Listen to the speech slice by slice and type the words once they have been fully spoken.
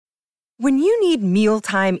When you need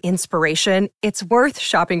mealtime inspiration, it's worth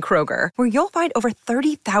shopping Kroger, where you'll find over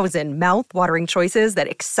 30,000 mouth-watering choices that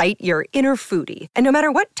excite your inner foodie. And no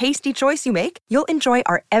matter what tasty choice you make, you'll enjoy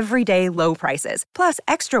our everyday low prices, plus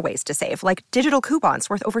extra ways to save, like digital coupons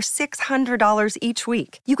worth over $600 each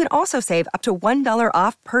week. You can also save up to $1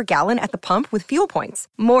 off per gallon at the pump with fuel points.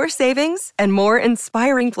 More savings and more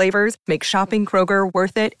inspiring flavors make shopping Kroger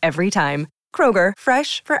worth it every time. Kroger,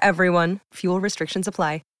 fresh for everyone. Fuel restrictions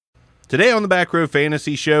apply. Today on the Back Row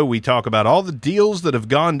Fantasy Show, we talk about all the deals that have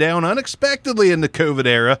gone down unexpectedly in the COVID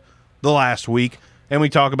era the last week, and we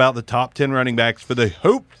talk about the top 10 running backs for the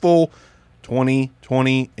hopeful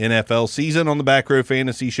 2020 NFL season on the Back Row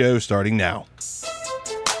Fantasy Show starting now.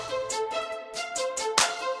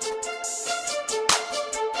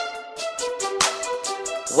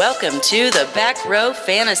 Welcome to the Back Row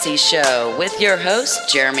Fantasy Show with your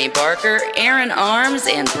hosts, Jeremy Barker, Aaron Arms,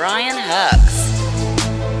 and Brian Hucks.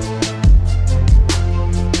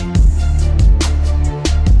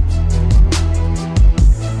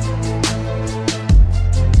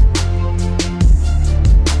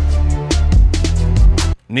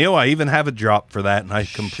 Neil, I even have a drop for that, and I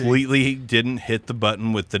completely didn't hit the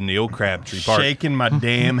button with the Neil Crabtree part. Shaking my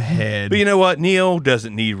damn head. But you know what? Neil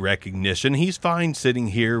doesn't need recognition. He's fine sitting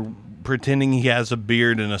here pretending he has a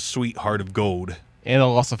beard and a sweet heart of gold. And a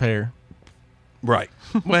loss of hair. Right.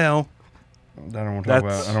 Well, I don't want to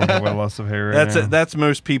talk about loss of hair. That's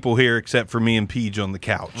most people here except for me and Peach on the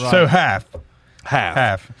couch. Right. So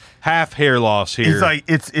half hair loss here. It's like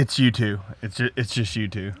it's you two. It's just you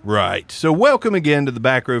two. Right. So welcome again to the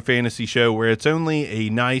Back Row Fantasy Show, where it's only a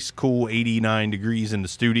nice, cool 89 degrees in the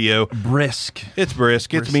studio. Brisk. It's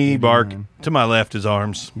brisk. It's me, Bark. To my left is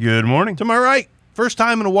Arms. Good morning. To my right, first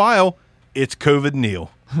time in a while, it's COVID Neil.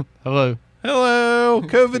 Hello. Hello,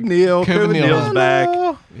 COVID Neil. COVID Neil's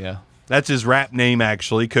back. Yeah. That's his rap name,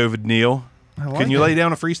 actually, COVID Neil. Can you lay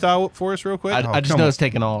down a freestyle for us real quick? I just know it's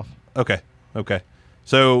taking off. Okay.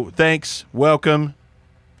 So thanks. Welcome.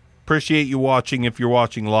 Appreciate you watching if you're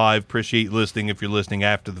watching live. Appreciate you listening if you're listening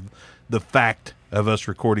after the fact of us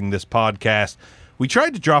recording this podcast. We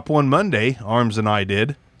tried to drop one Monday, Arms and I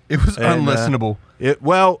did. It was unlistenable.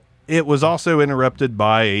 It was also interrupted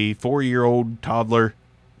by a 4-year-old toddler.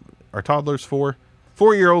 Our toddler's 4?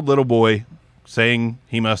 4-year-old little boy saying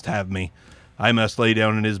he must have me. I must lay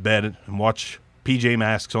down in his bed and watch PJ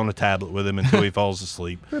Masks on a tablet with him until he falls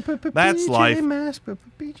asleep. That's life.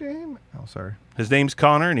 Oh, sorry. His name's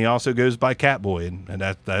Connor, and he also goes by Catboy, and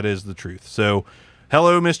that is the truth. So,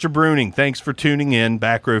 hello, Mr. Bruning. Thanks for tuning in.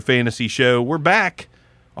 Back Row Fantasy Show. We're back.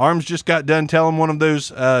 Arms just got done telling one of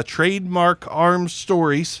those trademark Arms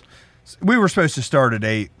stories. We were supposed to start at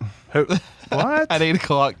 8. What? At 8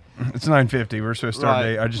 o'clock. It's 9:50. We're supposed to start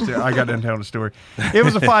at 8. I got done telling a story. It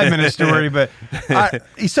was a 5-minute story, but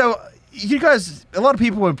so you guys, a lot of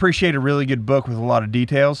people appreciate a really good book with a lot of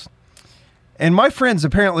details. And my friends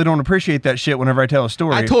apparently don't appreciate that shit whenever I tell a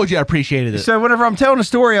story. I told you I appreciated it. So whenever I'm telling a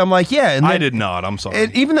story, I'm like, yeah. And I did not. I'm sorry.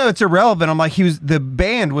 And even though it's irrelevant, I'm like, the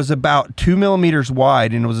band was about 2 millimeters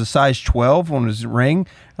wide and it was a size 12 on his ring.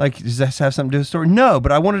 Like, does this have something to do with the story? No,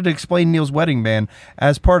 but I wanted to explain Neil's wedding band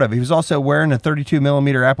as part of it. He was also wearing a 32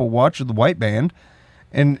 millimeter Apple Watch with the white band.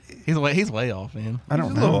 And he's way off, man. I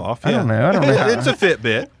don't know. A little off, yeah. I don't know. It's a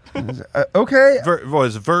Fitbit. Okay. What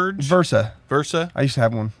is it, Verge? Versa. I used to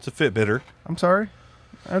have one. It's a Fitbitter. I'm sorry.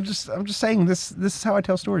 I'm just saying this is how I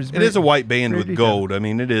tell stories. It is a white band with gold. I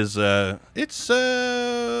mean, it is it's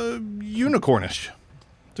unicornish.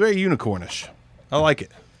 It's very unicornish. I like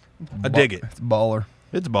it. I dig it. It's baller.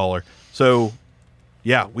 It's baller. So,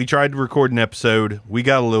 yeah, we tried to record an episode. We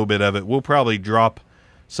got a little bit of it. We'll probably drop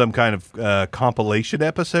some kind of compilation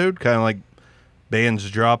episode, kind of like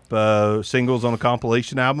bands drop singles on a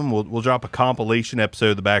compilation album. We'll drop a compilation episode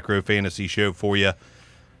of the Back Row Fantasy Show for you.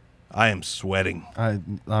 I am sweating.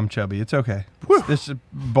 I'm chubby. It's okay. This is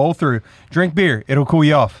bowl through. Drink beer. It'll cool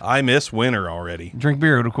you off. I miss winter already. Drink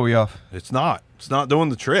beer. It'll cool you off. It's not. It's not doing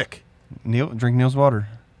the trick. Drink Neil's water.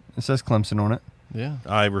 It says Clemson on it. Yeah.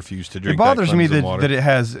 I refuse to drink. It bothers me water. that it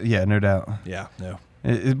has. Yeah, no doubt. Yeah. No.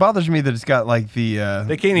 It bothers me that it's got like the.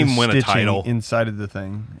 They can't even win a title inside of the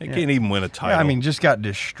thing. They can't even win a title. Yeah, I mean, just got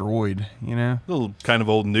destroyed. You know. A little kind of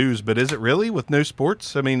old news, but is it really with no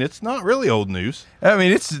sports? I mean, it's not really old news. I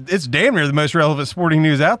mean, it's damn near the most relevant sporting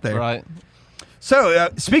news out there. Right. So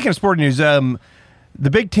speaking of sporting news, the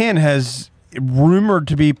Big Ten has rumored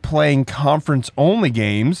to be playing conference only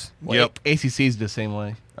games. Well, yep. ACC's the same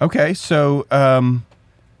way. Okay, so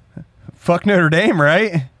fuck Notre Dame,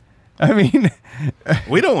 right? I mean,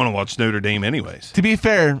 we don't want to watch Notre Dame anyways. To be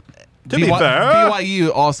fair,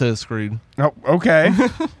 BYU also screwed. Oh, okay.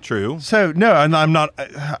 True. So no, I'm not.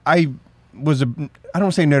 I was I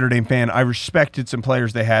don't say Notre Dame fan. I respected some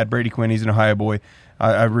players they had. Brady Quinn, he's an Ohio boy.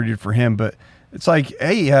 I rooted for him, but it's like,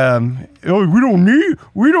 hey,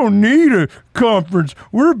 we don't need a conference.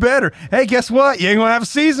 We're better. Hey, guess what? You ain't gonna have a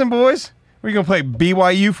season, boys. We're gonna play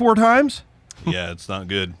BYU 4 times. Yeah, it's not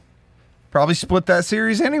good. Probably split that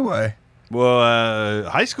series anyway. Well,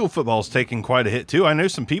 high school football's taking quite a hit too. I know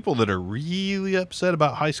some people that are really upset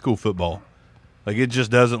about high school football. Like, it just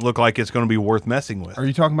doesn't look like it's going to be worth messing with. Are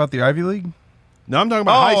you talking about the Ivy League? No, I'm talking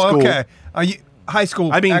about high school. Okay. High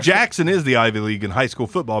school. I mean, actually, Jackson is the Ivy League in high school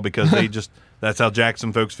football because that's how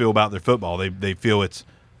Jackson folks feel about their football. They feel it's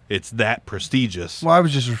that prestigious. Well, I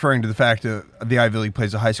was just referring to the fact that the Ivy League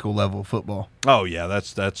plays a high school level of football. Oh yeah,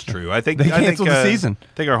 that's true. I think They canceled the season. I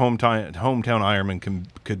think our hometown Ironman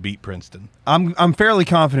could beat Princeton. I'm fairly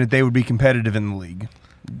confident they would be competitive in the league.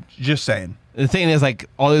 Just saying. The thing is, like,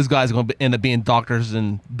 all those guys are going to end up being doctors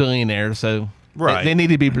and billionaires, so Right. they need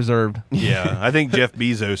to be preserved. Yeah, I think Jeff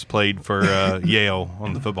Bezos played for Yale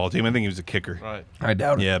on the football team. I think he was a kicker. Right. I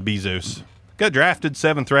doubt it. Yeah, Bezos got drafted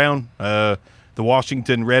 7th round. The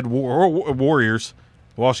Washington Warriors.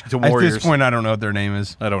 Washington At Warriors. this point, I don't know what their name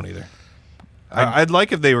is. I don't either. I'd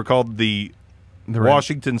like if they were called the The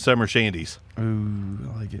Washington Summer Shandies. Ooh,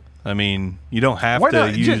 I like it. I mean, you don't have Why to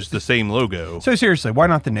not? use Just- the same logo. So seriously, why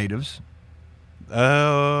not the natives?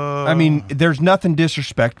 I I mean, there's nothing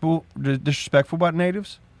disrespectful about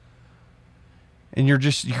natives, and you're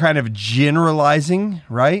kind of generalizing,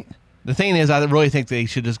 right? The thing is, I really think they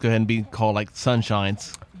should just go ahead and be called, like,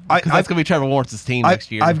 Sunshines. Because that's going to be Trevor Lawrence's team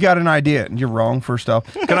next year. I've got an idea. You're wrong. First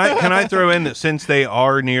off, Can I throw in that since they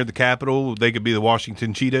are near the Capitol, they could be the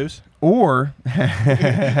Washington Cheetos? or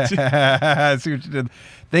I see what you did.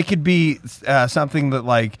 They could be something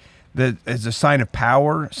that that is a sign of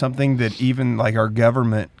power, something that even like our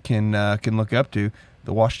government can look up to.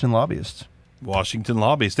 The Washington lobbyists, Washington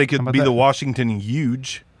lobbyists. They could about be the that? Washington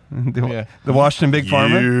Huge. the Washington Big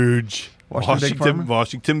Pharma. Huge. Washington Big Pharma?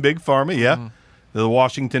 Washington Big Pharma, yeah. The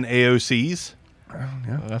Washington AOCs.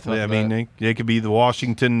 That's not I bad. mean, they could be the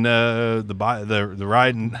Washington, the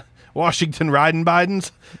riding, Washington riding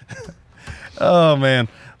Bidens. Oh man.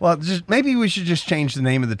 Well, maybe we should just change the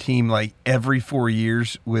name of the team like every 4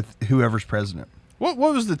 years with whoever's president. What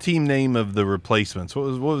was the team name of the replacements?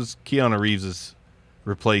 What was Keanu Reeves's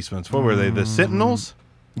replacements? What were they? The Sentinels?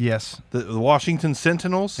 Yes, The Washington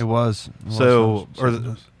Sentinels? it was. So,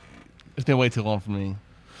 or It's been way too long for me.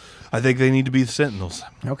 I think they need to be the Sentinels,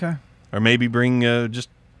 Okay. or maybe bring just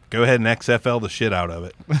go ahead and XFL the shit out of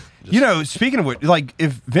it. Speaking of which, like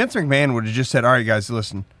if Vince McMahon would have just said, "All right, guys,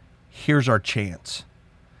 listen, here's our chance.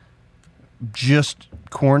 Just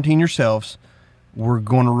quarantine yourselves. We're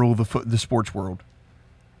going to rule the sports world,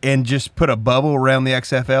 and just put a bubble around the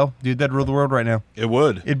XFL, dude. That'd rule the world right now. It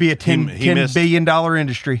would. It'd be a $10 billion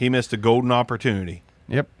industry. He missed a golden opportunity.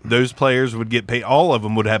 Yep. Those players would get paid. All of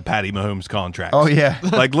them would have Patty Mahomes contracts. Oh yeah.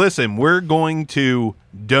 Like, listen, we're going to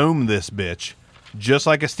dome this bitch, just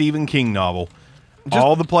like a Stephen King novel.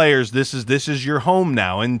 All the players, this is your home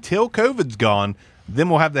now until COVID's gone. Then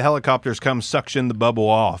we'll have the helicopters come suction the bubble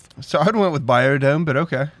off. So I went with Biodome, but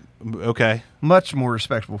okay. Okay. Much more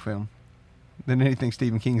respectable film than anything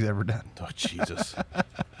Stephen King's ever done. Oh, Jesus.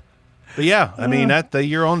 But yeah, I mean,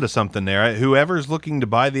 you're onto something there. Whoever's looking to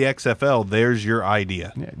buy the XFL, there's your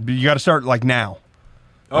idea. Yeah, but you got to start like now.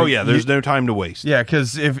 Oh, yeah, there's no time to waste. Yeah,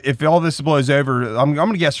 because if all this blows over, I'm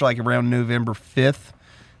going to guess like around November 5th,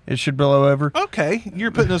 it should blow over. Okay,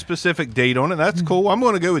 you're putting a specific date on it. That's cool. I'm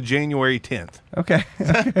going to go with January 10th, Okay.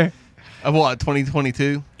 Of what,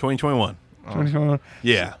 2022? 2021. 2021.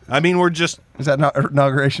 Yeah. I mean, we're just... Is that not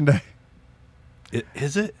Inauguration Day?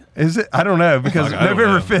 Is it? Is it? I don't know, because Fuck, I don't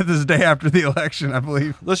November know. 5th is the day after the election, I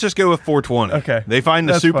believe. Let's just go with 420. Okay. They find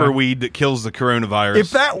the That's super fine. weed that kills the coronavirus.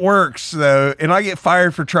 If that works, though, and I get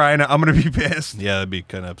fired for trying it, I'm going to be pissed. Yeah, I'd be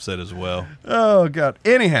kind of upset as well. Oh, God.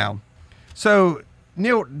 Anyhow, so,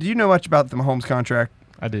 Neil, do you know much about the Mahomes contract?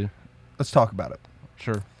 I do. Let's talk about it.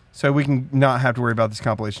 Sure. So we can not have to worry about this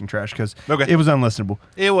compilation trash, because Okay. it was unlistenable.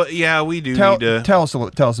 Yeah, we do Tell need to...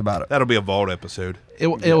 us about it. That'll be a vault episode. It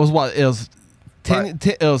was what? It was 10,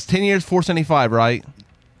 it was 10 years, 475, right?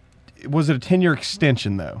 Was it a 10-year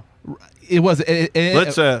extension, though? It was.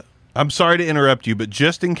 Let's... I'm sorry to interrupt you, but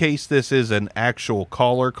just in case this is an actual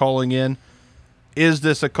caller calling in, is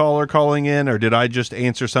this a caller calling in, or did I just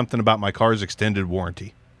answer something about my car's extended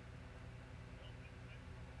warranty?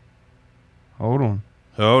 Hold on.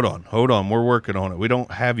 Hold on. We're working on it. We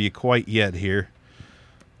don't have you quite yet here.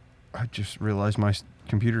 I just realized my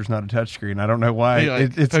computer's not a touchscreen. I don't know why. You,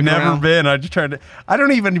 like, It's poke never around? been. I just tried to. I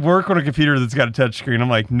don't even work on a computer that's got a touchscreen. I'm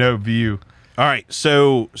like, no view. All right,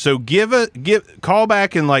 so call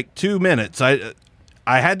back in like 2 minutes. I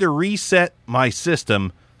had to reset my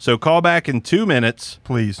system, so call back in 2 minutes,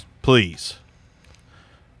 Please.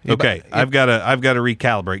 Okay, I've got to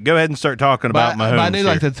recalibrate. Go ahead and start talking about Mahomes. But I knew here.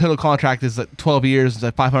 like the total contract is like 12 years, it's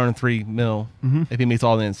like $503 million if he meets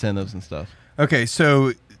all the incentives and stuff. Okay,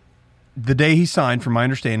 so the day he signed, from my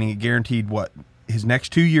understanding, it guaranteed what? His next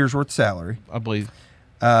 2 years worth of salary. I believe.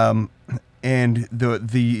 And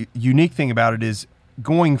the unique thing about it is,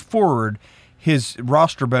 going forward, his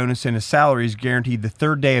roster bonus and his salary is guaranteed the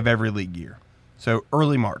third day of every league year. So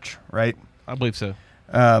early March, right? I believe so.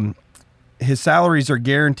 His salaries are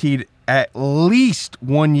guaranteed at least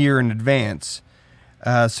 1 year in advance.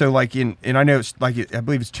 So like and I know it's like, I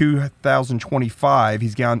believe it's 2025.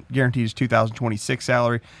 He's guaranteed his 2026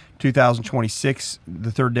 salary. 2026,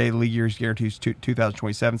 the third day of the league year, he's guaranteed his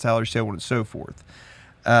 2027 salary, so on and so forth.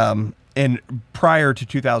 And prior to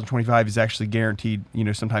 2025, he's actually guaranteed,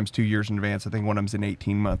 sometimes 2 years in advance. I think one of them's an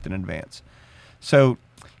 18-month in advance. So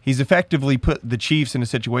he's effectively put the Chiefs in a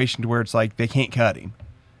situation to where it's like they can't cut him.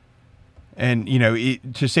 And,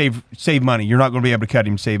 to save money, you're not going to be able to cut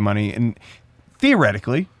him to save money. And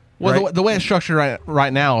theoretically... Well, right? the way it's structured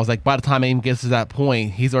right now is like by the time it even gets to that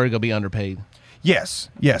point, he's already going to be underpaid. Yes.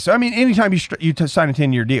 I mean, anytime you sign a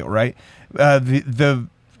 10-year deal, right?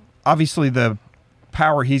 Obviously the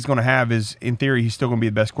power he's going to have is, in theory, he's still going to be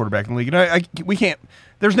the best quarterback in the league. And we can't.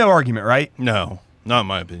 There's no argument, right? No, not in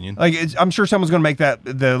my opinion. I'm sure someone's going to make that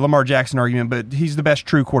the Lamar Jackson argument, but he's the best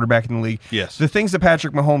true quarterback in the league. Yes. The things that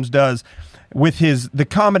Patrick Mahomes does with the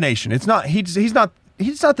combination, he's not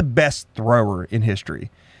the best thrower in history.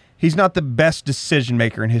 He's not the best decision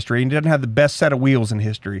maker in history. He doesn't have the best set of wheels in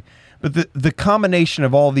history. But the combination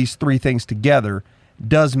of all these three things together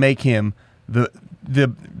does make him the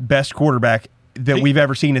best quarterback that we've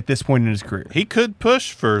ever seen at this point in his career. He could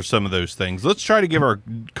push for some of those things. Let's try to give our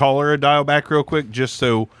caller a dial back real quick, just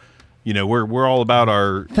so we're all about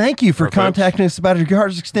our. Thank you for our contacting us about your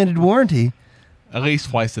car's extended warranty. At least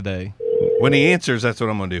twice a day. When he answers, that's what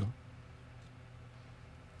I'm going to do.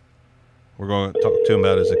 We're going to talk to him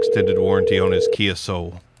about his extended warranty on his Kia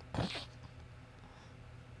Soul.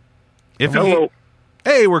 Hello.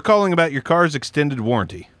 Hey, we're calling about your car's extended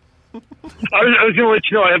warranty. I was going to let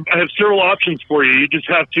you know I have several options for you. You just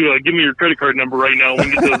have to give me your credit card number right now.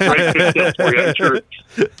 We can get those right fixed up for you. I'm sure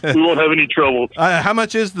we won't have any trouble. How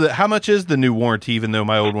much is the new warranty? Even though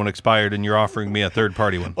my old one expired, and you're offering me a third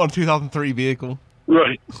party one on a 2003 vehicle.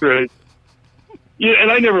 Right. Yeah,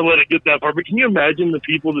 and I never let it get that far. But can you imagine the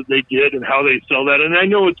people that they get and how they sell that? And I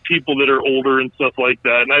know it's people that are older and stuff like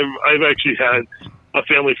that. And I've actually had a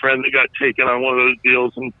family friend that got taken on one of those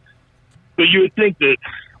deals. But you would think that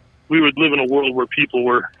we would live in a world where people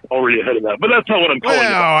were already ahead of that. But that's not what I'm calling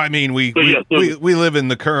about. Well, I mean, we live in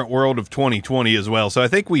the current world of 2020 as well. So I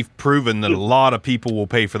think we've proven that a lot of people will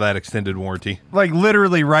pay for that extended warranty. Like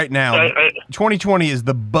literally right now, 2020 is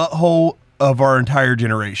the butthole of our entire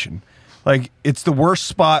generation. Like, it's the worst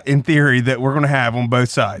spot in theory that we're going to have on both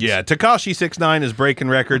sides. Yeah, Tekashi 6ix9ine is breaking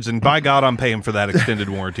records, and by God, I'm paying for that extended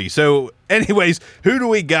warranty. So, anyways, who do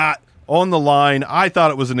we got on the line? I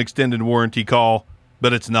thought it was an extended warranty call,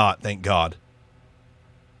 but it's not, thank God.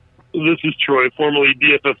 This is Troy, formerly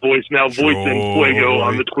DFF Voice, now Voicing Fuego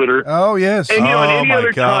on the Twitter. Oh, yes. And, oh,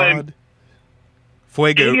 my God.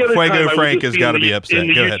 Fuego Frank has got to be upset. In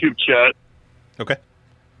the Go YouTube ahead. chat. Okay.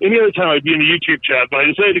 Any other time I'd be in the YouTube chat, but I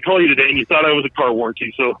decided to call you today, and you thought I was a car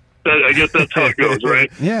warranty, so I guess that's how it goes,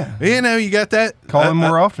 right? Yeah. You got that. Call him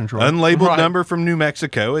more often, Troy. Unlabeled number from New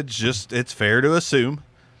Mexico. It's fair to assume.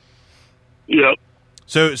 Yep.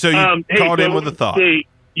 So you called in with a thought. Hey,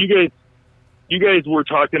 you guys were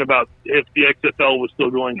talking about if the XFL was still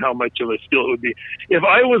going, how much of a steal it would be. If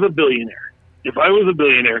I was a billionaire,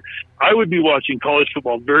 I would be watching college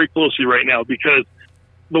football very closely right now, because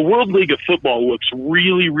the World League of Football looks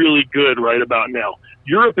really, really good right about now.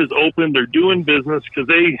 Europe is open. They're doing business because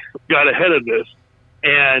they got ahead of this.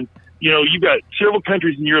 And, you've got several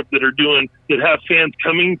countries in Europe that have fans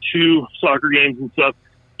coming to soccer games and stuff.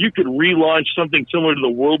 You could relaunch something similar to the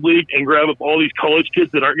World League and grab up all these college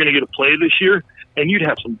kids that aren't going to get to play this year, and you'd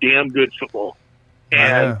have some damn good football.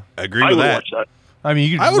 And I agree with that. Watch that. I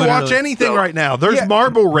mean, I would watch anything right now. There's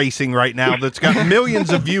marble racing right now that's got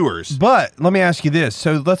millions of viewers. But let me ask you this.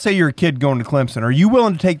 So let's say you're a kid going to Clemson. Are you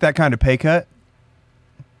willing to take that kind of pay cut?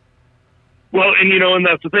 Well, and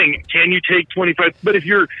that's the thing. Can you take 25? But if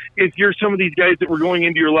you're some of these guys that were going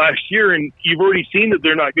into your last year, and you've already seen that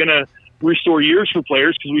they're not going to restore years for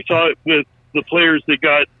players, because we saw it with the players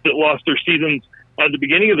that lost their seasons at the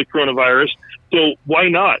beginning of the coronavirus. So why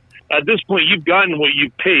not? At this point, you've gotten what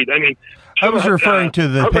you've paid. I mean, I was referring to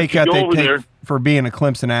the pay cut they take for being a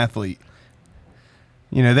Clemson athlete.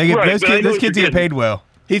 You know, those kids get paid well.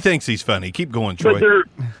 He thinks he's funny. Keep going, Troy. But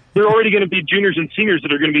they're already going to be juniors and seniors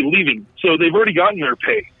that are going to be leaving, so they've already gotten their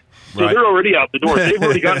pay. So they're already out the door. They've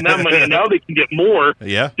already gotten that money, and now they can get more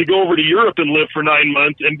to go over to Europe and live for 9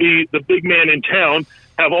 months and be the big man in town,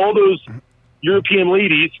 have all those European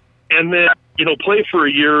ladies, and then play for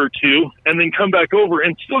a year or two, and then come back over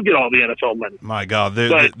and still get all the NFL money. My God, they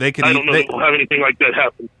could. I don't know if we'll have anything like that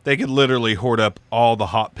happen. They could literally hoard up all the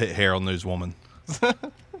hot pit hair on those women.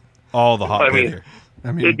 All the hot pit hair.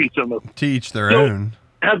 I mean, it'd be some of to each their own.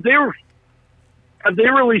 Have they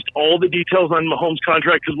released all the details on Mahomes'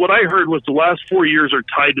 contract? Because what I heard was the last 4 years are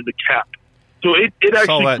tied to the cap. So it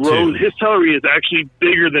actually grows. His salary is actually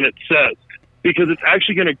bigger than it says because it's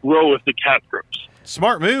actually going to grow if the cap grows.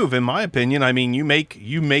 Smart move, in my opinion. I mean, you make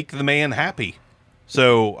the man happy.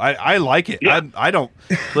 So I like it. Yeah. I don't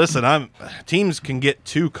listen. Teams can get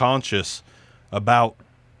too conscious about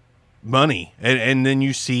money, and then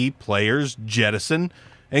you see players jettison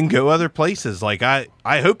and go other places. Like I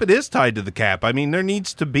hope it is tied to the cap. I mean, there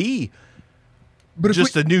needs to be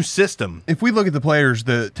a new system. If we look at the players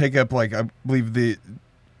that take up, like, I believe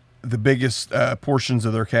the biggest portions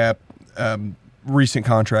of their cap, recent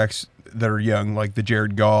contracts that are young, like the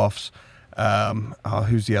Jared Goffs.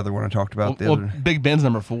 Who's the other one I talked about? Big Ben's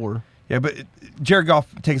number 4. Yeah, but Jared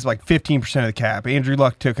Goff takes like 15% of the cap. Andrew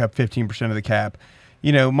Luck took up 15% of the cap.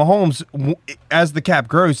 You know, Mahomes, as the cap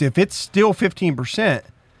grows, if it's still 15%,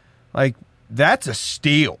 like, that's a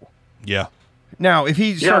steal. Yeah. Now, if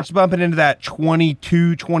he starts bumping into that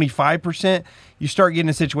 22, 25%, you start getting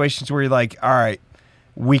in situations where you're like, all right,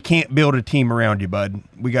 we can't build a team around you, bud.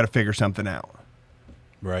 We got to figure something out.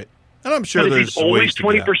 Right. And I'm sure there's always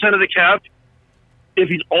 20% of the cap. If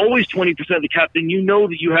he's always 20% of the cap, then you know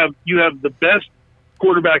that you have the best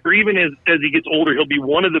quarterback, or even as he gets older, he'll be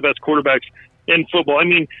one of the best quarterbacks in football. I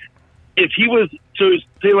mean, if he was,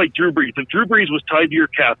 say like Drew Brees, if Drew Brees was tied to your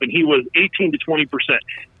cap and he was 18 to 20%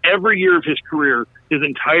 every year of his career, his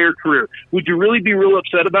entire career, would you really be real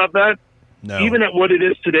upset about that? No. Even at what it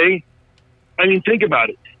is today? I mean, think about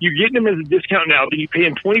it. You're getting him as a discount now, but you pay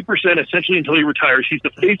him 20% essentially until he retires. He's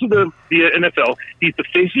the face of the NFL. He's the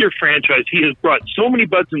face of your franchise. He has brought so many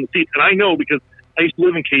butts in the seat, and I know because I used to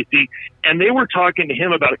live in KC, and they were talking to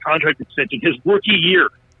him about a contract extension his rookie year.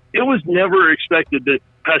 It was never expected that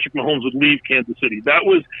Patrick Mahomes would leave Kansas City.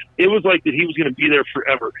 It was like that he was going to be there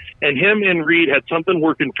forever. And him and Reed had something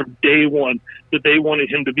working from day one that they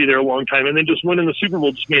wanted him to be there a long time. And then just winning the Super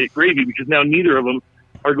Bowl just made it gravy because now neither of them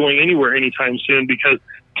are going anywhere anytime soon because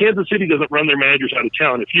Kansas City doesn't run their managers out of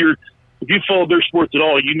town. If you follow their sports at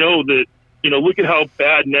all, you know that, look at how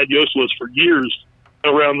bad Ned Yost was for years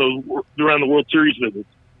around the World Series visits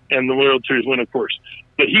and the World Series win, of course.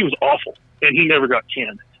 But he was awful, and he never got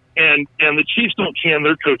canned. And the Chiefs don't can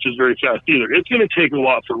their coaches very fast either. It's going to take a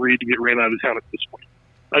lot for Reed to get ran out of town at this point.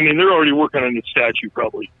 I mean, they're already working on his statue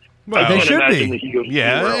probably. Well, they should be.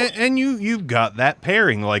 Yeah, and you've got that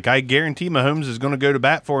pairing. Like, I guarantee Mahomes is going to go to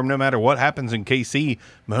bat for him no matter what happens in KC.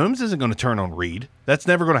 Mahomes isn't going to turn on Reed. That's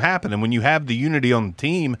never going to happen. And when you have the unity on the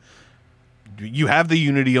team, you have the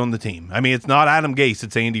unity on the team. I mean, it's not Adam Gase,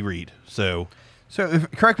 it's Andy Reid. So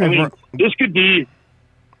correct me if I'm wrong. This could be.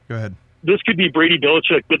 Go ahead. This could be Brady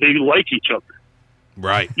Belichick, but they like each other.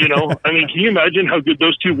 Right. I mean, can you imagine how good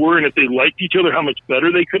those two were, and if they liked each other, how much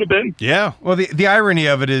better they could have been? Yeah. Well, the irony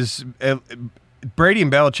of it is Brady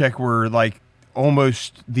and Belichick were like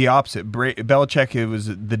almost the opposite. Belichick was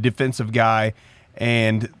the defensive guy,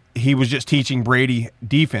 and he was just teaching Brady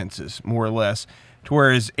defenses, more or less, to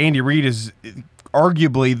whereas Andy Reid is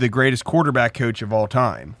arguably the greatest quarterback coach of all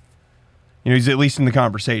time. He's at least in the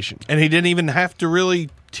conversation. And he didn't even have to really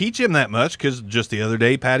teach him that much because just the other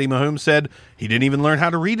day, Patty Mahomes said he didn't even learn how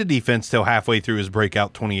to read a defense till halfway through his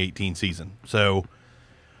breakout 2018 season. So,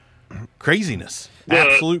 craziness.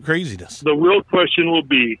 Absolute craziness. The real question will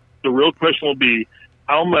be,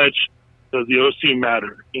 how much does the OC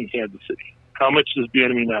matter in Kansas City? How much does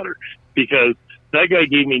Bieniemy matter? Because that guy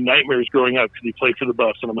gave me nightmares growing up because he played for the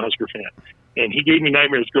Buffs, and I'm a Husker fan. And he gave me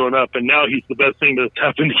nightmares growing up, and now he's the best thing that's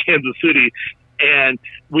happened to Kansas City. And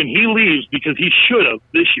when he leaves, because he should have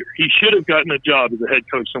this year, he should have gotten a job as a head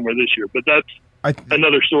coach somewhere this year. But that's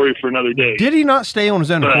another story for another day. Did he not stay on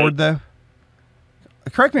his own accord, though?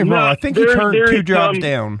 Correct me if I'm wrong. I think he turned 2 jobs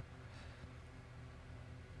down.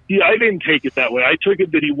 Yeah, I didn't take it that way. I took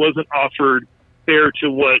it that he wasn't offered fair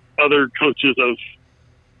to what other coaches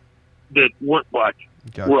that weren't black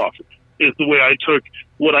were offered. Is the way I took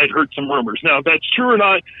what I'd heard some rumors. Now, if that's true or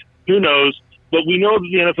not, who knows? But we know that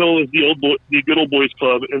the NFL is the good old boys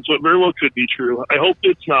club, and so it very well could be true. I hope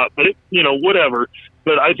it's not, but whatever.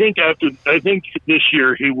 But I think this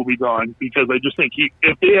year he will be gone, because I just think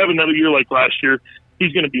if they have another year like last year,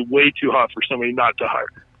 he's going to be way too hot for somebody not to hire.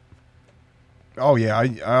 Oh yeah,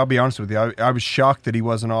 I'll be honest with you. I was shocked that he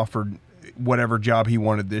wasn't offered whatever job he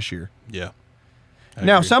wanted this year. Yeah.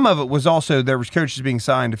 Now, agree. some of it was also there was coaches being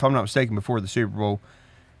signed, if I'm not mistaken, before the Super Bowl,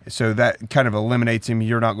 so that kind of eliminates him.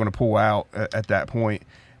 You're not going to pull out at that point.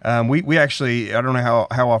 We actually, I don't know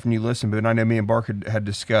how often you listen, but I know me and Barker had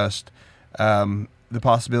discussed the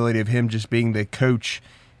possibility of him just being the coach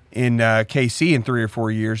in KC in 3 or 4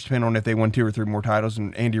 years, depending on if they won 2 or 3 more titles,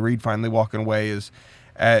 and Andy Reid finally walking away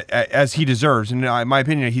as he deserves. And in my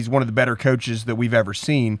opinion, he's one of the better coaches that we've ever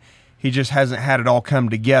seen. He just hasn't had it all come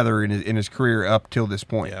together in his career up till this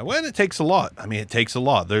point. Yeah, well, it takes a lot. I mean, it takes a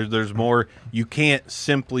lot. There's more. You can't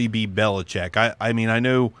simply be Belichick. I mean, I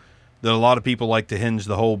know that a lot of people like to hinge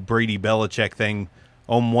the whole Brady-Belichick thing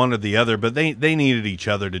on one or the other, but they needed each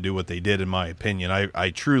other to do what they did, in my opinion. I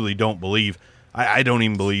truly don't believe – I don't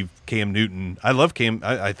even believe Cam Newton – I love Cam.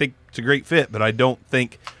 I think it's a great fit, but I don't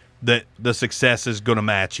think that the success is going to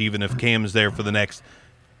match even if Cam's there for the next –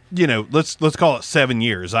 let's call it 7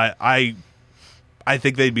 years. I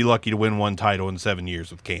think they'd be lucky to win one title in 7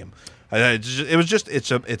 years with Cam.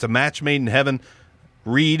 It's a match made in heaven.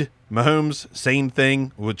 Reid, Mahomes, same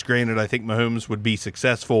thing. Which, granted, I think Mahomes would be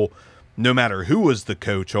successful no matter who was the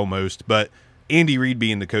coach almost. But Andy Reid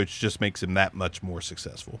being the coach just makes him that much more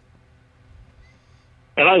successful.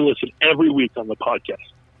 And I listen every week on the podcast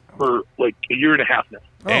for like a year and a half now.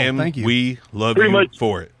 Oh, and thank you. We love Pretty you much.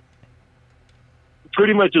 for it.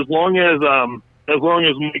 Pretty much as long as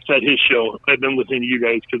Mike's at his show, I've been listening to you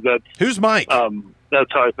guys, because Who's Mike?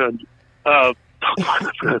 that's how I found you. I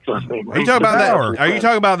forgot his last name. Are you talking about Bauer. that? Are you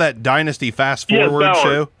talking about that Dynasty Fast Forward Yes,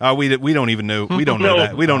 Bauer. show? We don't even know. We don't know No.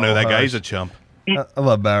 that. We don't know that guy. hush. He's a chump. I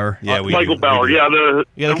love Bauer. Yeah, we Michael do. Bauer. We do.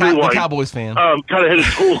 Yeah, the The Cowboys fan. kind of hit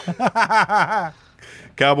his school.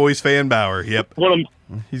 Cowboys fan Bauer. Yep. One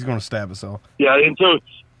of He's going to stab us all. Yeah, and so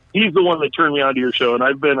he's the one that turned me on to your show, and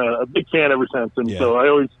I've been a big fan ever since. And Yeah. so I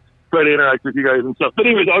always try to interact with you guys and stuff. But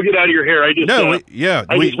anyways, I'll get out of your hair. I just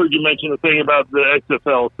just heard you mention the thing about the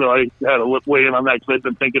XFL, so I had to weigh in on that, because I've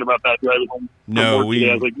been thinking about that driving home from work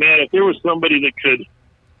today. I was like, man, if there was somebody that could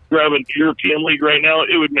grab an European league right now,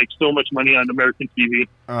 it would make so much money on American TV.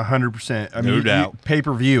 100%. I No mean, doubt.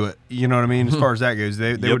 Pay-per-view it. You know what I mean? As far as that goes,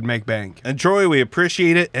 they Yep. would make bank. And Troy, we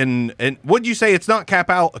appreciate it. And what'd you say? It's not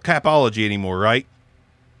Capology anymore, right?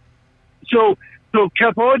 So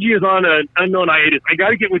Capology is on an unknown hiatus. I got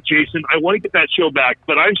to get with Jason. I want to get that show back,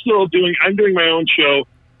 but I'm doing my own show,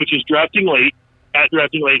 which is Drafting Late,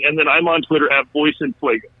 and then I'm on Twitter at Voice and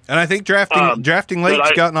Fuego. And I think drafting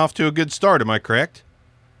late's gotten off to a good start. Am I correct?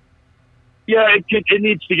 Yeah, it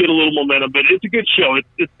needs to get a little momentum, but it's a good show.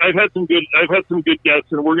 I've had some good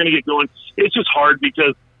guests, and we're going to get going. It's just hard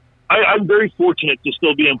because I'm very fortunate to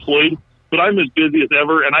still be employed, but I'm as busy as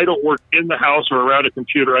ever, and I don't work in the house or around a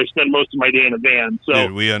computer. I spend most of my day in a van, so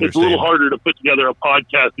Dude, we it's a understand. little harder to put together a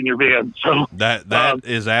podcast in your van. So That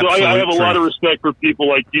is so absolute I have a lot of truth. respect for people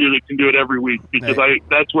like you that can do it every week, because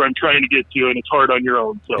that's where I'm trying to get to, and it's hard on your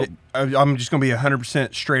own. So I'm just going to be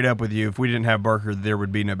 100% straight up with you. If we didn't have Barker, there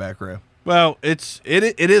would be no back row. Well, it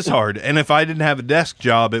is hard, and if I didn't have a desk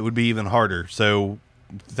job, it would be even harder. So,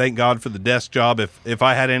 thank God for the desk job. If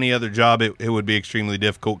I had any other job, it would be extremely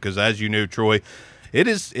difficult, because, as you know, Troy, it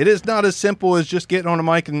is not as simple as just getting on a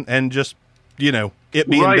mic and just it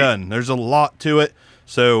being Right. done. There's a lot to it.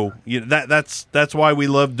 So that's why we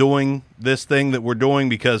love doing this thing that we're doing,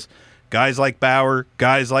 because guys like Bauer,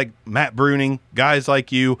 guys like Matt Bruning, guys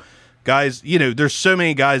like you. Guys, there's so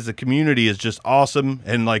many guys. The community is just awesome.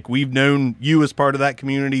 And like, we've known you as part of that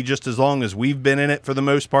community just as long as we've been in it for the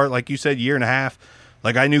most part. Like you said, year and a half.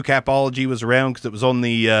 Like, I knew Capology was around because it was on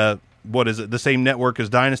the, the same network as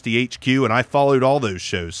Dynasty HQ. And I followed all those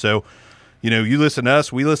shows. So, you listen to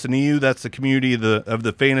us, we listen to you. That's the community of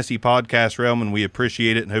the fantasy podcast realm. And we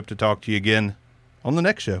appreciate it and hope to talk to you again on the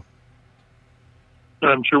next show.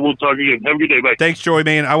 I'm sure we'll talk again. Have a good day. Bye. Thanks, Joy,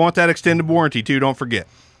 man. I want that extended warranty too. Don't forget.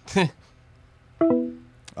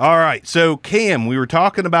 All right, so Cam, we were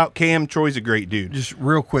talking about Cam. Troy's a great dude. Just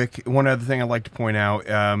real quick, one other thing I'd like to point out,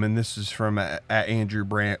 and this is from at Andrew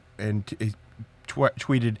Brandt, and he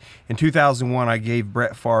tweeted, in 2001, I gave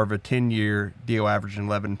Brett Favre a 10-year deal averaging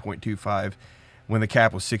 11.25 when the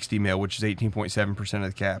cap was $60 million, which is 18.7% of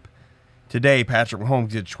the cap. Today, Patrick Mahomes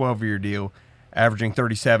gets a 12-year deal averaging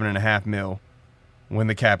 $37.5 million when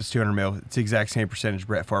the cap is $200 million. It's the exact same percentage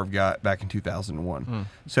Brett Favre got back in 2001.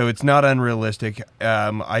 So it's not unrealistic.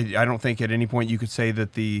 I don't think at any point you could say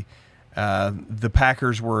that the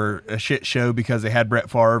Packers were a shit show because they had Brett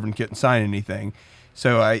Favre and couldn't sign anything.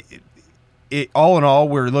 So all in all,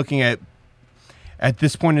 we're looking at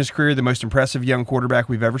this point in his career, the most impressive young quarterback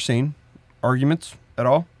we've ever seen. Arguments at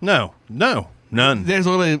all? No, none.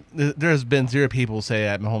 There's been 0 people say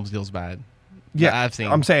that Mahomes deal's bad. Yeah, I've seen.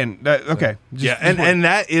 I'm saying that. Okay. And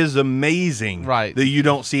that is amazing. Right. That you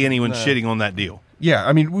don't see anyone shitting on that deal. Yeah,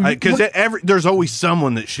 I mean, Because there's always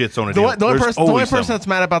someone that shits on a The deal. only person that's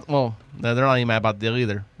mad about no, they're not even mad about the deal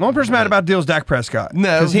either. the only person mad about the deal is Dak Prescott.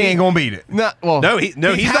 No, because he ain't gonna beat it. No, he's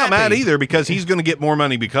not mad either because he's going to get more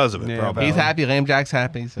money because of it. Yeah, probably. He's happy. Lame Jack's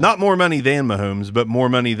happy. So. Not more money than Mahomes, but more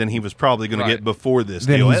money than he was probably going to get before this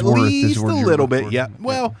Than deal. he's At worth, least is a what you're little worth. bit. Yeah.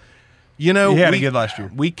 Well, you know, He had a good last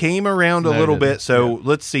year. We came around a No, little he didn't. bit. So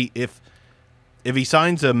let's see if he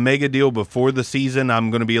signs a mega deal before the season,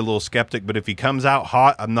 I'm going to be a little skeptic. But if he comes out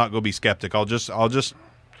hot, I'm not going to be skeptic. I'll just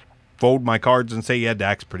fold my cards and say, yeah,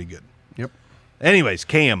 Dak's pretty good. Yep. Anyways,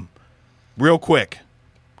 Cam, real quick.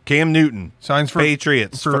 Cam Newton Signs for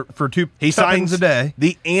Patriots for 2 he signs a day.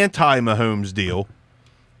 the anti-Mahomes deal,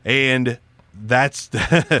 and that's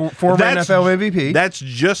Former that's- NFL MVP. That's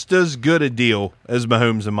just as good a deal as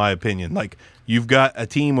Mahomes, in my opinion. Like, you've got a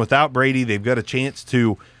team without Brady; they've got a chance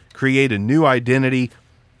to create a new identity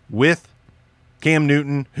with Cam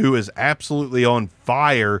Newton, who is absolutely on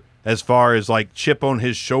fire as far as like chip on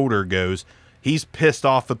his shoulder goes. He's pissed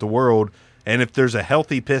off at the world, and if there's a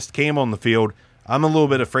healthy pissed Cam on the field, I'm a little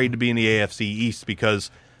bit afraid to be in the AFC East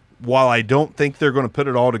because while I don't think they're going to put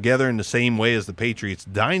it all together in the same way as the Patriots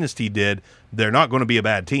dynasty did, they're not going to be a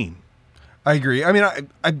bad team. I agree. I mean,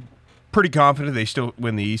 I'm pretty confident they still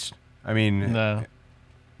win the East. I mean, No.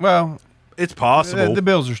 well, It's possible. the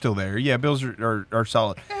Bills are still there. Yeah, Bills are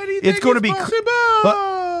solid. Anything It's going to is be. possible.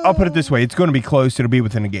 I'll put it this way: it's going to be close. It'll be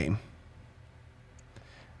within a game.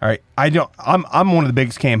 All right. I'm one of the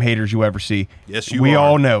biggest Cam haters you ever see. Yes, you We are.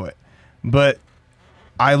 all know it, but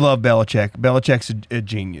I love Belichick. Belichick's a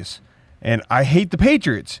genius, and I hate the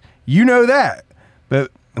Patriots. You know that, but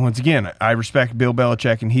once again, I respect Bill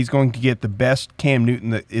Belichick, and he's going to get the best Cam Newton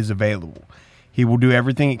that is available. He will do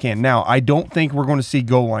everything he can. Now, I don't think we're going to see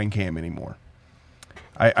goal line Cam anymore.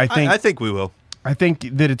 I think we will. I think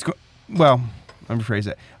that it's well. Let me rephrase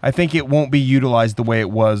that. I think it won't be utilized the way it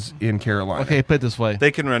was in Carolina. Okay, put it this way.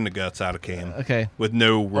 They can run the guts out of Cam. Okay. With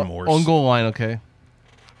no remorse. On goal line, okay.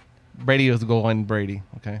 Brady is the goal line Brady,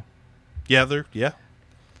 okay. Yeah.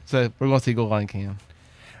 So we're going to see goal line Cam.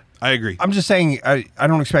 I agree. I'm just saying I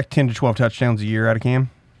don't expect 10 to 12 touchdowns a year out of Cam.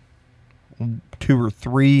 2 or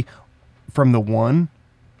 3 from the 1.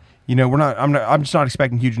 You know, I'm just not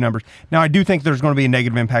expecting huge numbers. Now I do think there's going to be a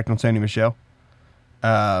negative impact on Sony Michel.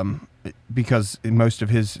 Because most of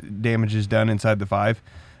his damage is done inside the 5,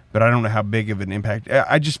 but I don't know how big of an impact.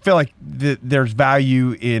 I just feel like there's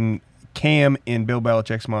value in Cam in Bill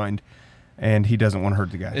Belichick's mind, and he doesn't want to hurt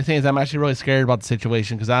the guy. The thing is, I'm actually really scared about the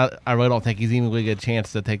situation because I really don't think he's even going to get a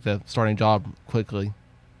chance to take the starting job quickly.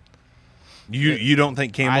 You don't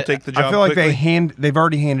think Cam will take the job? I feel like quickly? they've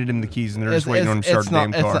already handed him the keys, and they're just waiting on him to start the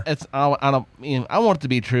damn car. I don't. I want it to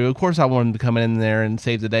be true. Of course, I want him to come in there and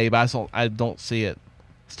save the day, but I don't see it.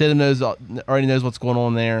 Stidham already knows what's going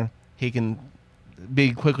on there. He can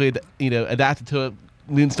be quickly, adapted to it.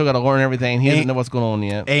 Newton's still got to learn everything. He doesn't know what's going on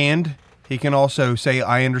yet. And he can also say,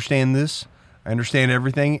 "I understand this. I understand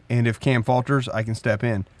everything. And if Cam falters, I can step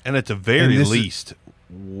in." And at the very least,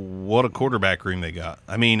 what a quarterback room they got.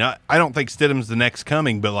 I mean, I don't think Stidham's the next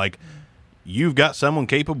coming, but like you've got someone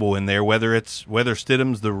capable in there. Whether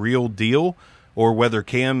Stidham's the real deal or whether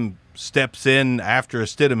Cam steps in after a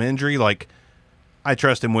Stidham injury, like. I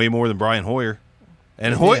trust him way more than Brian Hoyer,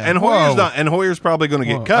 and Hoyer's probably going to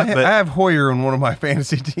get cut. I have Hoyer on one of my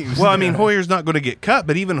fantasy teams. Well, I mean, Hoyer's not going to get cut,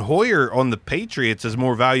 but even Hoyer on the Patriots is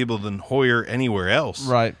more valuable than Hoyer anywhere else.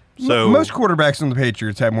 Right. So most quarterbacks on the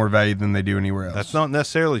Patriots have more value than they do anywhere else. That's not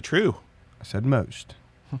necessarily true. I said most.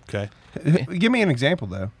 Okay. Give me an example,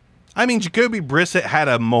 though. I mean, Jacoby Brissett had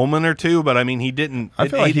a moment or two, but I mean, he didn't. I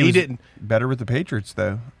feel like he didn't. better with the Patriots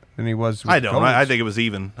though than he was. With I don't. I think it was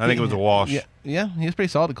even. I think it was a wash. Yeah, he was pretty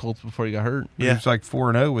solid at Colts before he got hurt. He was like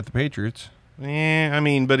 4-0 with the Patriots. Yeah, I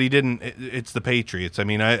mean, but he didn't. It's the Patriots. I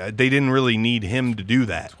mean, they didn't really need him to do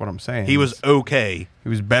that. That's what I'm saying. He was okay. He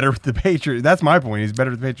was better with the Patriots. That's my point. He's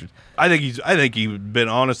better with the Patriots. I think he's been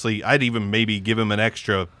honestly. I'd even maybe give him an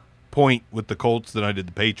extra point with the Colts than I did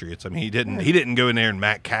the Patriots. I mean, he didn't go in there and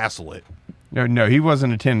Matt Castle it. No, he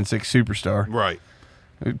wasn't a 10-6 superstar. Right.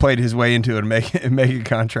 He played his way into a mega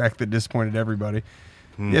contract that disappointed everybody.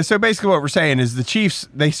 Yeah, so basically what we're saying is the Chiefs,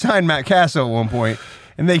 they signed Matt Castle at one point,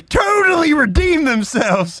 and they totally redeemed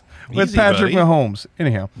themselves with Easy, Patrick buddy. Mahomes.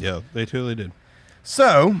 Anyhow. Yeah, they totally did.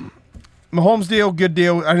 So, Mahomes deal, good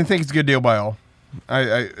deal. I didn't think it's a good deal by all.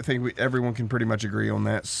 I think everyone can pretty much agree on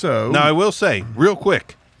that. So Now, I will say, real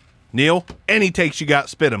quick, Neil, any takes you got,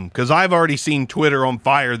 spit them, because I've already seen Twitter on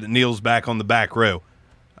fire that Neil's back on the back row.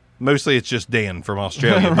 Mostly it's just Dan from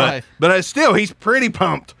Australia. Right. But still, he's pretty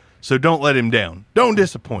pumped, so don't let him down. Don't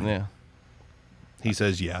disappoint him. Yeah. He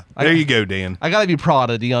says, yeah. There you go, Dan. I gotta be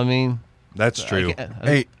prodded. You know what I mean? That's true.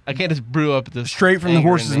 Hey. I can't just brew up this straight from the anger in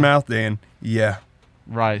horse's me. mouth, Dan. Yeah.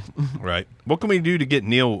 Right. Right. What can we do to get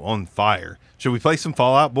Neil on fire? Should we play some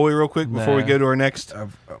Fallout Boy real quick before we Nah. go to our next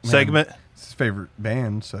Man, segment? It's his favorite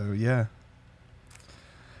band, so yeah.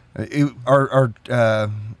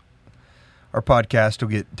 Our podcast will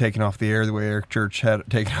get taken off the air the way Eric Church had it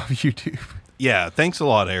taken off YouTube. Yeah, thanks a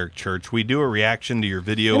lot, Eric Church. We do a reaction to your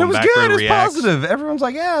video And it on was Back good. Row It was Reacts, positive. Everyone's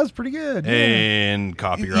like, yeah, it's pretty good. Yeah. and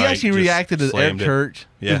copyright. He actually just reacted to Eric slammed it. Church.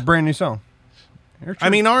 It's Yeah. a brand new song. Eric I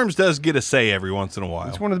Church, mean, Arms does get a say every once in a while.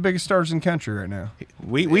 it's one of the biggest stars in country right now.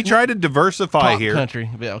 We try to diversify Pop here. country.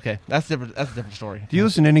 But okay, that's different. That's a different story. Do you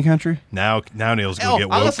listen to any country? Now Neil's Hell, gonna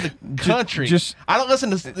get I woke. listen to country. just- I don't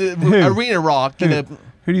listen to Who? arena rock. You know,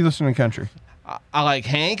 Who do you listen to in country? I like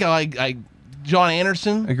Hank. I like John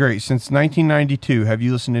Anderson. Great. Since 1992, have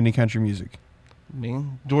you listened to any country music? I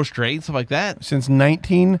mean, George Strait, stuff like that. Since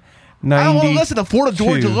 1992. I don't want to listen to 4th of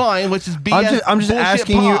Georgia Line, which is BS. I'm just bullshit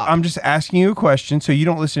asking you. pop. I'm just asking you a question, so you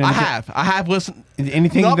don't listen to I have listened.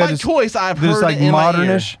 anything Not that by is choice. I've that is heard like it in my ear.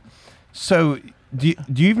 modernish. So do you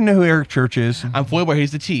even know who Eric Church is? I'm fully aware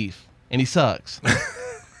he's the chief, and he sucks.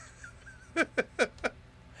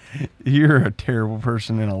 You're a terrible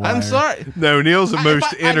person and a liar. I'm sorry. No, Neil's the most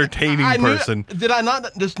I entertaining knew- person. Did I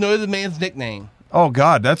not just know the man's nickname? Oh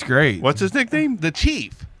God, that's great. What's his nickname? The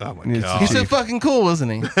chief. Oh my It's god! He's Chief. so fucking cool, isn't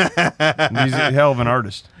he? He's a hell of an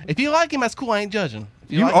artist. If you like him, that's cool. I ain't judging.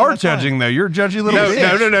 If You like him, are that's fine. judging though. You're a judgy little No,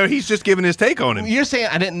 bitch. no. He's just giving his take on him. You're saying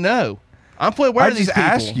I didn't know. I'm fully aware I of these just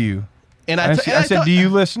people. asked you. And I said, do you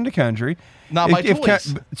listen to country? Not by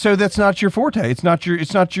choice. So that's not your forte. It's not your.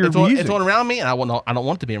 It's not your It's music. on around me, and I don't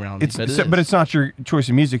want it to be around me. But it's not your choice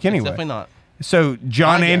of music anyway. Definitely not. So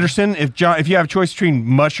John I get it. Anderson, if you have a choice between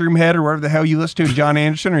Mushroom Head or whatever the hell you listen to, and John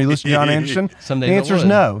Anderson, or you listen to John Anderson, Some the days I answer is would.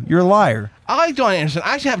 no. You're a liar. I like John Anderson.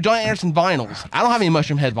 I actually have John Anderson vinyls. I don't have any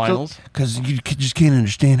Mushroom Head vinyls. Because you just can't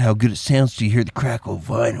understand how good it sounds till you hear the crackle of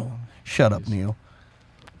vinyl. Shut up, Neil.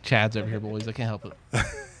 Chad's over here, boys. I can't help it.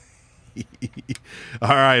 All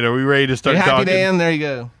right, are we ready to start You happy, talking? Dan? There you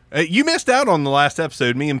go. You missed out on the last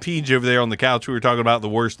episode. Me and Peach over there on the couch, we were talking about the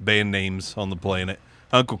worst band names on the planet.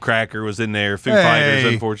 Uncle Cracker was in there. Foo Hey. Fighters,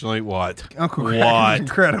 unfortunately. What? Uncle Cracker's What?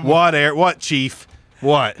 incredible. What, Eric? What, Chief?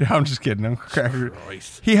 What? I'm just kidding. Uncle Cracker.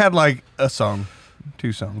 Christ. He had like a song,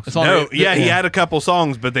 2 songs. It's on No, the- yeah, he had a couple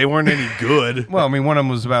songs, but they weren't any good. Well, I mean, one of them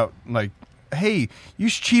was about like, "Hey, you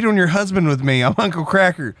should cheat on your husband with me. I'm Uncle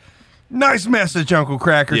Cracker." Nice message, Uncle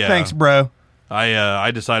Cracker. Yeah. Thanks, bro.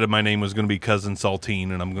 I decided my name was going to be Cousin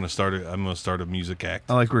Saltine, and I'm going to start a music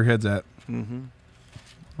act. I like where your head's at. Mm-hmm.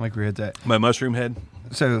 I like where your head's at. My mushroom head.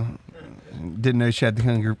 So, didn't know she had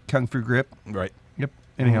the kung fu grip. Right. Yep.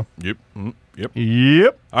 Anyhow. Yep. Yep.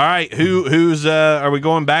 Yep. All right. Who's are we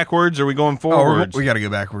going backwards or are we going Oh, forwards? we got to go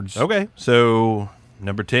backwards. Okay. So,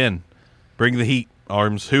 number 10. Bring the heat,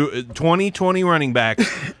 Arms. 2020 running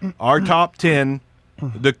backs. Our top 10.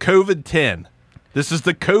 The COVID 10. This is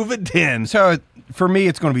the COVID 10. So, for me,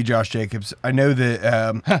 it's going to be Josh Jacobs. I know that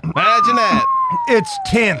Imagine that. it's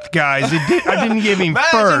 10th, guys. I didn't give him Imagine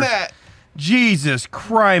first. that. Jesus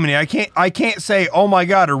criminy. I can't say, oh my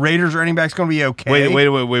God, a Raiders running back's going to be okay.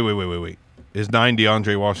 Wait. Is 9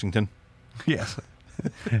 DeAndre Washington? Yes.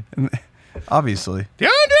 Obviously.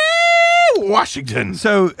 DeAndre Washington.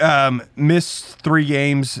 So, missed 3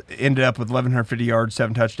 games, ended up with 1,150 yards,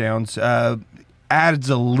 7 touchdowns. Adds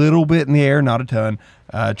a little bit in the air, not a ton.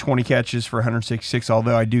 20 catches for 166,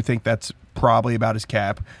 although I do think that's probably about his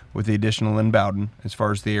cap with the additional in Bowden as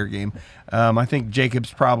far as the air game. I think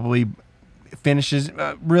Jacobs probably finishes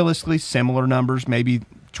realistically similar numbers, maybe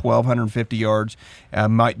 1,250 yards.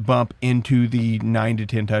 Might bump into the 9 to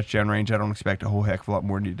 10 touchdown range. I don't expect a whole heck of a lot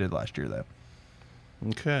more than he did last year, though.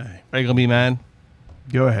 Okay. Are you gonna be mad?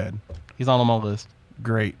 Go ahead. He's on my list.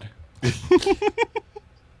 Great.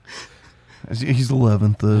 He's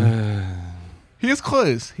 11th, though. He was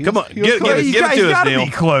close. Come on, he was give close. it- He's give it to us, gotta Neil.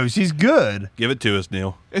 be close. He's good. Give it to us,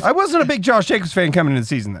 Neil. I wasn't a big Josh Jacobs fan coming into the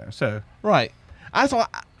season, though. So Right. I just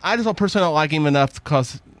don't personally don't like him enough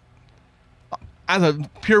because as a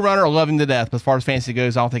pure runner, I love him to death. But as far as fantasy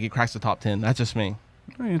goes, I don't think he cracks the top 10. That's just me.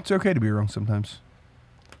 I mean, it's okay to be wrong sometimes.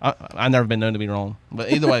 I've never been known to be wrong.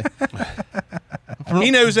 But either way, He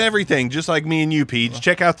knows everything, just like me and you, Peach.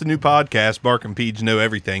 Check out the new podcast, Bark and Peach Know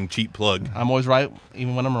Everything. Cheap plug. I'm always right,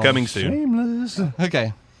 even when I'm wrong. Coming soon. Shameless.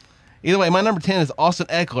 Okay. Either way, my number 10 is Austin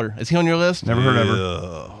Eckler. Is he on your list? Never heard of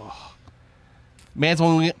her. Ugh. Man's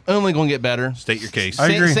only going to get better. State your case. I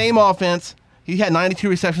agree. Same offense. He had 92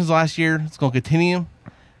 receptions last year. It's going to continue.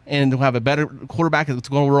 And we'll have a better quarterback that's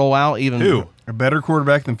going to roll out. Even Who? A better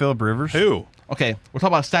quarterback than Phillip Rivers. Who? Okay, we're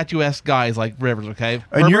talking about statuesque guys like Rivers, okay?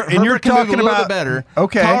 And you're Herbert can move talking a little about- bit better.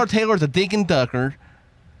 okay. Tyler Taylor's a dink and ducker.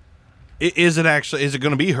 Is it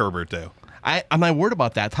going to be Herbert, though? I'm not worried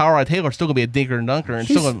about that. Tyler Taylor's still going to be a dinker and dunker. And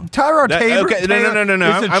still gonna, Tyrod That- Taylor. okay, no.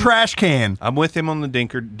 It's a I'm- trash can. I'm with him on the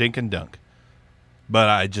dink and dunk. But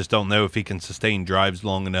I just don't know if he can sustain drives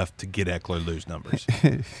long enough to get Eckler those numbers.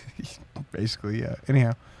 Basically, yeah.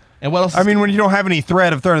 Anyhow. and what else? I mean, when you don't have any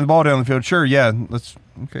threat of throwing the ball down the field, sure, yeah. Let's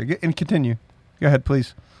and continue. Go ahead,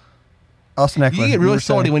 please. Austin Eckler. you get really were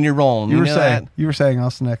salty saying- when you're wrong. You were know saying. that? You were saying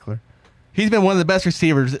Austin Eckler. He's been one of the best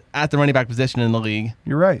receivers at the running back position in the league.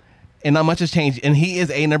 You're right. And not much has changed. And he is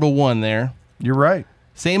a number one there. You're right.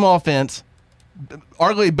 Same offense.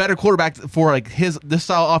 Arguably better quarterback for like this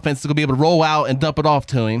style of offense is going to be able to roll out and dump it off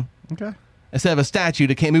to him. Okay. Instead of a statue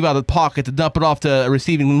that can't move out of the pocket to dump it off to a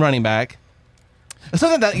receiving running back. It's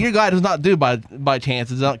something that your guy does not do by chance.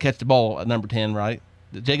 Does not catch the ball at number 10, right?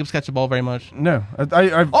 Did Jacobs catch the ball very much? No.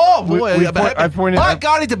 Oh, boy. I pointed. My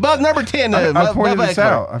God, he's above number 10. I pointed this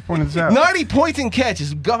out. I pointed this out. 90 points in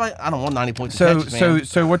catches. God, I don't want 90 points in catches, man.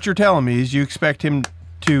 So what you're telling me is you expect him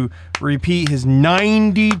to repeat his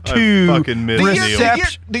 92 I fucking missed Neil.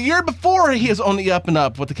 reception. The year before, he is on the up and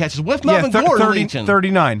up with the catches with Melvin Gordon leeching.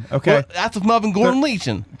 39. Okay. Well, that's with Melvin Gordon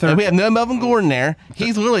leeching. And we have no Melvin Gordon there.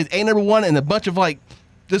 He's literally a number one and a bunch of like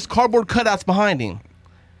this cardboard cutouts behind him.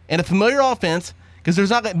 And a familiar offense because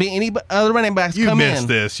there's not going to be any other running backs You come in. missed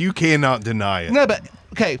this. You cannot deny it. No, but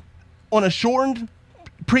okay, on a shortened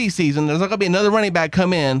preseason, there's not going to be another running back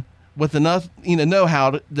come in with enough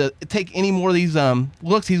know-how to take any more of these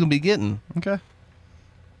looks he's going to be getting. Okay.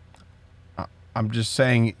 I'm just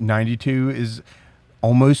saying 92 is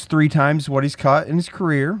almost 3 times what he's caught in his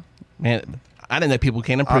career. Man, I didn't know people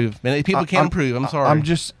can't improve. Man, people can't improve. I'm sorry. I'm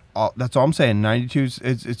just that's all I'm saying. 92 is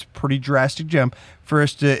it's a pretty drastic jump for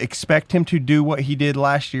us to expect him to do what he did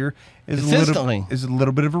last year is Consistently. a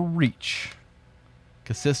little bit of a reach.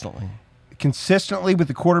 Consistently with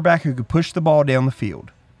the quarterback who could push the ball down the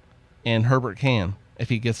field. And Herbert can if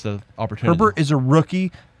he gets the opportunity. Herbert is a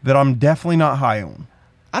rookie that I'm definitely not high on.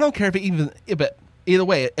 I don't care but either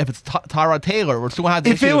way, if it's Tyrod Taylor, we're still going to have the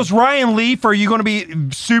If issue. it was Ryan Leaf, are you going to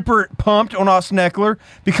be super pumped on Austin Eckler?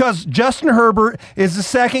 Because Justin Herbert is the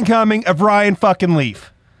second coming of Ryan fucking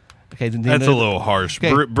Leaf. Okay, That's a little harsh.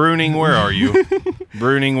 Okay. Bruning, where are you?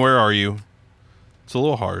 Bruning, where are you? It's a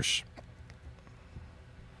little harsh.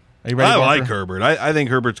 Are you ready? I Barker? like Herbert. I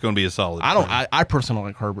think Herbert's going to be a solid. I don't. pro. I personally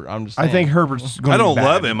like Herbert. I'm just. I saying. think Herbert's going I to be don't bad.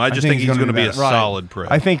 love him. I just think he's going to be a bad. Right. solid pro.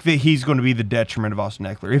 I think that he's going to be the detriment of Austin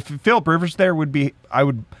Eckler. If Phillip Rivers there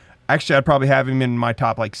I'd probably have him in my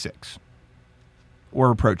top like 6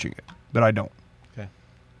 or approaching it, but I don't. Okay.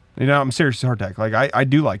 I'm serious as a heart attack. Like I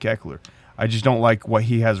do like Eckler. I just don't like what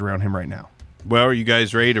he has around him right now. Well, are you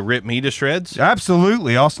guys ready to rip me to shreds?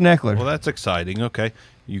 Absolutely, Austin Eckler. Well, that's exciting. Okay.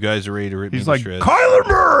 You guys are ready to rip He's me like to shreds? Kyler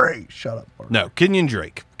Murray. Shut up. Mark. No, Kenyon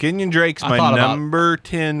Drake. Kenyon Drake's I my thought about it. number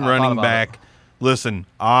 10 I thought running about back. Listen,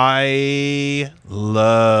 I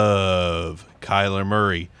love Kyler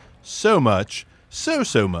Murray so much,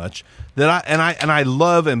 so much that I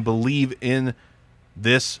love and believe in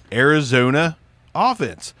this Arizona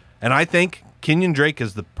offense. And I think Kenyon Drake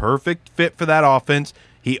is the perfect fit for that offense.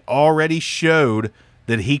 He already showed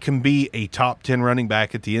that he can be a top 10 running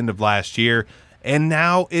back at the end of last year, and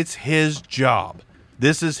now it's his job.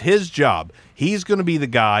 This is his job. He's going to be the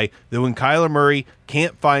guy that when Kyler Murray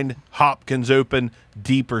can't find Hopkins open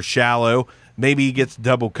deep or shallow, maybe he gets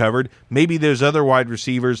double covered, maybe those other wide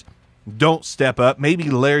receivers don't step up, maybe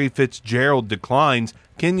Larry Fitzgerald declines,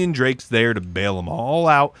 Kenyon Drake's there to bail them all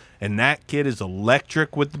out, and that kid is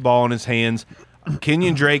electric with the ball in his hands.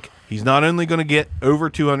 Kenyon Drake, he's not only going to get over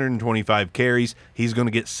 225 carries, he's going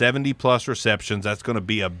to get 70-plus receptions. That's going to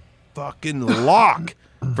be a fucking lock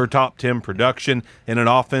for top 10 production in an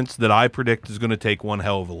offense that I predict is going to take one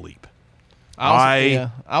hell of a leap. I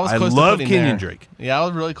was close to love putting him Kenyon there. Drake. Yeah, I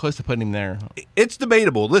was really close to putting him there. It's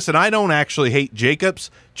debatable. Listen, I don't actually hate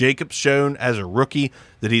Jacobs. Jacobs shown as a rookie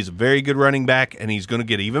that he's a very good running back, and he's going to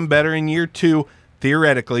get even better in year 2.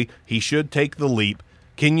 Theoretically, he should take the leap.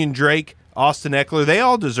 Kenyon Drake, Austin Eckler, they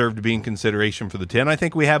all deserve to be in consideration for the 10. I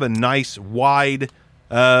think we have a nice, wide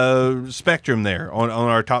spectrum there on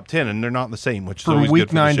our top 10, and they're not the same, which is From always week good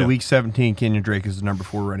for 9 the to show. week 17, Kenyon Drake is the number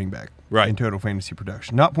 4 running back Right. in total fantasy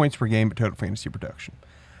production. Not points per game, but total fantasy production.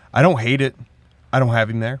 I don't hate it. I don't have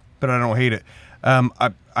him there, but I don't hate it.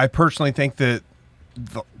 I personally think that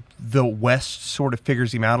the West sort of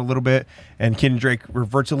figures him out a little bit, and Kenyon Drake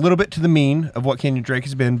reverts a little bit to the mean of what Kenyon Drake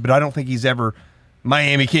has been, but I don't think he's ever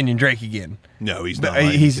Miami Kenyon Drake again. No, he's not.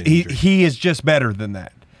 He is just better than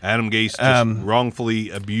that. Adam Gase just wrongfully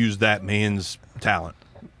abused that man's talent,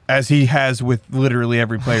 as he has with literally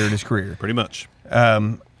every player in his career. pretty much.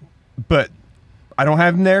 But I don't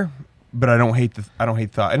have him there. But I don't hate the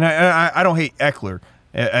thought, and I don't hate Eckler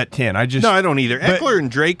at 10. I don't either. Eckler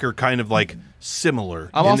and Drake are kind of like similar.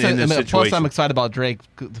 I'm also in this plus situation. I'm excited about Drake.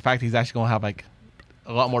 The fact he's actually going to have like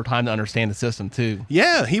a lot more time to understand the system too.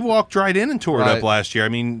 Yeah, he walked right in and tore it Right. up last year. I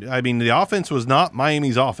mean, the offense was not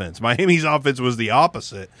Miami's offense. Miami's offense was the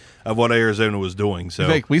opposite of what Arizona was doing. So,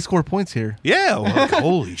 He's like, we score points here. yeah, well,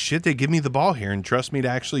 holy shit, they give me the ball here and trust me to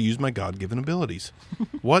actually use my God-given abilities.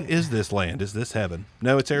 What is this land? Is this heaven?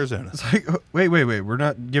 No, it's Arizona. It's like, wait. We're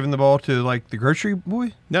not giving the ball to like the grocery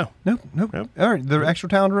boy. No. Nope. All right, the actual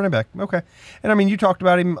talented running back. Okay, and I mean, you talked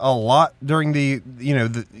about him a lot during the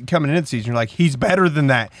coming into the season. You're like, he's better than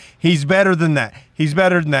that. He's better than that. He's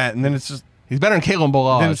better than that. And then it's just, He's better than Kalen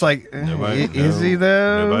Balaj. then it's like, is he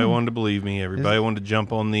though? Nobody wanted to believe me. Everybody wanted to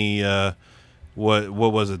jump on the what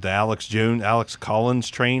was it? The Alex Collins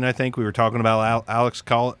train. I think we were talking about Alex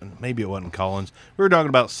Collins. Maybe it wasn't Collins. We were talking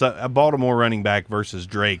about a Baltimore running back versus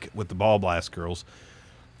Drake with the Ball Blast girls.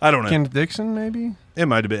 I don't know. Kenneth Dixon, maybe. It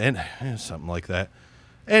might have been something like that.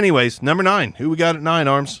 Anyways, number 9. Who we got at 9,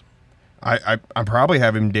 Arms? I probably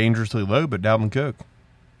have him dangerously low, but Dalvin Cook.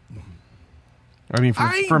 I mean,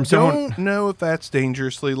 from someone, don't know if that's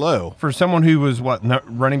dangerously low. for someone who was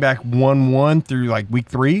running back 1-1 through like week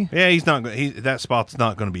 3. Yeah, he's not. That spot's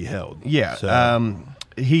not going to be held. Yeah. So,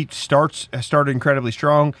 He started incredibly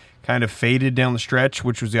strong, kind of faded down the stretch,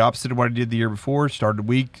 which was the opposite of what he did the year before. Started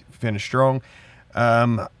weak, finished strong.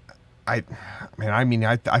 I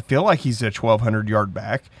feel like he's a 1,200 yard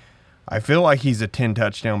back. I feel like he's a 10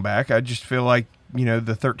 touchdown back. I just feel like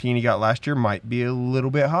the 13 he got last year might be a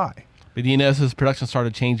little bit high. But you notice his production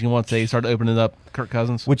started changing once they started opening up Kirk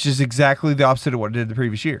Cousins. Which is exactly the opposite of what it did the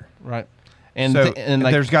previous year. Right. And So and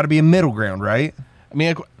like, there's got to be a middle ground, right? I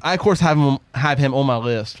mean, I of course have him on my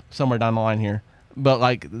list somewhere down the line here. But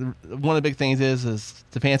like one of the big things is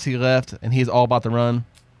Stefanski left, and he's all about the run,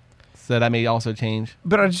 so that may also change.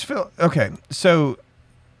 But I just feel okay. So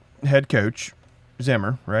head coach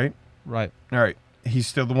Zimmer, right? Right. All right. He's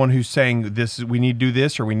still the one who's saying we need to do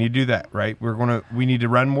this or we need to do that, right? We need to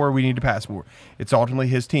run more, we need to pass more. It's ultimately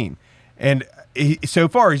his team. And so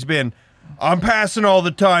far he's been, I'm passing all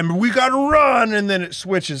the time, we got to run, and then it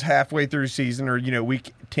switches halfway through season or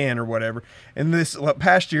week 10 or whatever. And this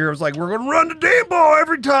past year it was like, we're going to run the damn ball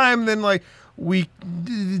every time, and then like week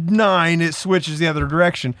 9 it switches the other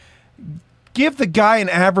direction. Give the guy an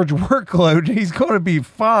average workload. He's going to be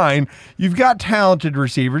fine. You've got talented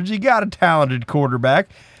receivers. You got a talented quarterback.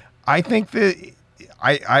 I think that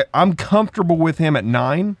I'm comfortable with him at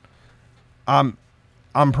 9. I'm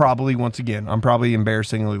probably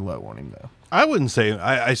embarrassingly low on him though. I wouldn't say.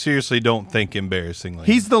 I seriously don't think embarrassingly.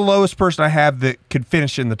 He's the lowest person I have that could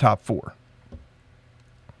finish in the top 4.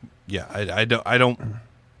 Yeah, I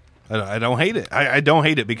don't hate it. I don't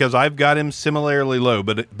hate it because I've got him similarly low.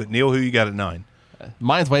 But Neil, who you got at 9?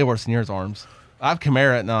 Mine's way worse than yours, Arms. I have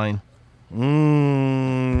Kamara at 9.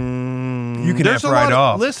 You can There's F a right lot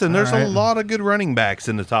off. Listen, there's All right. a lot of good running backs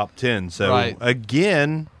in the top 10. So Right.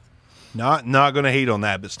 again, not going to hate on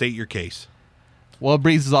that, but state your case. Well,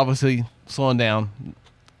 Breeze is obviously slowing down.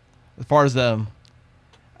 As far as he's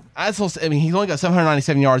only got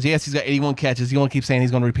 797 yards. Yes, he's got 81 catches. You want to keep saying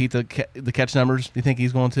he's going to repeat the catch numbers? Do you think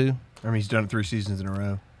he's going to? I mean, he's done it 3 seasons in a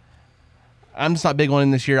row. I'm just not big on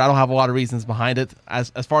him this year. I don't have a lot of reasons behind it. As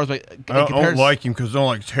far as like, I don't like him because I don't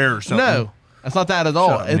like his hair or something. No, that's not that at all.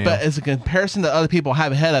 Shut up, Neil. But as a comparison to other people I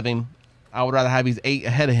have ahead of him, I would rather have he's 8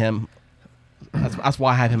 ahead of him. That's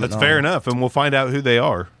why I have him. That's at fair 9. enough, and we'll find out who they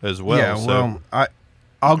are as well. Yeah, so.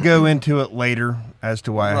 I'll go into it later as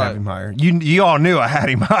to why I Right. have him higher. You all knew I had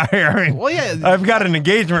him higher. I mean, Well, yeah. I've got an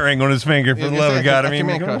engagement ring on his finger for the love of God. I That's your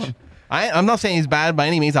mean, man come crush. on. I'm not saying he's bad by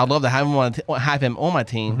any means. I'd love to have him on my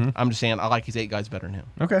team. Mm-hmm. I'm just saying I like his 8 guys better than him.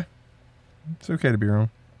 Okay, it's okay to be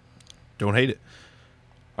wrong. Don't hate it.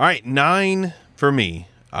 All right, 9 for me.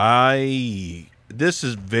 This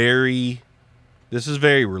is very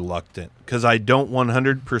reluctant because I don't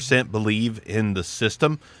 100% believe in the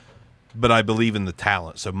system, but I believe in the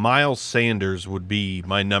talent. So Miles Sanders would be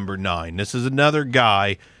my number 9. This is another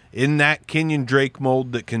guy in that Kenyon Drake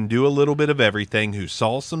mold that can do a little bit of everything, who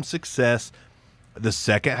saw some success the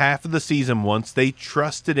second half of the season once they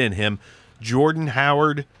trusted in him. Jordan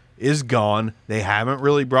Howard is gone. They haven't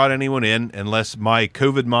really brought anyone in, unless my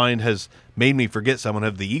COVID mind has made me forget someone.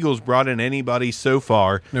 Have the Eagles brought in anybody so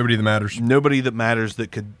far? Nobody that matters. Nobody that matters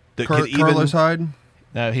that could even. Carlos Hyde?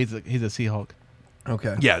 No, he's a Seahawk.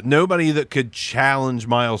 Okay. Yeah, nobody that could challenge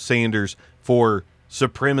Miles Sanders for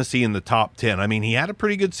supremacy in the top 10. I mean, he had a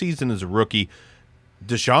pretty good season as a rookie.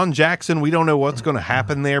 Deshaun Jackson, we don't know what's going to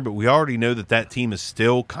happen there, but we already know that team is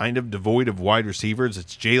still kind of devoid of wide receivers.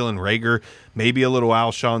 It's Jalen Reagor, maybe a little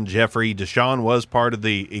Alshon Jeffrey. Deshaun was part of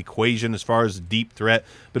the equation as far as a deep threat,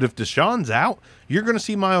 but if Deshaun's out, you're going to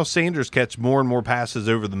see Miles Sanders catch more and more passes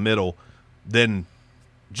over the middle than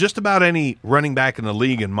just about any running back in the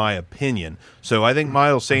league, in my opinion. So I think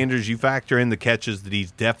Miles Sanders, you factor in the catches that he's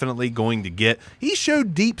definitely going to get. He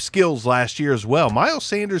showed deep skills last year as well. Miles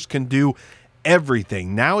Sanders can do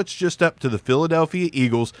everything. Now it's just up to the Philadelphia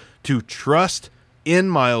Eagles to trust in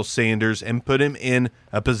Miles Sanders and put him in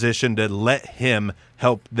a position to let him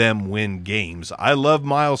help them win games. I love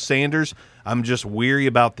Miles Sanders. I'm just weary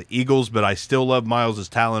about the Eagles, but I still love Miles'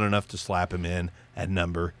 talent enough to slap him in at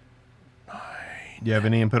number 9. Do you have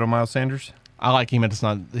any input on Miles Sanders? I like him, but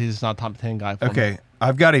he's not a top 10 guy for me. Okay.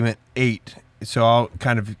 I've got him at 8, so I'll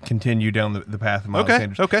kind of continue down the path of Miles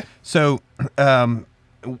Sanders. Okay. So,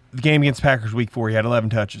 the game against Packers week 4, he had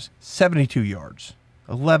 11 touches, 72 yards,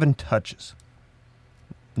 11 touches,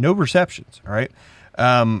 no receptions. All right.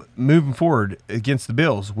 Moving forward against the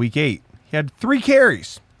Bills week 8, he had 3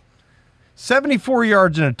 carries, 74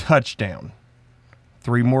 yards and a touchdown,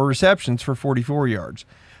 3 more receptions for 44 yards.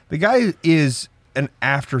 The guy is an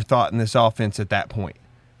afterthought in this offense at that point,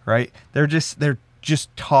 right? They're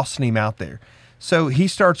just tossing him out there. So he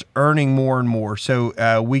starts earning more and more.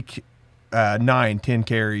 So week 9, 10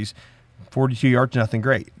 carries, 42 yards, nothing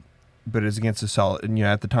great. But it's against a solid,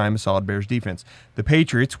 at the time, a solid Bears defense. The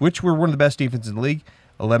Patriots, which were one of the best defenses in the league,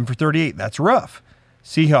 11 for 38. That's rough.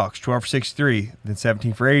 Seahawks, 12 for 63, then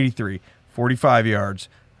 17 for 83, 45 yards,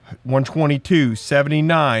 122,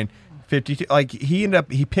 79, 52. Like,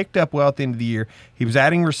 he picked up well at the end of the year. He was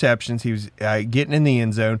adding receptions. He was getting in the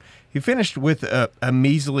end zone. He finished with a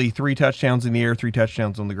measly 3 touchdowns in the air, 3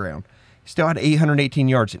 touchdowns on the ground. He still had 818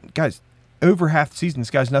 yards. Guys, over half the season, this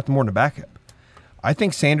guy's nothing more than a backup. I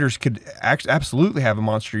think Sanders could absolutely have a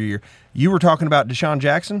monster year. You were talking about Deshaun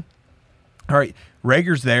Jackson. All right,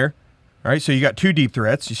 Reagor's there. All right, so you got 2 deep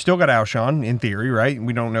threats. You still got Alshon, in theory, right?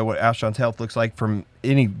 We don't know what Alshon's health looks like from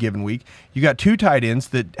any given week. You got 2 tight ends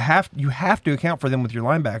that you have to account for them with your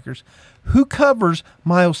linebackers. Who covers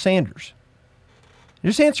Miles Sanders?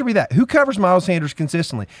 Just answer me that. Who covers Miles Sanders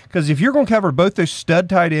consistently? Because if you're going to cover both those stud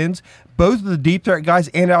tight ends, both of the deep threat guys,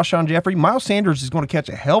 and Alshon Jeffrey, Miles Sanders is going to catch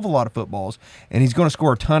a hell of a lot of footballs, and he's going to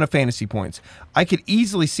score a ton of fantasy points. I could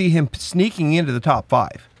easily see him sneaking into the top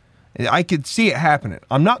 5. I could see it happening.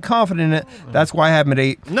 I'm not confident in it. That's why I have him at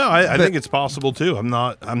 8. No, I think it's possible too. I'm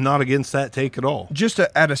not against that take at all. Just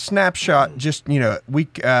at a snapshot,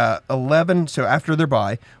 week 11, so after their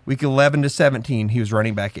bye, week 11 to 17, he was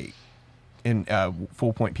running back 8 in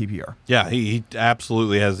full point PPR. Yeah, he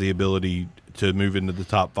absolutely has the ability to move into the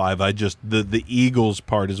top 5. The Eagles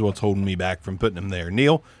part is what's holding me back from putting him there.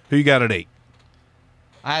 Neil, who you got at 8?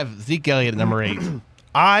 I have Zeke Elliott at number 8.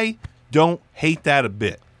 I don't hate that a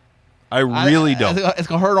bit. I really don't. It's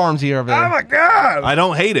going to hurt Armsy over there. Oh, my God. I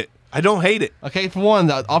don't hate it. Okay, for one,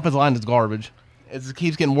 the offensive line is garbage. It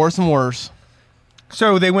keeps getting worse and worse.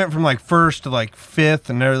 So they went from 1st to 5th,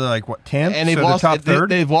 and they're 10th? And they've so lost, the top third?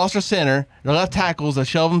 they've lost their center. Their left tackle's a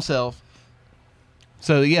shell of himself.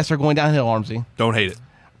 So, yes, they're going downhill, Armsy. Don't hate it.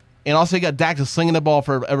 And also, you got Dak just slinging the ball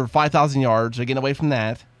for over 5,000 yards. They're getting away from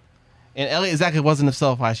that. And Elliott exactly wasn't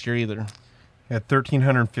himself last year either. He had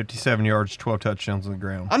 1,357 yards, 12 touchdowns on the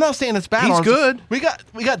ground. I'm not saying it's bad. He's Armsy. good.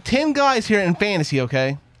 We got 10 guys here in fantasy,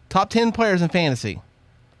 okay? Top 10 players in fantasy.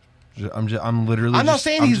 I'm literally. I'm not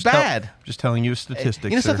saying he's bad. Just telling you statistics.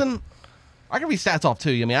 You know sir. something? I can read stats off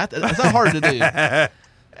too. I mean, it's not hard to do.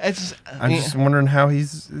 It's. I'm just wondering how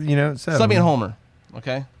he's. 7. Stop being Homer.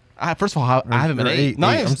 Okay. First of all, I have him at 8.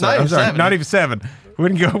 Not even 7. Not even 7.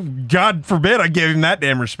 Wouldn't go. God forbid I give him that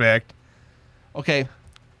damn respect. Okay.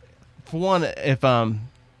 For one, if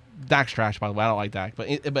Dak's trash, by the way, I don't like Dak. But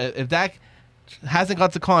if Dak hasn't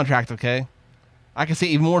got the contract, okay, I can see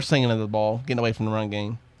even more slinging of the ball, getting away from the run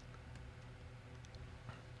game.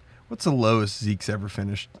 What's the lowest Zeke's ever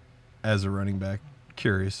finished as a running back?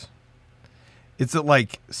 Curious. It's at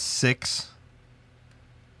 6.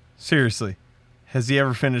 Seriously, has he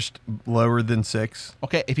ever finished lower than 6?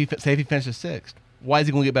 Okay, if he finishes 6th, why is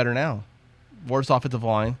he going to get better now? Worst offensive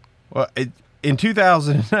line. Well, in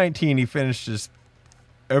 2019, he finished his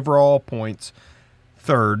overall points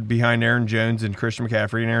third behind Aaron Jones and Christian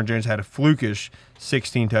McCaffrey, and Aaron Jones had a flukish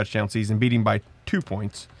 16-touchdown season, beat him by 2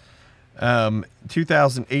 points.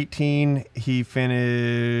 2018, he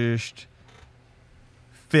finished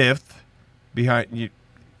fifth behind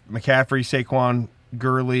McCaffrey, Saquon,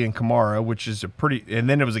 Gurley, and Kamara, which is and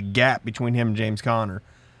then there was a gap between him and James Conner.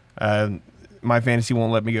 My fantasy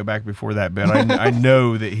won't let me go back before that, but I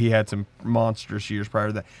know that he had some monstrous years prior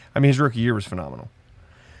to that. I mean, his rookie year was phenomenal.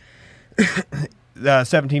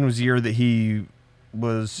 17 was the year that he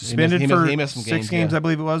was suspended for he missed some 6 games, yeah. I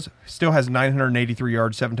believe it was. Still has 983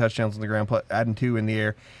 yards, 7 touchdowns on the ground, adding 2 in the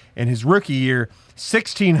air. In his rookie year,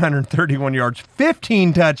 1,631 yards,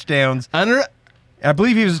 15 touchdowns. I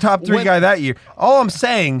believe he was the top 3 guy that year. All I'm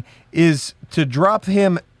saying is to drop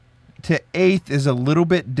him to 8th is a little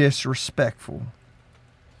bit disrespectful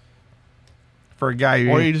for a guy who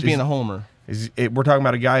or you're just being a homer. We're talking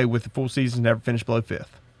about a guy with a full season never finished below 5th.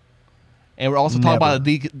 And we're also talking about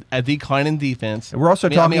a declining defense. And we're also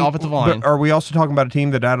talking offensive line. But are we also talking about a team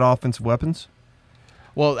that had offensive weapons?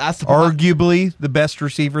 Well, that's the arguably the best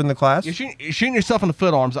receiver in the class. You're shooting yourself in the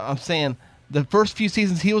foot, Arms. I'm saying the first few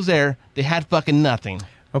seasons he was there, they had fucking nothing.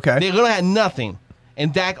 Okay, they literally had nothing.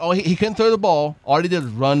 And Dak, he couldn't throw the ball. All he did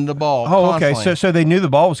was run the ball. Oh, constantly. Okay. So they knew the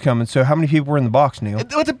ball was coming. So how many people were in the box, Neil?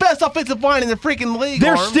 It was the best offensive line in the freaking league.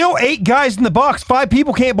 There's Arms. still 8 guys in the box. 5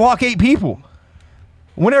 people can't block 8 people.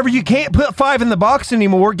 Whenever you can't put 5 in the box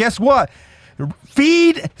anymore, guess what?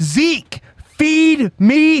 Feed Zeke. Feed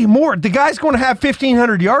me more. The guy's going to have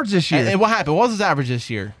 1,500 yards this year. And what happened? What was his average this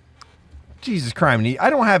year? Jesus Christ, I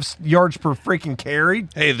don't have yards per freaking carry.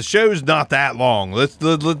 Hey, the show's not that long. Let's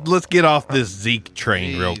get off this Zeke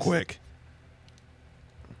train real quick.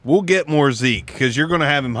 We'll get more Zeke because you're going to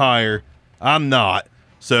have him higher. I'm not.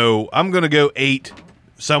 So I'm going to go 8.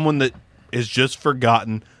 Someone that is just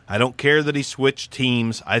forgotten. I don't care that he switched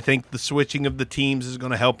teams. I think the switching of the teams is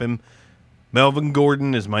going to help him. Melvin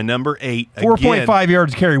Gordon is my number 8. 4.5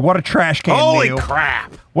 yards carry. What a trash can, Holy Neil.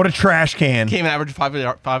 crap. What a trash can. Came an average 5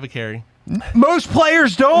 a carry. Most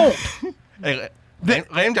players don't. Hey,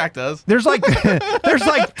 Lame Jack does. There's like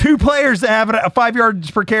 2 players that have a 5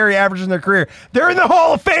 yards per carry average in their career. They're in the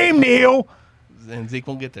Hall of Fame, Neil. And Zeke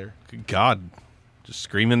won't get there. Good God. Just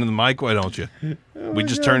scream into the mic, why don't you? We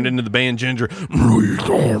just turned into the band Ginger. All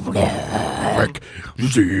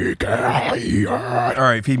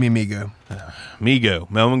right, feed me Migo. Migo,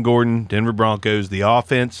 Melvin Gordon, Denver Broncos. The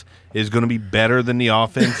offense is going to be better than the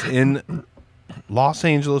offense in Los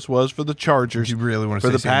Angeles was for the Chargers. You really want to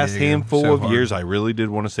for say the San past Diego handful so of hard. years, I really did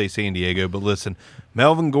want to say San Diego, but listen,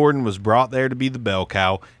 Melvin Gordon was brought there to be the bell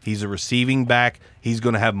cow. He's a receiving back. He's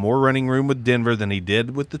going to have more running room with Denver than he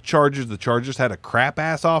did with the Chargers. The Chargers had a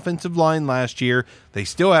crap-ass offensive line last year. They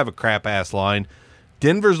still have a crap-ass line.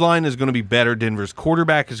 Denver's line is going to be better. Denver's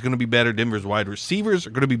quarterback is going to be better. Denver's wide receivers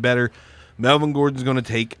are going to be better. Melvin Gordon's going to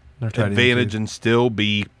take advantage and still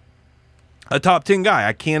be a top 10 guy.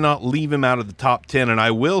 I cannot leave him out of the top 10, and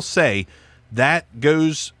I will say that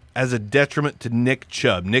goes as a detriment to Nick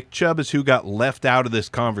Chubb. Nick Chubb is who got left out of this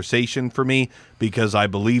conversation for me because I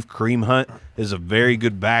believe Kareem Hunt is a very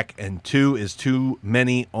good back, and 2 is too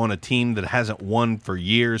many on a team that hasn't won for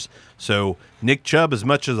years. So Nick Chubb, as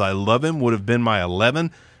much as I love him, would have been my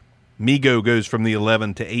 11. Migo goes from the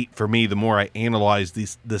 11 to 8 for me the more I analyze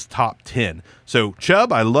this top 10. So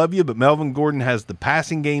Chubb, I love you, but Melvin Gordon has the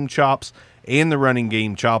passing game chops and the running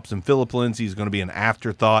game chops, and Phillip Lindsay is going to be an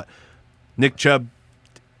afterthought. Nick Chubb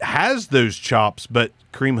has those chops, but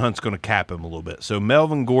Kareem Hunt's going to cap him a little bit. So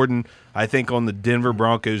Melvin Gordon, I think, on the Denver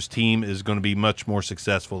Broncos team is going to be much more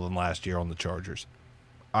successful than last year on the Chargers.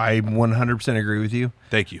 I 100% agree with you.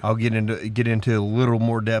 Thank you. I'll get into a little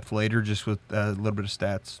more depth later, just with a little bit of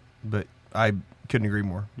stats, but I couldn't agree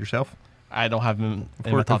more. Yourself? I don't have him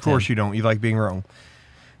in my top 10. Of course you don't. You like being wrong.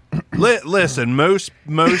 Listen, most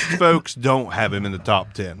folks don't have him in the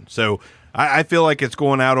top 10. So I feel like it's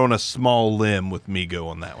going out on a small limb with Migo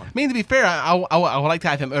on that one. I mean, to be fair, I would like to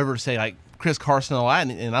have him over, say, like Chris Carson a lot,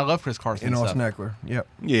 and I love Chris Carson. And and Austin stuff. Eckler. Yep.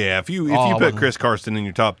 Yeah, if you I put wouldn't. Chris Carson in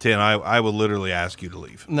your top 10, I would literally ask you to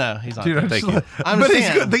leave. No, he's not. Dude, Thank you. I'm but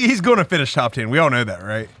just saying. he's going to finish top 10. We all know that,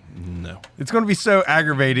 right? No. It's going to be so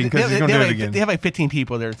aggravating because he's going to do it again. They have like 15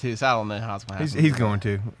 people there too, so I don't know how it's going to happen. He's going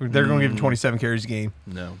to. They're going to give him 27 carries a game.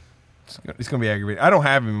 No. It's going to be aggravating. I don't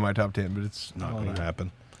have him in my top 10, but it's Not going to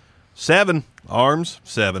happen. 7. Arms,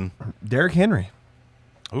 7. Derrick Henry.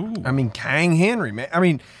 Ooh. I mean, King Henry, man. I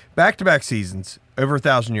mean, back-to-back seasons, over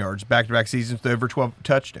 1,000 yards. Back-to-back seasons with over 12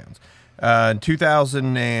 touchdowns. In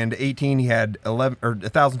 2018, he had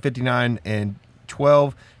 1,059 and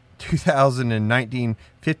 12. 2019,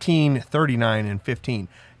 15, 39, and 15.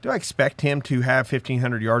 Do I expect him to have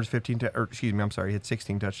 1,500 yards, he had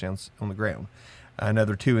 16 touchdowns on the ground,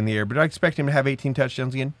 another 2 in the air. But do I expect him to have 18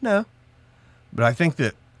 touchdowns again? No. But I think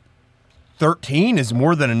that 13 is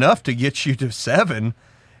more than enough to get you to 7,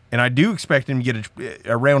 and I do expect him to get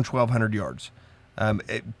around 1,200 yards.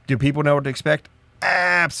 Do people know what to expect?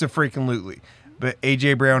 Absolutely. But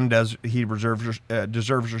A.J. Brown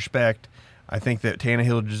deserves respect. I think that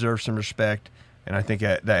Tannehill deserves some respect, and I think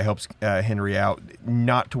that helps Henry out.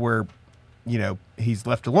 Not to where, he's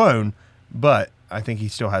left alone, but I think he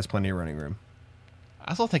still has plenty of running room.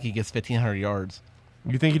 I still think he gets 1,500 yards.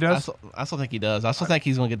 You think he does? I still think he does. I still think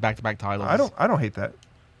he's going to get back-to-back titles. I don't hate that.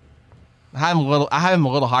 I have him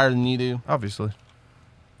a little higher than you do. Obviously,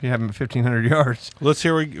 if you have him at 1,500 yards. Let's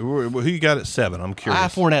hear who you got at 7. I'm curious. I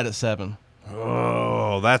have Fournette at 7.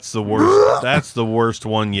 Oh, that's the worst. That's the worst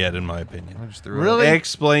one yet, in my opinion. Really?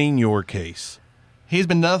 Explain your case. He's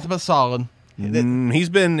been nothing but solid. He's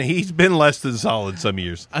been less than solid some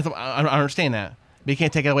years. I understand that, but you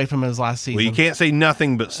can't take it away from his last season. Well, you can't say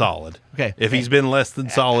nothing but solid. Okay. If he's been less than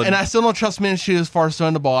solid, and I still don't trust Minshew as far as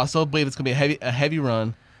throwing the ball. I still believe it's going to be a heavy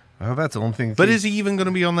run. Well, that's the only thing. But is he even going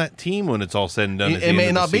to be on that team when it's all said and done? It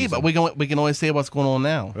may not be, but we can always say what's going on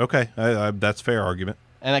now. Okay, that's a fair argument.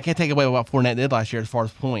 And I can't take away what Fournette did last year as far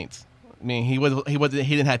as points. I mean, he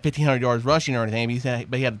didn't have 1,500 yards rushing or anything,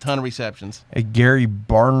 but he had a ton of receptions. Gary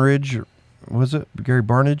Barnidge, was it Gary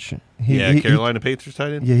Barnidge? Carolina Panthers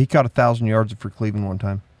tight end. Yeah, he caught 1,000 yards for Cleveland one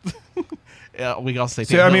time. Yeah, we also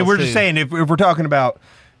say. So I mean, we're just saying if we're talking about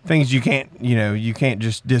things you can't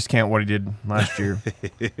just discount what he did last year.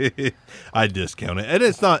 I discount it, and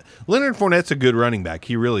it's not. Leonard Fournette's a good running back.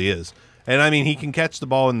 He really is, and I mean he can catch the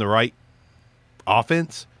ball in the right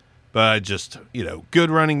offense. But just, good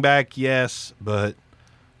running back, yes, but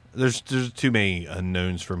there's too many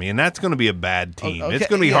unknowns for me, and that's going to be a bad team. Okay, it's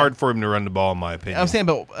going to be hard for him to run the ball, in my opinion. I'm saying,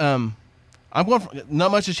 but I'm going for,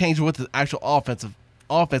 not much has changed with the actual offense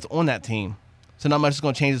on that team, so not much is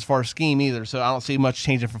going to change as far as scheme either. So I don't see much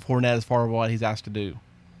changing for Fournette as far as what he's asked to do.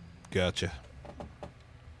 Gotcha.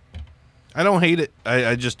 I don't hate it.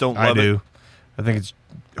 I just don't love it. I do. I think it's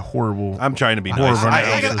horrible. I'm trying to be nice.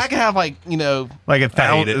 I can have like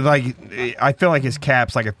 1,000. I feel like his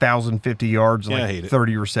cap's like 1,050 yards, I like hate it.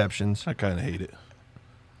 30 receptions. I kind of hate it.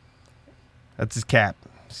 That's his cap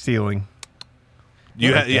ceiling.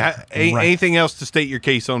 Anything else to state your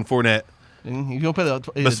case on Fournette? You don't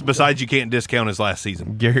put Besides, you can't discount his last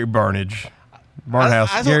season. Gary Barnidge,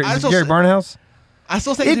 Barnhouse. Gary Barnhouse. I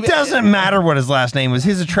still think it doesn't matter what his last name was.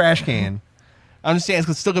 He's a trash can. I understand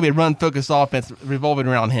it's still going to be a run-focused offense revolving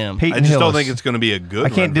around him. Peyton I just Hillis. don't think it's going to be a good. I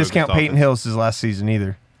can't discount Peyton Hillis' last season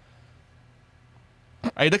either.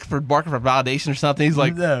 Are you looking for Barker for validation or something? He's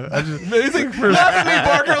like, no, I just he's like, laugh at me,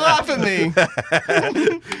 Barker, laugh at me.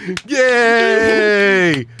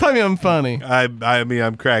 Yay! Tell me I'm funny. I mean,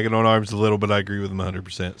 I'm cracking on arms a little, but I agree with him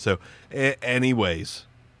 100%. So, anyways,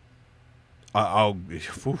 I'll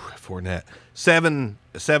Fournette 7.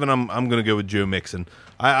 I'm going to go with Joe Mixon.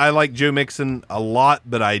 I like Joe Mixon a lot,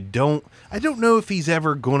 but I don't know if he's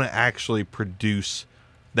ever going to actually produce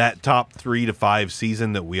that top 3 to 5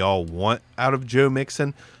 season that we all want out of Joe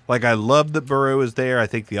Mixon. Like, I love that Burrow is there. I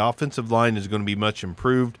think the offensive line is going to be much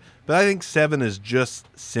improved, but I think 7 is just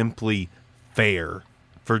simply fair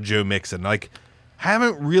for Joe Mixon. Like,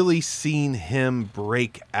 haven't really seen him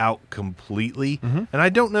break out completely, and I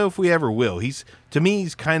don't know if we ever will. To me,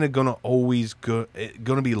 he's kind of going to always going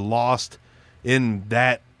to be lost in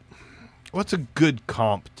that. What's a good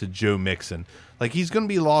comp to Joe Mixon? Like, he's going to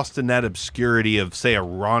be lost in that obscurity of, say, a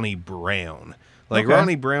Ronnie Brown. Like, okay.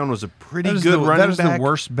 Ronnie Brown was a pretty good running back. That is the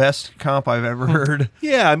worst, best comp I've ever heard.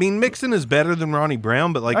 Yeah, I mean, Mixon is better than Ronnie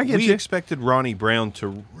Brown, but, like, we expected Ronnie Brown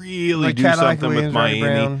to really do something with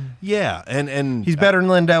Miami. Yeah, and he's better than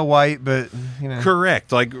Lindell White, but,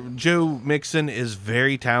 Correct. Like, Joe Mixon is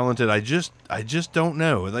very talented. I just don't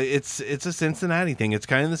know. It's a Cincinnati thing. It's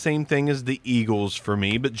kind of the same thing as the Eagles for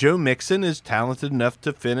me, but Joe Mixon is talented enough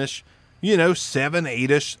to finish 7,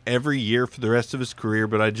 8-ish every year for the rest of his career,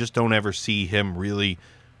 but I just don't ever see him really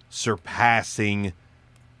surpassing,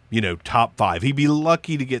 top 5. He'd be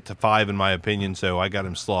lucky to get to 5, in my opinion, so I got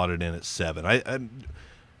him slotted in at 7.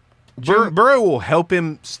 Burrow will help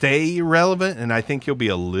him stay relevant, and I think he'll be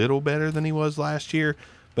a little better than he was last year,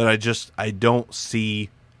 but I don't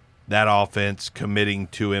see that offense committing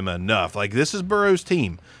to him enough. Like, this is Burrow's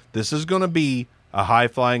team. This is going to be a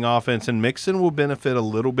high-flying offense, and Mixon will benefit a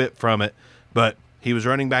little bit from it, but he was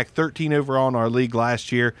running back 13 overall in our league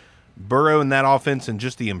last year. Burrow and that offense and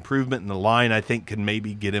just the improvement in the line, I think, can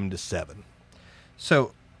maybe get him to 7.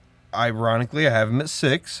 So, ironically, I have him at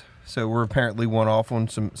 6. So we're apparently one off on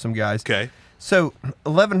some guys. Okay. So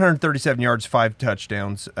 1,137 yards, 5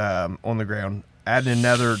 touchdowns on the ground. Add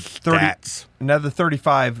another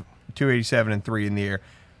 35, 287, and 3 in the air.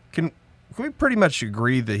 Can we pretty much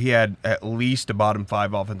agree that he had at least a bottom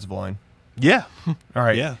 5 offensive line? Yeah. All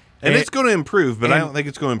right. Yeah. And it's going to improve, but I and- don't think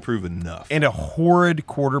it's going to improve enough. And a horrid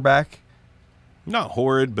quarterback. Not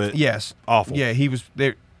horrid, but Yes. awful. Yeah, he was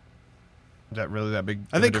there. Is that really that big?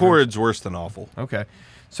 I of a think difference? horrid's worse than awful. Okay.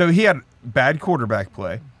 So he had bad quarterback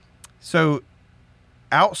play. So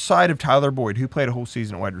outside of Tyler Boyd, who played a whole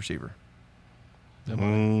season at wide receiver?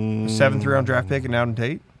 Mm, 7th round draft pick and Nowden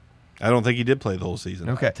Tate? I don't think he did play the whole season.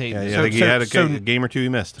 Okay. Tate. Yeah, So- I think he so- had a so- game or two he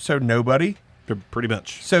missed. So nobody? Pretty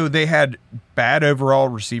much. So they had bad overall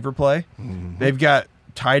receiver play. Mm-hmm. They've got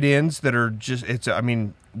tight ends that are just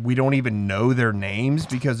we don't even know their names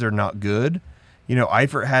because they're not good. You know,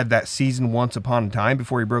 Eifert had that season once upon a time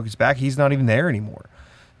before he broke his back. He's not even there anymore.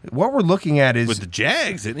 What we're looking at is With the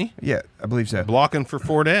Jags, isn't he? yeah, I believe so. Blocking for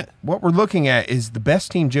Fournette. What we're looking at is the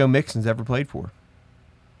best team Joe Mixon's ever played for.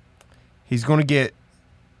 He's going to get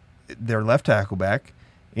their left tackle back.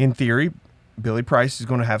 In theory, Billy Price is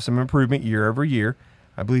going to have some improvement year over year.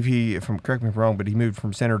 I believe correct me if I'm wrong, but he moved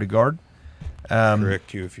from center to guard.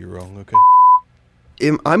 Correct you if you're wrong.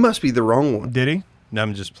 Okay. I must be the wrong one. Did he? No,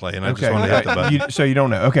 I'm just playing. I Okay. just want to hit the button. So you don't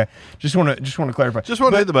know. Okay. Just want to clarify. Just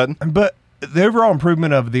want to hit the button. But the overall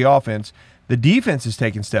improvement of the offense, the defense has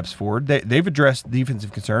taken steps forward. They've addressed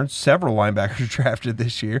defensive concerns. Several linebackers drafted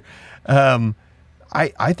this year.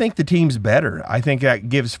 I think the team's better. I think that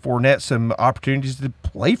gives Fournette some opportunities to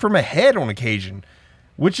play from ahead on occasion,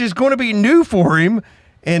 which is going to be new for him,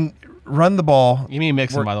 and run the ball. You mean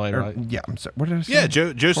Mixon, by the way, right? Yeah, I'm sorry. What did I say? Yeah,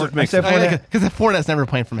 Joseph I said Mixon. Fournette. Because the Fournette's never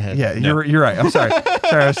playing from ahead. Yeah, No. you're right. I'm sorry.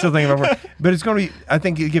 Sorry, I was still thinking about Fournette. But it's going to be. I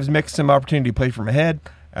think it gives Mix some opportunity to play from ahead.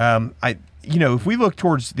 If we look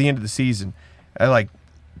towards the end of the season,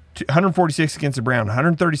 146 against the Browns,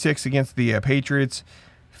 136 against the Patriots,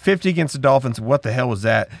 50 against the Dolphins. What the hell was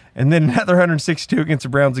that? And then another 162 against the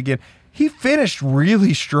Browns again. He finished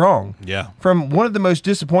really strong. Yeah. From one of the most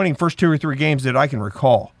disappointing first 2 or 3 games that I can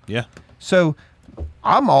recall. Yeah. So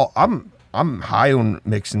I'm high on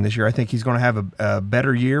Mixon this year. I think he's going to have a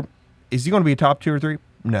better year. Is he going to be a top 2 or 3?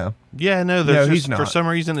 No. Yeah, no, he's not. For some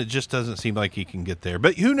reason, it just doesn't seem like he can get there.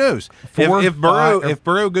 But who knows? 4, If Burrow 5, if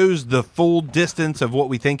Burrow goes the full distance of what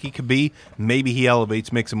we think he could be, maybe he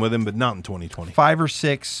elevates Mixon with him, but not in 2020. 5 or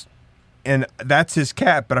 6, and that's his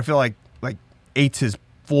cap. But I feel like 8's his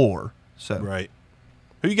floor. So Right.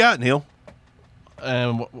 Who you got, Neil?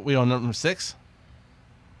 We on number 6.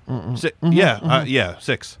 Yeah,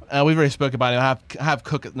 6. We've already spoke about it. I have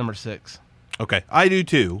Cook at number 6. Okay, I do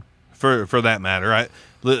too. For that matter,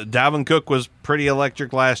 Dalvin Cook was pretty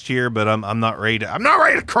electric last year, but I'm not ready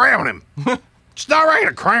to crown him. Just not ready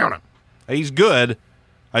to crown him. He's good.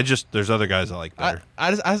 There's other guys I like better.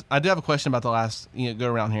 I do have a question about the last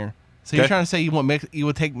go around here. So Okay. you're trying to say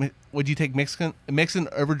would you take Mixon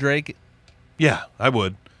over Drake? Yeah, I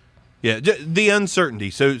would. Yeah, the uncertainty.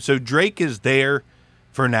 So Drake is there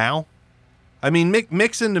for now. I mean,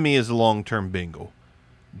 Mixon to me is a long-term Bengal.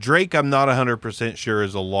 Drake, I'm not 100% sure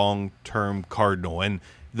is a long-term Cardinal. And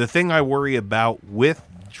the thing I worry about with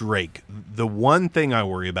Drake, the one thing I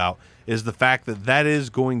worry about is the fact that is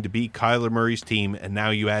going to be Kyler Murray's team, and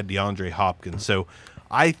now you add DeAndre Hopkins. So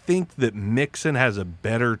I think that Mixon has a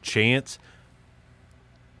better chance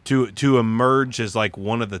to emerge as like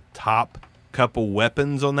one of the top couple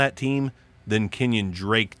weapons on that team than Kenyon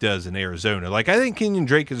Drake does in Arizona. Like, I think Kenyon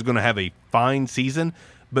Drake is going to have a fine season,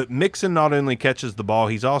 but Mixon not only catches the ball,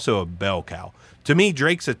 he's also a bell cow. To me,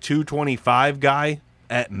 Drake's a 225 guy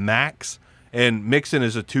at max, and Mixon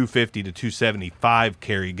is a 250 to 275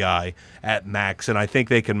 carry guy at max, and I think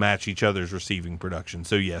they can match each other's receiving production.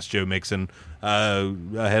 So yes, Joe Mixon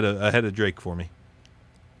ahead of Drake for me.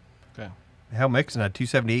 Okay. hell, Mixon had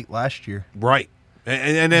 278 last year. Right.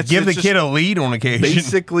 And it's Give the it's kid just a lead on occasion.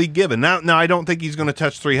 basically given. Now, I don't think he's going to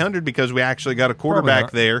touch 300 because we actually got a quarterback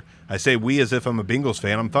not. there. I say we as if I'm a Bengals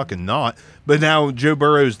fan. I'm fucking not. But now Joe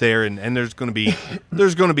Burrow's there, and there's going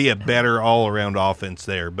to be a better all around offense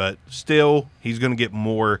there. But still, he's going to get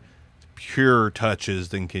more pure touches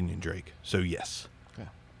than Kenyon Drake. So yes.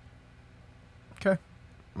 Okay,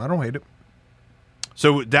 I don't hate it.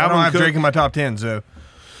 So I don't Dalvin have Cook. Drake in my top 10, so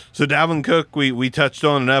So Dalvin Cook, we touched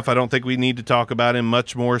on enough. I don't think we need to talk about him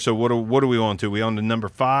much more. So what are we on to? We on to number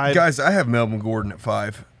 5? guys, I have Melvin Gordon at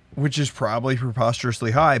 5, which is probably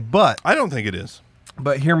preposterously high, but I don't think it is.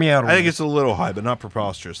 hear me out. On I think this. it's a little high, but not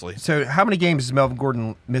preposterously. So how many games has Melvin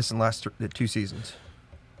Gordon missed in the last 2 seasons?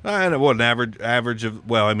 I know what an average of.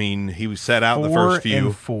 Well, I mean, he was set out the 4 first few.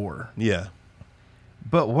 and 4. Yeah,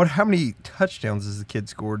 But how many touchdowns has the kid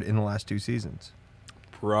scored in the last 2 seasons?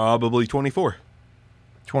 Probably 24.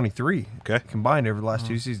 23. Okay. Combined over the last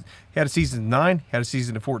 2 seasons. He had a season of 9, he had a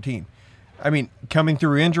season of 14. I mean, coming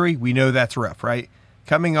through injury, we know that's rough, right?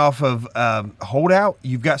 Coming off of holdout,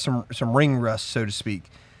 you've got some ring rust, so to speak.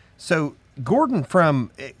 So Gordon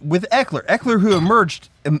with Eckler, who emerged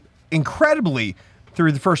incredibly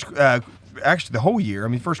through the first, actually the whole year. I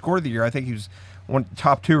mean, first quarter of the year, I think he was one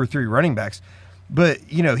top 2 or 3 running backs. But,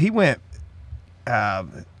 he went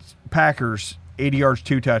Packers, 80 yards,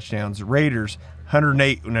 2 touchdowns. Raiders,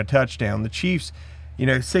 108 and a touchdown. The Chiefs,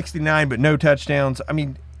 69 but no touchdowns. I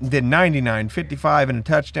mean, then 99, 55 and a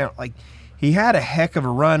touchdown. Like, he had a heck of a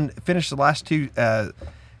run. Finished the last two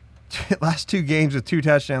games with 2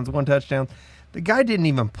 touchdowns, 1 touchdown. The guy didn't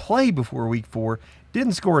even play before week 4.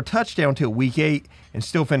 Didn't score a touchdown till week 8, and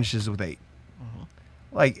still finishes with 8. Mm-hmm.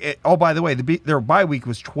 Like, by the way, their bye week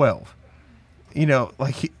was 12. He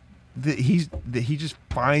just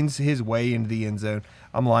finds his way into the end zone.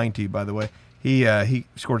 I'm lying to you, by the way. He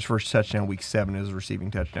scored his first touchdown week 7 as a receiving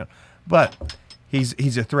touchdown, but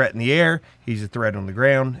he's a threat in the air. He's a threat on the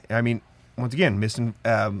ground. I mean, once again, missing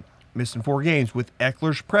 4 games with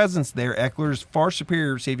Eckler's presence there. Eckler's far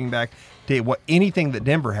superior receiving back to anything that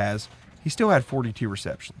Denver has. He still had 42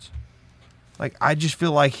 receptions. Like, I just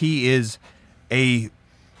feel like he is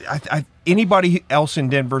anybody else in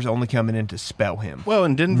Denver's only coming in to spell him. Well,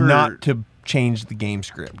 in Denver, not to change the game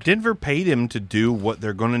script. Denver paid him to do what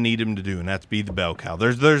they're going to need him to do, and that's be the bell cow.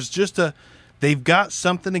 There's just they've got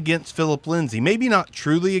something against Philip Lindsay. Maybe not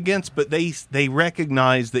truly against, but they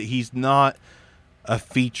recognize that he's not a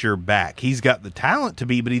feature back. He's got the talent to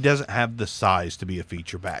be, but he doesn't have the size to be a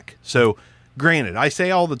feature back. So, granted, I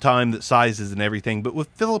say all the time that size isn't everything, but with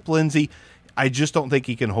Philip Lindsay, I just don't think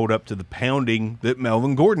he can hold up to the pounding that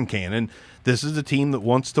Melvin Gordon can. And this is a team that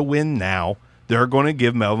wants to win now. They're going to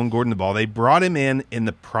give Melvin Gordon the ball. They brought him in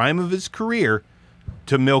the prime of his career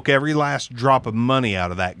to milk every last drop of money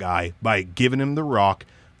out of that guy by giving him the rock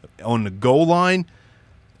on the goal line,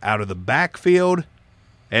 out of the backfield,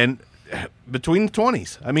 and between the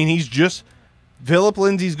 20s. I mean, Philip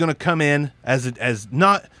Lindsay's going to come in as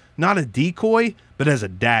not a decoy, but as a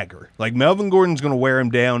dagger. Like, Melvin Gordon's going to wear him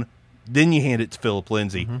down. Then you hand it to Philip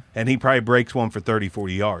Lindsay, and he probably breaks one for 30,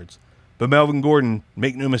 40 yards. But Melvin Gordon,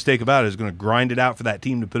 make no mistake about it, is going to grind it out for that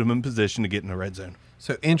team to put him in position to get in the red zone.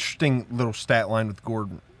 So, interesting little stat line with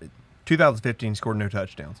Gordon. 2015 scored no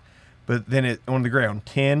touchdowns. But then on the ground,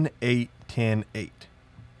 10, 8, 10, 8.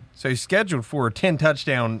 So, he's scheduled for a 10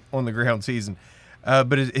 touchdown on the ground season.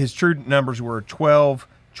 But his true numbers were 12,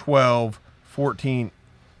 12, 14,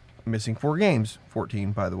 missing 4 games,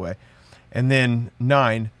 14, by the way. And then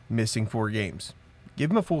 9, missing 4 games.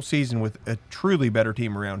 Give him a full season with a truly better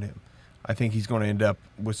team around him. I think he's going to end up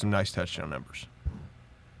with some nice touchdown numbers.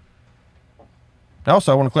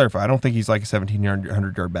 Also, I want to clarify. I don't think he's like a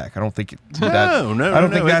 1,700-yard back. I don't think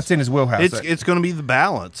that's in his wheelhouse. It's going to be the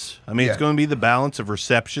balance. I mean, it's going to be the balance of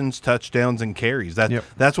receptions, touchdowns, and carries.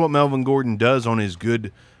 That's what Melvin Gordon does on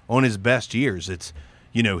his best years. It's,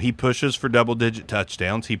 he pushes for double-digit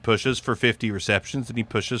touchdowns, he pushes for 50 receptions, and he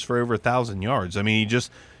pushes for over 1,000 yards. I mean,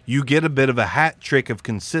 you get a bit of a hat trick of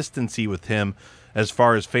consistency with him as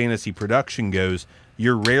far as fantasy production goes.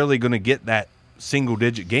 You're rarely going to get that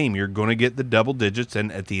single-digit game. You're going to get the double digits,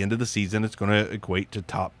 and at the end of the season, it's going to equate to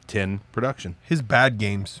top 10 production. His bad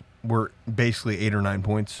games were basically 8 or 9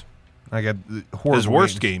 points. I got horrible. His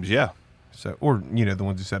worst games, yeah. So, or the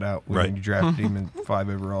ones you set out when right. you drafted him in 5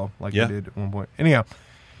 overall, like you did at one point. Anyhow,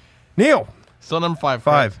 Neil, still number 5.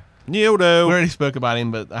 5. Neildo. We already spoke about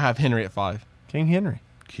him, but I have Henry at 5. King Henry.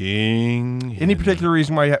 Any particular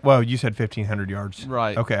reason why? You said 1,500 yards,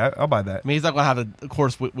 right? Okay, I'll buy that. I mean, he's not going to have of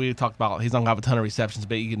course, we talked about he's not going to have a ton of receptions,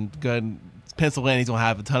 but you can go ahead and pencil in he's going to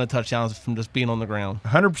have a ton of touchdowns from just being on the ground.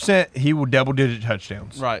 100%, he will double-digit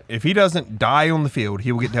touchdowns. Right. If he doesn't die on the field,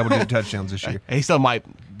 he will get double-digit touchdowns this year. He still might.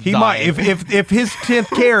 He might. If his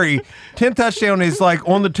 10th touchdown is like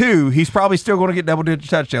on the 2, he's probably still going to get double-digit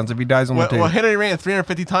touchdowns if he dies on the 2. Well, Henry ran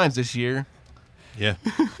 350 times this year. Yeah.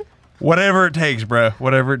 Whatever it takes, bro.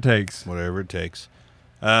 Whatever it takes.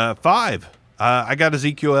 5. I got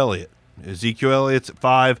Ezekiel Elliott. Ezekiel Elliott's at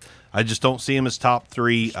 5. I just don't see him as top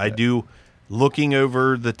 3. I do, looking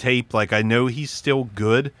over the tape, like I know he's still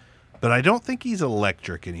good, but I don't think he's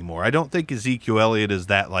electric anymore. I don't think Ezekiel Elliott is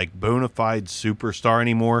that like bona fide superstar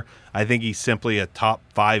anymore. I think he's simply a top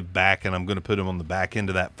 5 back, and I'm going to put him on the back end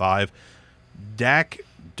of that 5. Dak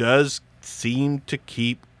does seem to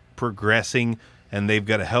keep progressing, and they've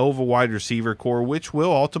got a hell of a wide receiver core, which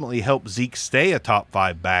will ultimately help Zeke stay a top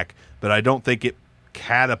 5 back, but I don't think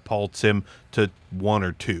catapults him to 1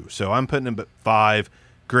 or 2. So I'm putting him at 5.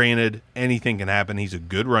 Granted, anything can happen. He's a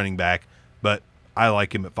good running back, but I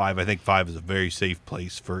like him at 5. I think 5 is a very safe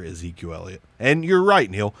place for Ezekiel Elliott. And you're right,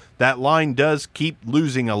 Neil. That line does keep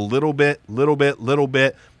losing a little bit.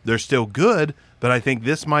 They're still good, but I think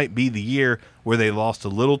this might be the year where they lost a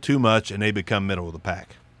little too much and they become middle of the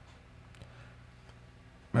pack.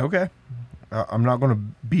 Okay. I'm not going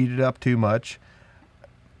to beat it up too much.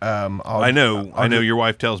 I know your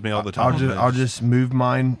wife tells me all the time. I'll just move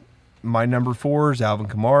my number 4 is Alvin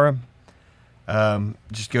Kamara.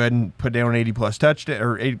 Just go ahead and put down 80 plus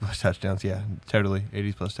touchdowns. Yeah, totally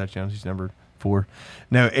 80 plus touchdowns. He's number 4.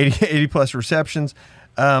 No, 80 plus receptions.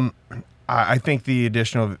 I think the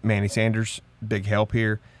addition of Manny Sanders, big help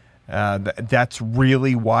here. That's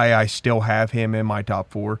really why I still have him in my top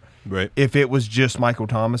 4. Right. If it was just Michael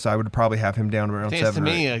Thomas, I would probably have him down to around 7. To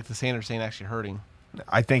me, like the Sanders thing actually hurting.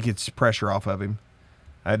 I think it's pressure off of him.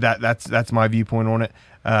 That's my viewpoint on it.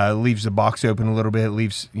 Leaves the box open a little bit.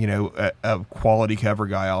 Leaves a quality cover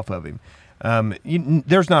guy off of him.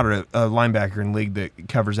 There's not a linebacker in the league that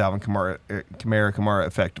covers Alvin Kamara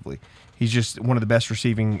effectively. He's just one of the best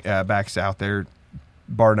receiving backs out there,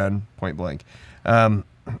 bar none, point blank. The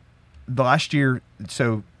last year,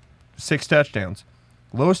 6 touchdowns,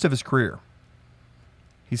 lowest of his career.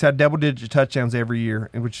 He's had double-digit touchdowns every year,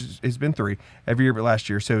 which has been 3 every year but last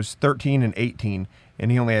year. So it's 13 and 18,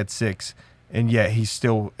 and he only had 6, and yet he's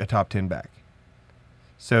still a top 10 back.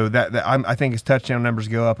 So I think his touchdown numbers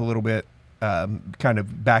go up a little bit, kind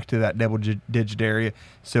of back to that double-digit area.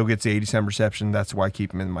 Still gets the 80-some reception. That's why I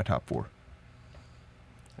keep him in my top 4.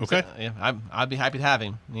 Okay. So, yeah, I'd be happy to have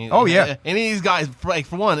him. Oh, yeah. Any of these guys,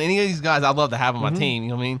 for one, any of these guys I'd love to have on my team. You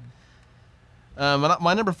know what I mean?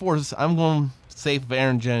 My number 4 is I'm going safe of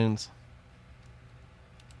Aaron Jones.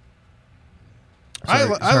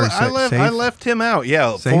 I left him out.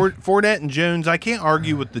 Yeah, Safe? Fournette and Jones. I can't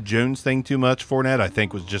argue with the Jones thing too much. Fournette, I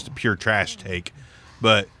think, was just a pure trash take.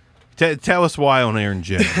 But tell us why on Aaron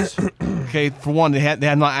Jones. Okay, for one, they had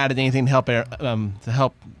not added anything to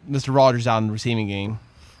help Mr. Rodgers out in the receiving game.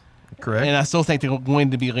 Correct. And I still think they're going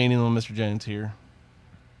to be leaning on Mr. Jones here.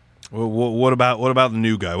 Well, what about the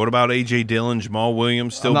new guy? What about A.J. Dillon, Jamal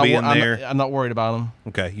Williams still being there? I'm not worried about him.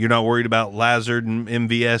 Okay, you're not worried about Lazard and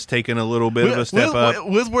MVS taking a little bit of a step up?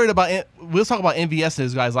 We was worried about – we was talking about MVS and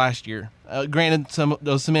those guys last year. Granted,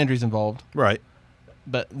 some injuries involved. Right.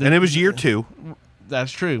 And it was year 2.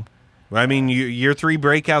 That's true. I mean, year 3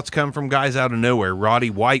 breakouts come from guys out of nowhere. Roddy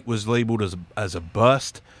White was labeled as a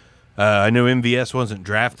bust. I know MVS wasn't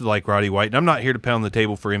drafted like Roddy White, and I'm not here to pound the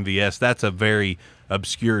table for MVS. That's a very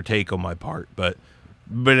obscure take on my part, but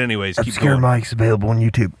anyways, keep Obscure going. Mike's available on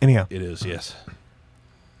YouTube. Anyhow, It is, yes.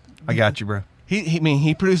 I got you, bro.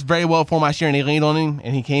 He produced very well for him last year, and they leaned on him,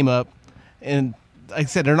 and he came up. And like I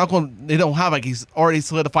said, they don't have like he's already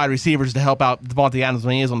solidified receivers to help out Devontae Adams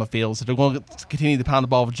when he is on the field, so they're going to continue to pound the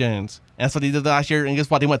ball with Jones. And that's what he did last year, and guess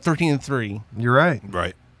what? They went 13-3. You're right.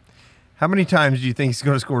 Right. How many times do you think he's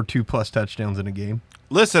going to score 2+ touchdowns in a game?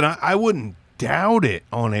 Listen, I wouldn't doubt it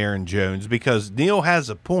on Aaron Jones because Neil has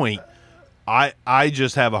a point. I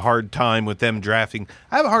just have a hard time with them drafting.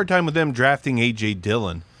 I have a hard time with them drafting A.J.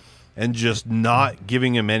 Dillon and just not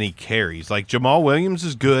giving him any carries. Like Jamal Williams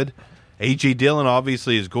is good. A.J. Dillon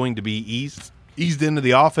obviously is going to be eased into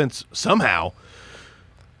the offense somehow.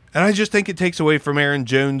 And I just think it takes away from Aaron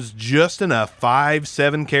Jones just enough.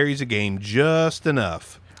 5-7 carries a game, just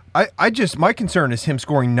enough. My concern is him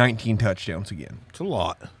scoring 19 touchdowns again. It's a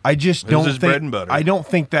lot. I just This don't is think bread and butter. I don't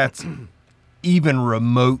think that's even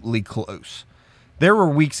remotely close. There were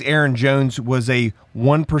weeks Aaron Jones was a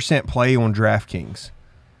 1% play on DraftKings.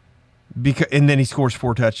 And then he scores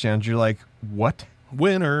 4 touchdowns. You're like, what?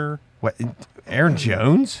 Winner. What? Aaron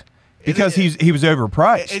Jones? Because he was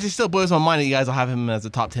overpriced. It just still blows my mind that you guys will have him as a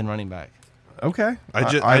top 10 running back. Okay.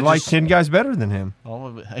 I like just- 10 guys better than him.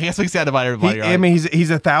 Well, I guess we said about everybody, right? I mean,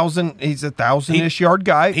 he's a 1,000-ish yard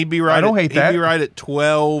guy. He'd be right. I don't hate that. He'd be right at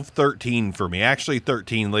 12, 13 for me. Actually,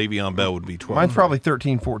 13. Le'Veon Bell would be 12. Mine's probably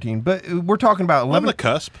 13, 14. But we're talking about on the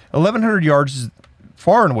cusp. 1,100 yards is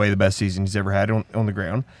far and away the best season he's ever had on the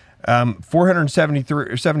ground. 473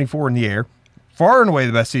 or 74 in the air, far and away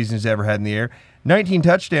the best season he's ever had in the air. 19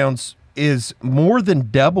 touchdowns is more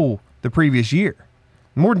than double the previous year,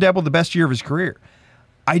 more than double the best year of his career.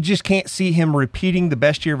 I just can't see him repeating the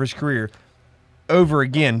best year of his career over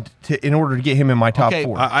again in order to get him in my top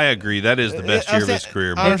 4. I agree. That is the best year of his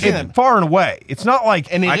career. I understand And that. far and away. It's not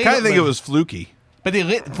like And they I leaned kind of on think him. it was fluky. But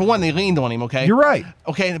for one, they leaned on him, okay? you're right.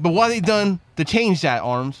 Okay, but what have they done to change that,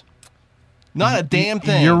 Arms? Not a damn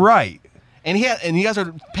thing. You're right. And you guys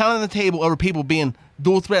are pounding the table over people being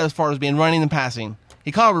dual threat as far as being running and passing.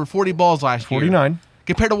 He caught over 40 balls last year. 49.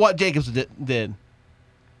 Compared to what Jacobs did,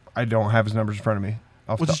 I don't have his numbers in front of me.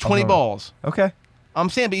 which is 20 balls. Okay. I'm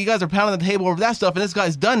saying, but you guys are pounding the table over that stuff, and this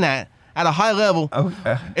guy's done that at a high level.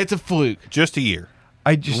 Okay. It's a fluke. Just a year.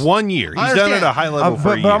 I just 1 year. I He's done it at a understand. high level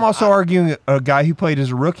for a year. but I'm also arguing a guy who played as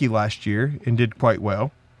a rookie last year and did quite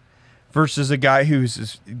well versus a guy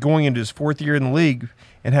who's going into his fourth year in the league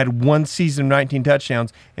and had one season of 19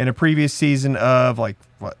 touchdowns and a previous season of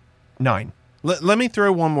 9. Let me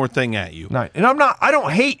throw one more thing at you. 9. And I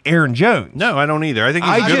don't hate Aaron Jones. No, I don't either. I think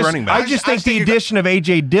he's a good running back. I just think the addition of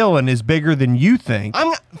A.J. Dillon is bigger than you think.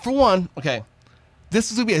 For one, okay. This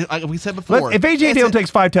is going to be, like we said before. If A.J. Dillon takes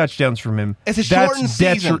 5 touchdowns from him, it's a shortened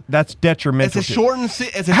season. That's detrimental. It's a shortened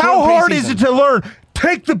season. How hard is it to learn?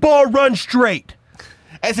 Take the ball, run straight.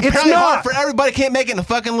 It's apparently hard for everybody. Can't make it in the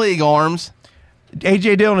fucking league, Arms.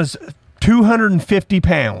 A.J. Dillon is 250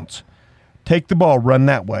 pounds. Take the ball, run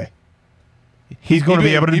that way. He's going to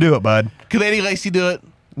be able to do it, bud. Could Eddie Lacy do it?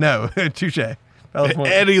 No, touche.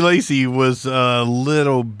 Eddie Lacy was a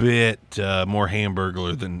little bit more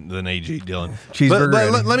hamburglar than A.J. Dillon.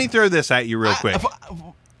 Cheeseburger. Let me throw this at you real quick.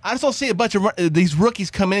 I just don't see a bunch of these rookies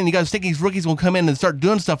come in, and you guys think these rookies will come in and start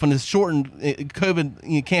doing stuff in this shortened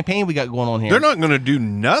COVID campaign we got going on here. They're not going to do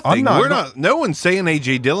nothing. No one's saying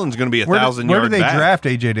A.J. Dillon's going to be 1,000 Where yard did they back. draft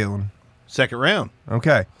A.J. Dillon? Second round.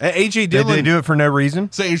 Okay. A.J. Did Dillon. they do it for no reason?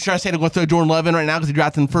 So you're trying to say they're going to throw Jordan Love in right now because he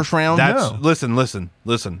drafted in the first round? That's No.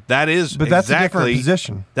 Listen. That is, But that's exactly, a different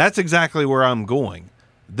position. That's exactly where I'm going.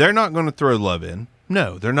 They're not going to throw Love in.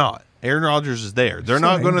 No, they're not. Aaron Rodgers is there. They're So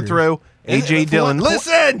not going to angry. throw A.J. Dillon.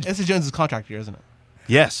 Listen. This is Jones' contract year, isn't it?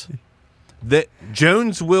 Yes. That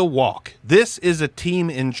Jones will walk. This is a team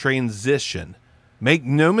in transition. Make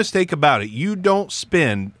no mistake about it. You don't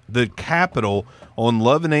spend the capital on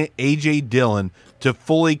Love and A.J. Dillon to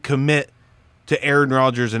fully commit to Aaron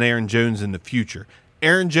Rodgers and Aaron Jones in the future.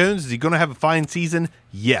 Aaron Jones, is he going to have a fine season?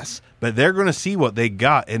 Yes. But they're going to see what they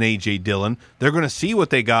got in A.J. Dillon. They're going to see what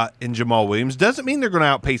they got in Jamal Williams. Doesn't mean they're going to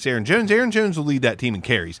outpace Aaron Jones. Aaron Jones will lead that team in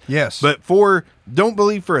carries. Yes. But don't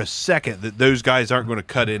believe for a second that those guys aren't going to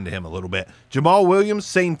cut into him a little bit. Jamal Williams,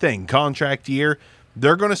 same thing. Contract year.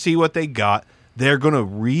 They're going to see what they got. They're going to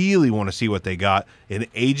really want to see what they got in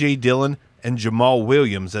A.J. Dillon and Jamal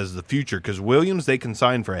Williams as the future, because Williams they can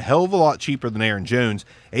sign for a hell of a lot cheaper than Aaron Jones.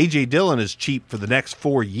 A.J. Dillon is cheap for the next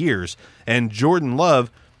 4 years. And Jordan Love,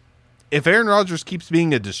 if Aaron Rodgers keeps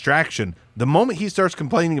being a distraction, the moment he starts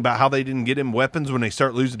complaining about how they didn't get him weapons when they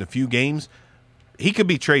start losing a few games, he could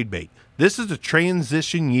be trade bait. This is a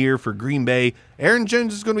transition year for Green Bay. Aaron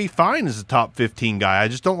Jones is going to be fine as a top 15 guy. I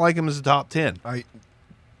just don't like him as a top 10.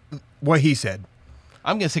 What he said.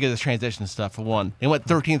 I'm getting sick of this transition stuff, for one. They went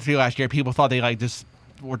 13-3 last year. People thought they just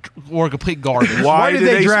were complete garbage. Why did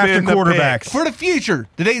they draft a spend the quarterback? picks? For the future.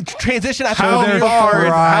 Did they transition after How the far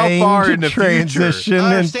Trying in the to transition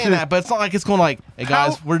I understand into- that, but it's not like it's going like, hey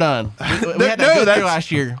guys, we're done. We had that No, good that's- year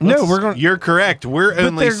last year. No, we're going. You're correct. We're But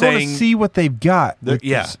only they're going saying to see what they've got. with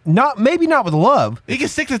Yeah. this. Maybe not with Love. You can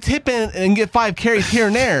stick the tip in and get 5 carries here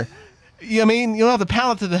and there. You know what I mean? You don't have to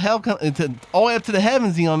pound it to the hell, all the way up to the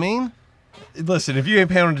heavens. You know what I mean? Listen, if you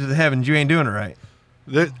ain't pounding to the heavens, you ain't doing it right.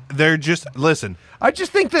 they're just listen. I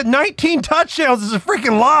just think that 19 touchdowns is a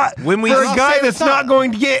freaking lot When we- for I'm a not guy saying that's it's not. not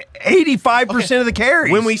going to get 85% of the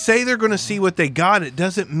carries. When we say they're going to see what they got, it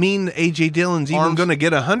doesn't mean that A.J. Dillon's even Arms. going to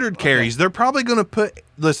get 100 carries. They're probably going to put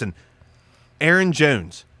 – listen, Aaron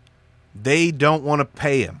Jones, they don't want to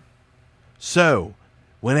pay him. So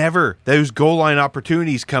whenever those goal line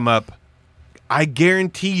opportunities come up, I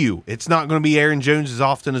guarantee you it's not going to be Aaron Jones as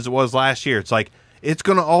often as it was last year. It's like it's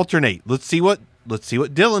going to alternate. Let's see what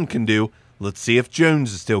Dillon can do. Let's see if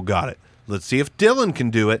Jones has still got it. Let's see if Dillon can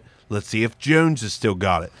do it. Let's see if Jones has still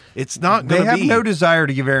got it. It's not they going to have be. no desire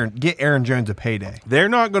to get Aaron Jones a payday. They're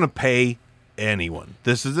not going to pay anyone.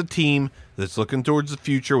 This is a team that's looking towards the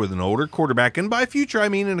future with an older quarterback. And by future, I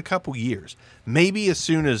mean in a couple years. Maybe as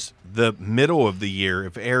soon as the middle of the year,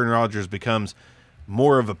 if Aaron Rodgers becomes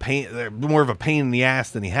more of a pain in the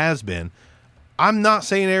ass than he has been. I'm not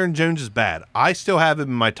saying Aaron Jones is bad. I still have him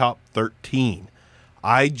in my top 13.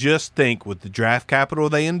 I just think with the draft capital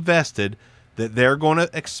they invested that they're going to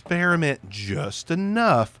experiment just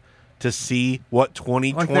enough to see what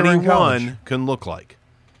Like they were in college. 2021 can look like.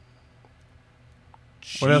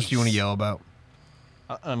 What else do you want to Jeez. yell about?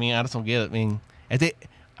 I mean, I just don't get it. I mean,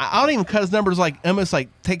 I don't even cut his numbers almost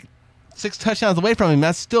take 6 touchdowns away from him.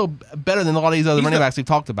 That's still better than a lot of these other running backs we've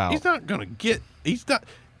talked about. He's not going to get. He's not.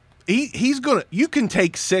 He's going to. You can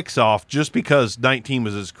take 6 off just because 19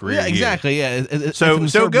 was his career. Yeah, year. exactly. Yeah. It's So an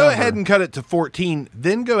absurd go number. ahead and cut it to 14.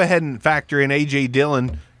 Then go ahead and factor in A.J.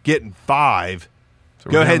 Dillon getting 5 So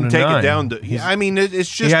go we're ahead down and to take 9. it down to. I mean, it's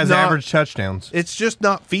just He has not, average touchdowns. It's just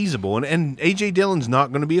not feasible, and AJ Dillon's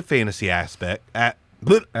not going to be a fantasy asset.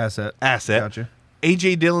 Asset. Gotcha.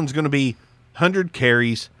 AJ Dillon's going to be 100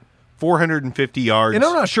 carries, 450 yards. And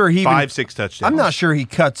I'm not sure he 5-6 touchdowns. I'm not sure he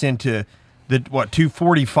cuts into the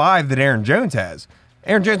 245 that Aaron Jones has.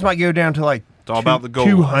 Aaron Jones might go down to like all about the goal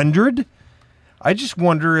line. 200. I just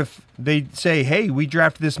wonder if they say, "Hey, we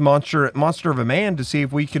drafted this monster of a man to see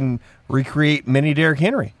if we can recreate mini Derrick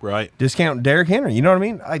Henry." Right. Discount Derrick Henry. You know what I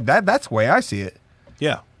mean? That's the way I see it.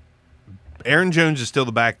 Yeah. Aaron Jones is still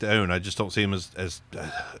the back to own. I just don't see him as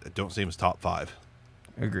don't see him as top 5.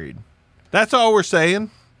 Agreed. That's all we're saying.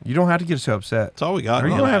 You don't have to get so upset. That's all we got. Or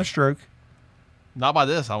you on don't that. have a stroke. Not by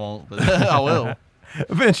this, I won't, but I will.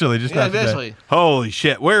 Eventually, just Yeah, not today. eventually. Holy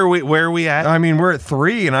shit! Where are we at? I mean, we're at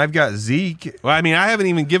 3, and I've got Zeke. Well, I mean, I haven't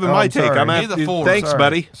even given Oh, my I'm take. sorry. I'm He's a 4. Thanks, Sorry.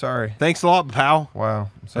 buddy. Sorry. Thanks a lot, pal. Wow.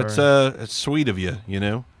 Sorry. That's sweet of you. You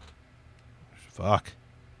know. Fuck.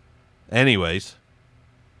 Anyways,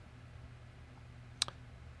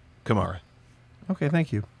 Kamara. Okay,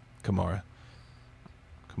 thank you. Kamara.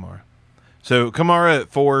 So Kamara at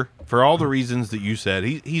 4 for all the reasons that you said.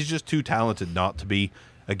 He's just too talented not to be.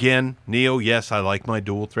 Again, Neil, yes, I like my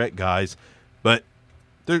dual threat guys, but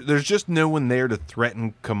there's just no one there to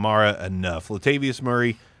threaten Kamara enough. Latavius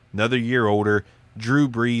Murray, another year older. Drew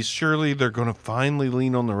Brees, surely they're going to finally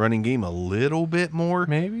lean on the running game a little bit more.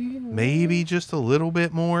 Maybe just a little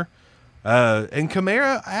bit more. And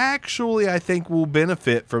Kamara actually, I think, will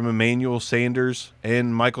benefit from Emmanuel Sanders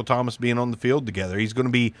and Michael Thomas being on the field together. He's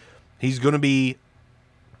going to be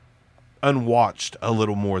unwatched a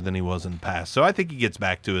little more than he was in the past. So I think he gets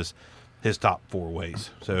back to his top 4 ways.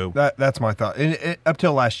 So That's my thought. And up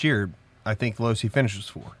till last year, I think the lowest he finished was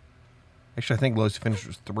 4. Actually, I think the lowest he finished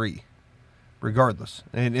was 3. Regardless,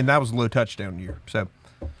 and that was a low touchdown year. So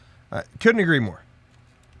couldn't agree more.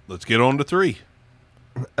 let's get on to 3.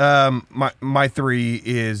 My 3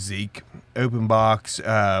 is Zeke, open box.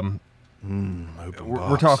 Open We're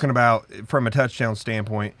box. talking about from a touchdown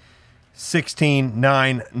standpoint. 16,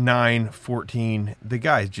 9, 9, 14. The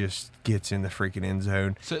guy just gets in the freaking end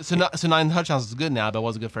zone. So 9 touchdowns is good now, but it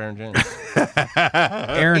wasn't good for Aaron Jones.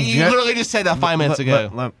 Aaron You literally just said that 5 minutes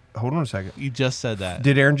ago. Hold on a second. You just said that.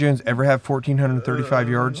 Did Aaron Jones ever have 1,435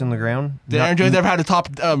 yards on the ground? Did Aaron Jones ever have the top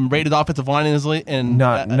rated offensive line in his league? And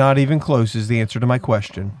Not even close is the answer to my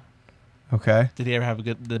question. Okay. did he ever have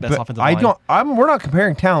the best But offensive line? we're not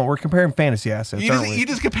comparing talent. We're comparing fantasy assets, You aren't just, we? you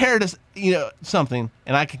just compared us, something,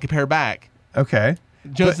 and I can compare back. Okay.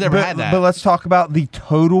 Jones never had that. But let's talk about the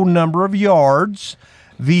total number of yards.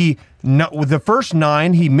 The first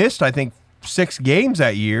 9 he missed, I think, 6 games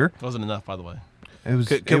that year. It wasn't enough, by the way.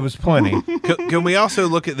 It was plenty. Can we also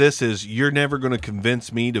look at this as you're never going to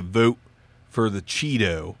convince me to vote for the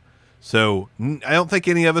Cheeto? So I don't think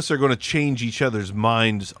any of us are going to change each other's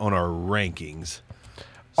minds on our rankings.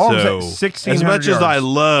 All I'm So saying, as 1,600 much as I yards.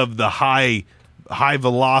 love the high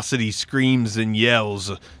velocity screams and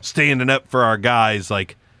yells standing up for our guys,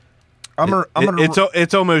 like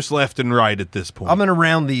it's almost left and right at this point. I'm going to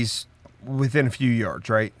round these within a few yards,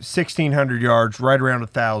 right? 1,600 yards, right around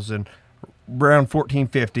 1,000, around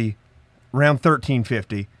 1,450, around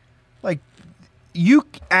 1,350. Like, you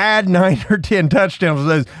add 9 or 10 touchdowns to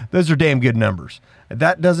those. Those are damn good numbers.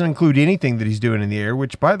 That doesn't include anything that he's doing in the air,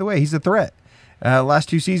 which, by the way, he's a threat. Last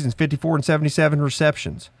 2 seasons, 54 and 77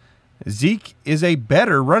 receptions. Zeke is a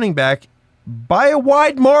better running back by a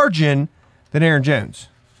wide margin than Aaron Jones.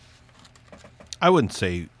 I wouldn't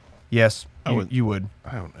say. Yes, would- you would.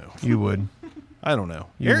 I don't know. You would. I don't know.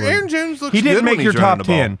 You would. Aaron Jones looks. He didn't good when make your he's running top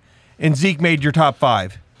the ball. 10, and Zeke made your top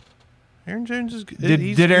 5. Aaron Jones is good.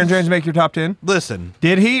 Did Aaron Jones make your top 10? Listen,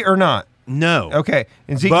 Did he or not? no. Okay,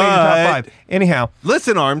 and Zeke made your top But- 5. Anyhow,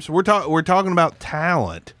 Listen, Arms, we're talking about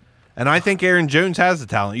talent. And I think Aaron Jones has the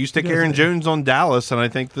talent. You stick Aaron Jones on Dallas, and I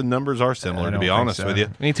think the numbers are similar, to don't be think honest so. with you.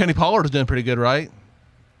 I mean, Tony Pollard is doing pretty good, right?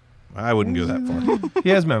 I wouldn't go that far. he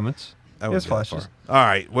has moments. I He has wouldn't go that flashes. far. All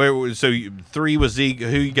right. So 3 was Zeke.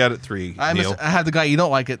 Who you got at 3, Neil? I have the guy you don't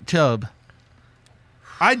like it, Chubb.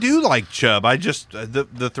 I do like Chubb. I just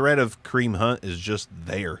the threat of Kareem Hunt is just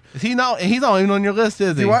there. Is he not? He's not even on your list,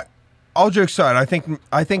 is he? See what? All jokes aside,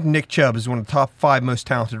 I think Nick Chubb is one of the top 5 most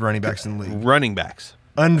talented running backs in the league. Running backs.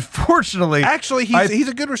 Unfortunately, Actually, he's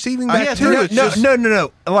a good receiving back yeah, too.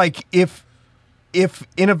 No. Like if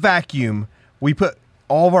in a vacuum we put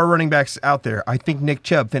all of our running backs out there, I think Nick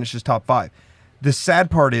Chubb finishes top 5. The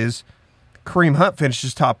sad part is Kareem Hunt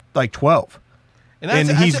finishes top 12, and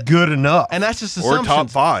he's good enough. And that's just or assumptions. top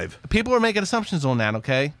 5. People are making assumptions on that.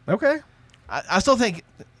 Okay. Okay. I still think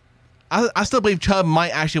I still believe Chubb might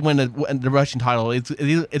actually win the rushing title. It's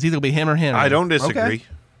either going to be him or Henry. I don't disagree. Okay.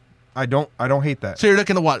 I don't hate that. So you're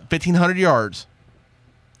looking at what, 1,500 yards?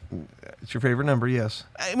 It's your favorite number, yes.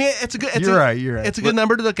 I mean, it's a good. You're right. It's a good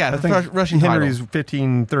number to look at. I think Rushing Henry's title.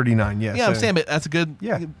 1539. Yes. Yeah, I'm saying, but that's a good.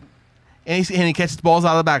 Yeah. And he catches the balls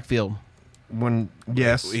out of the backfield.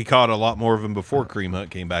 He caught a lot more of them before Kareem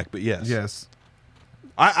Hunt came back, but yes. Yes.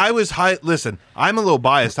 I was high. Listen, I'm a little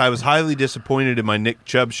biased. I was highly disappointed in my Nick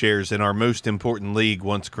Chubb shares in our most important league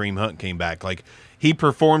once Kareem Hunt came back. Like, he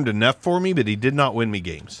performed enough for me, but he did not win me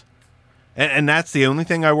games. And that's the only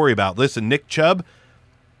thing I worry about. Listen, Nick Chubb,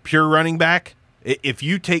 pure running back. If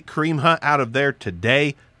you take Kareem Hunt out of there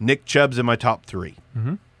today, Nick Chubb's in my top 3.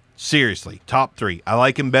 Mm-hmm. Seriously, top 3. I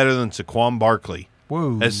like him better than Saquon Barkley.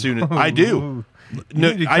 Whoa. As soon as I do. You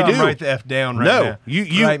No, need to I come do. right the F down right no, now.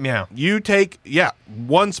 you right meow. You take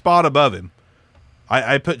one spot above him.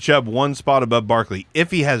 I put Chubb one spot above Barkley.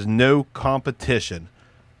 If he has no competition,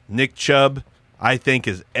 Nick Chubb, I think,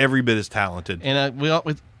 is every bit as talented. And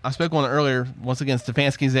I spoke on it earlier. Once again,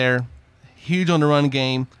 Stefanski's there, huge on the run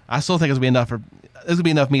game. I still think there's gonna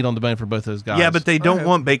be enough meat on the bone for both those guys. Yeah, but they don't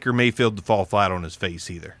want Baker Mayfield to fall flat on his face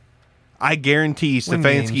either. I guarantee Win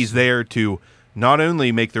Stefanski's games. there to not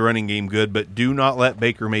only make the running game good, but do not let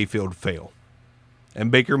Baker Mayfield fail. And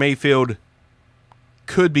Baker Mayfield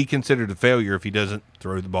could be considered a failure if he doesn't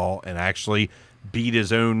throw the ball and actually beat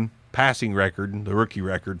his own passing record, the rookie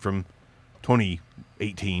record from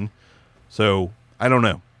 2018. So, I don't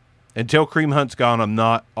know. Until Kareem Hunt's gone, I'm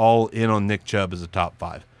not all in on Nick Chubb as a top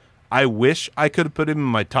 5. I wish I could have put him in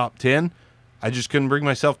my top 10. I just couldn't bring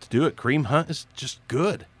myself to do it. Kareem Hunt is just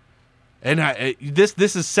good. And this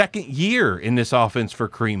is second year in this offense for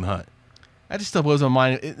Kareem Hunt. That just still blows my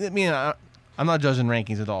mind. I'm not judging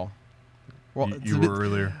rankings at all. Well, You were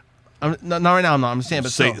earlier. not right now. I'm not. I'm just saying,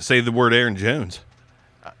 but still. Say the word Aaron Jones.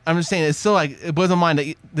 I'm just saying, it's still like it blows my mind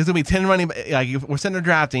that there's gonna be 10 running. Like if we're sitting there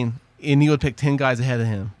drafting, and you would pick 10 guys ahead of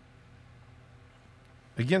him.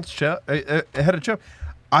 Against Chubb, ahead of Chubb.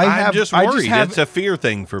 I'm just worried. It's a fear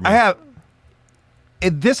thing for me.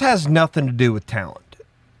 This has nothing to do with talent.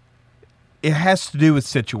 It has to do with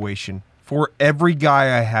situation for every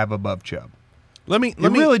guy I have above Chubb. It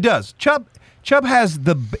really does. Chubb has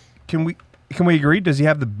the. Can we agree? Does he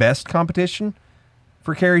have the best competition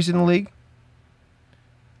for carries in the league?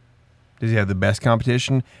 Does he have the best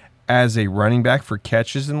competition as a running back for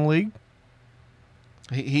catches in the league?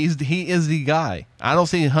 He is the guy. I don't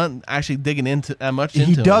see Hunt actually digging into that much.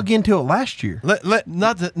 He dug into it last year. Where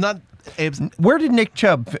did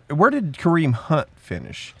Kareem Hunt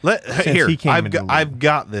finish? I've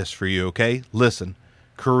got this for you. Okay, listen.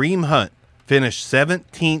 Kareem Hunt finished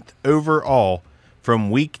 17th overall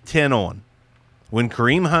from week 10 on. When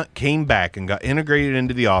Kareem Hunt came back and got integrated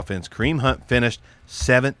into the offense, Kareem Hunt finished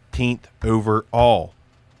 17th overall.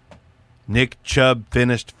 Nick Chubb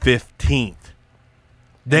finished 15th.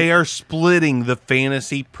 They are splitting the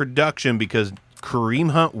fantasy production because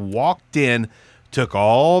Kareem Hunt walked in, took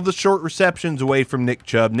all the short receptions away from Nick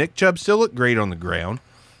Chubb. Nick Chubb still looked great on the ground,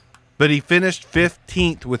 but he finished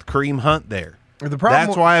 15th with Kareem Hunt there.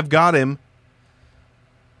 That's why I've got him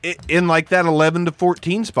in like that 11 to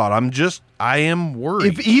 14 spot. I am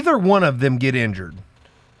worried. If either one of them get injured,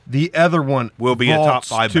 the other one will be a top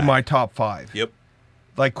 5 to back. my top 5. Yep.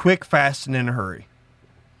 Like quick, fast, and in a hurry.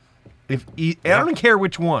 I don't care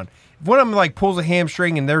which one. If one of them like pulls a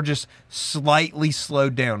hamstring and they're just slightly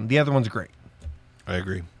slowed down, the other one's great. I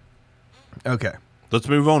agree. Okay. Let's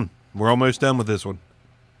move on. We're almost done with this one.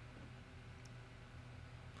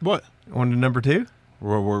 What? On to number 2?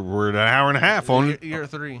 We're at an hour and a half on. You're at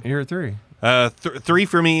 3. You're at 3. 3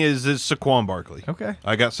 for me is Saquon Barkley. Okay.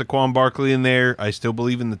 I got Saquon Barkley in there. I still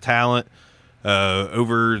believe in the talent.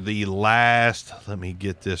 Over the last, let me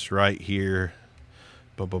get this right here.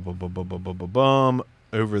 Over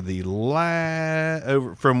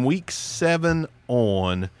from week 7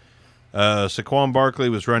 on, Saquon Barkley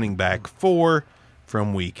was running back 4.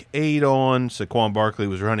 From week 8 on, Saquon Barkley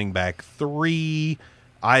was running back 3.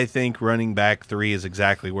 I think running back 3 is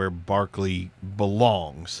exactly where Barkley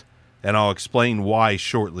belongs, and I'll explain why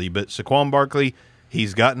shortly. But Saquon Barkley,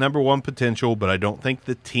 he's got number 1 potential, but I don't think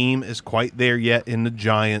the team is quite there yet in the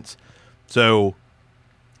Giants. So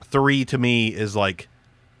 3 to me is like,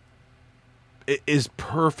 it is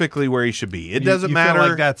perfectly where he should be. It doesn't matter. Feel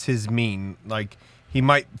like that's his mean. Like he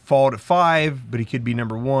might fall to 5, but he could be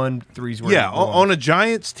number 1. 3's where. Yeah, on a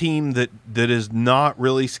Giants team that is not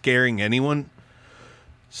really scaring anyone,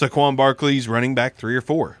 Saquon Barkley's running back 3 or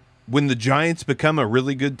 4. When the Giants become a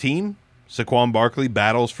really good team, Saquon Barkley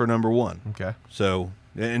battles for number 1. Okay. So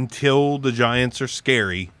until the Giants are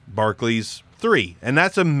scary, Barkley's 3. And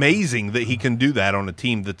that's amazing that he can do that on a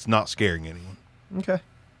team that's not scaring anyone. Okay.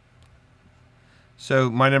 So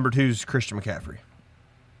my number 2 is Christian McCaffrey.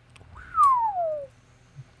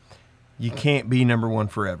 You can't be number 1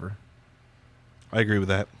 forever. I agree with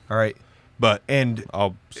that. All right. But And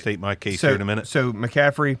I'll state my case here in a minute. So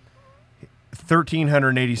McCaffrey,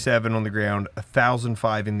 1,387 on the ground,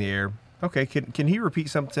 1,005 in the air. Okay, can he repeat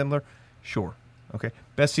something similar? Sure. Okay.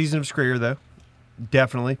 Best season of his career, though.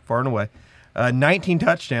 Definitely, far and away. 19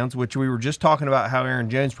 touchdowns, which we were just talking about how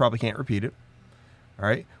Aaron Jones probably can't repeat it. All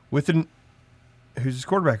right. Who's his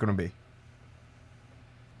quarterback going to be?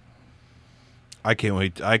 I can't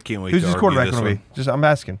wait. Who's to his argue quarterback this going to one. be? Just I'm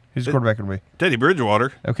asking. Who's his quarterback going to be? Teddy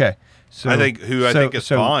Bridgewater. Okay. So I think is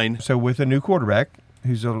fine. So with a new quarterback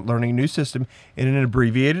who's learning a new system in an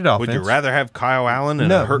abbreviated offense. Would you rather have Kyle Allen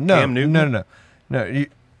and a hurt Cam Newton? No.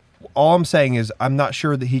 All I'm saying is I'm not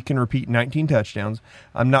sure that he can repeat 19 touchdowns.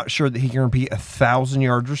 I'm not sure that he can repeat 1,000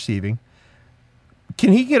 yards receiving.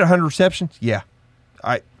 Can he get 100 receptions? Yeah.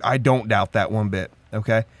 I don't doubt that one bit,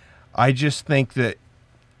 okay? I just think that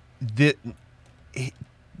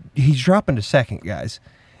he's dropping to second, guys.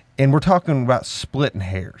 And we're talking about splitting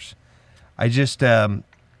hairs. I just don't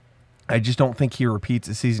think he repeats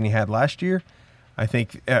the season he had last year. I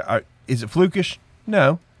think is it flukish?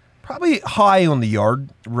 No. Probably high on the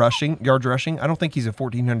yards rushing. I don't think he's a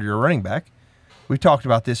 1,400-yard running back. We talked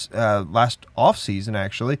about this last offseason,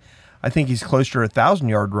 actually. I think he's closer to a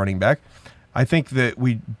 1,000-yard running back. I think that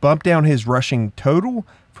we bumped down his rushing total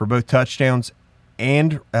for both touchdowns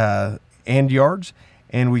and yards,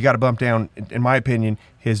 and we got to bump down, in my opinion,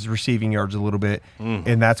 his receiving yards a little bit,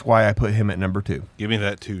 and that's why I put him at number 2. Give me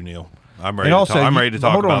that too, Neil. I'm ready. I'm ready to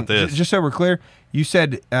talk about this. Just so we're clear, you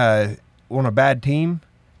said on a bad team.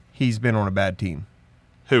 He's been on a bad team.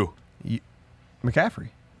 Who? McCaffrey.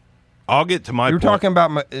 I'll get to my You were point. talking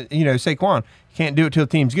about, Saquon. Can't do it till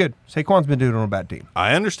the team's good. Saquon's been doing it on a bad team.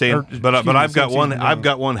 I understand, but I've got one. I've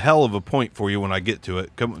got one hell of a point for you when I get to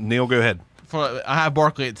it. Come, Neil, go ahead. I have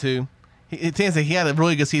Barkley at 2. It seems like he had a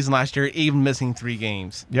really good season last year, even missing 3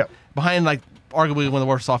 games. Yep. Behind arguably one of the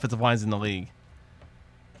worst offensive lines in the league.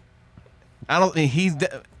 I don't think he's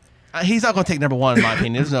not going to take number 1 in my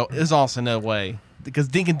opinion. There's also no way. Because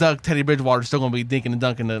Dink and Dunk, Teddy Bridgewater is still going to be dinking and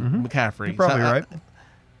dunking to McCaffrey. You're probably right.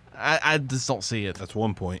 I just don't see it. That's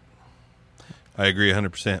one point. I agree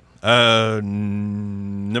 100%.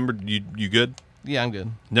 You good? Yeah, I'm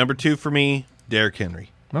good. Number 2 for me, Derrick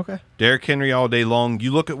Henry. Okay. Derrick Henry all day long.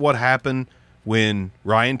 You look at what happened when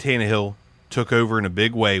Ryan Tannehill took over in a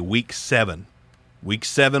big way week 7. Week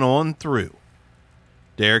 7 on through.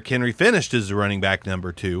 Derrick Henry finished as the running back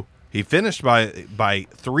number 2. He finished by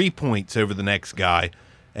 3 points over the next guy,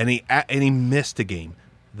 and he missed a game.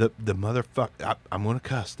 The motherfucker, I'm going to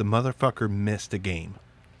cuss. The motherfucker missed a game.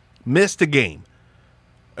 Missed a game.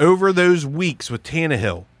 Over those weeks with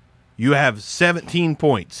Tannehill, you have 17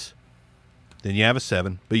 points. Then you have a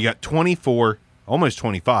 7, but you got 24, almost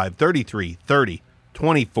 25, 33, 30,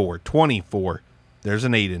 24, 24. There's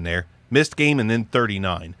an 8 in there. Missed game and then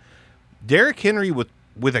 39. Derrick Henry with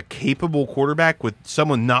a capable quarterback, with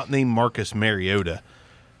someone not named Marcus Mariota.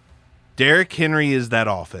 Derrick Henry is that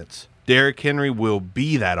offense. Derrick Henry will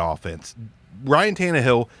be that offense. Ryan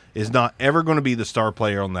Tannehill is not ever going to be the star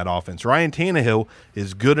player on that offense. Ryan Tannehill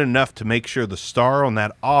is good enough to make sure the star on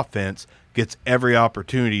that offense gets every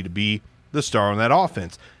opportunity to be the star on that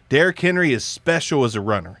offense. Derrick Henry is special as a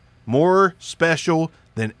runner. More special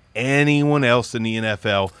than anyone else in the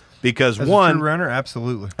NFL. Because as one, a true runner,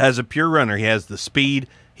 absolutely. As a pure runner, he has the speed.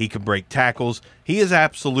 He can break tackles. He is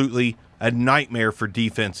absolutely a nightmare for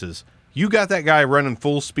defenses. You got that guy running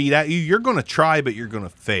full speed at you, you're going to try, but you're going to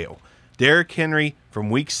fail. Derrick Henry, from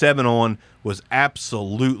week 7 on, was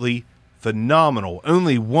absolutely phenomenal.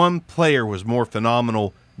 Only one player was more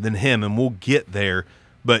phenomenal than him, and we'll get there.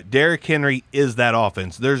 But Derrick Henry is that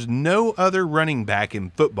offense. There's no other running back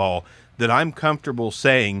in football that I'm comfortable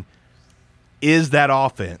saying is that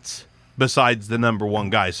offense besides the number 1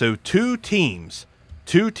 guy. So two teams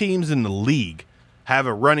in the league have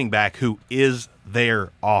a running back who is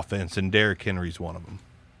their offense, and Derrick Henry's one of them.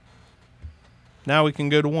 Now we can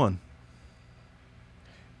go to 1.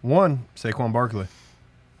 1, Saquon Barkley.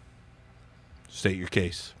 State your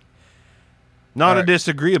case. Not a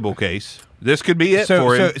disagreeable case. This could be it so,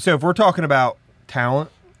 for him. So if we're talking about talent,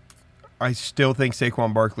 I still think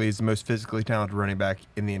Saquon Barkley is the most physically talented running back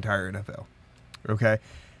in the entire NFL. Okay?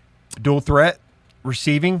 Dual threat,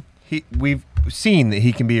 receiving, we've seen that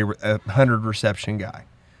he can be a 100 reception guy.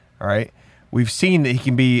 All right? We've seen that he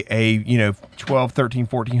can be a 12, 13,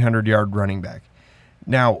 1,400 yard running back.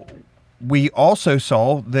 Now, we also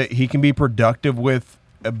saw that he can be productive with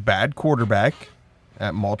a bad quarterback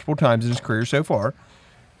at multiple times in his career so far.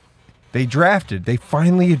 They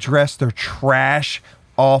finally addressed their trash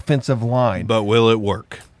offensive line. But will it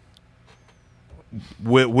work?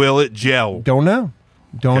 Will it gel? Don't know.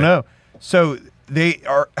 So they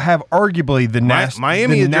have arguably the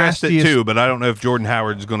Miami addressed nastiest, it too, but I don't know if Jordan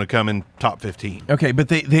Howard's going to come in top 15. Okay, but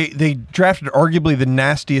they drafted arguably the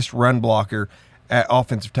nastiest run blocker at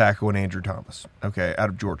offensive tackle in Andrew Thomas, okay, out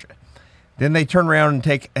of Georgia. Then they turn around and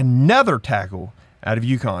take another tackle out of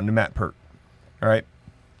UConn to Matt Pert. All right.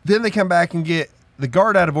 Then they come back and get the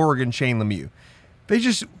guard out of Oregon, Shane Lemieux. They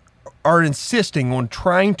just are insisting on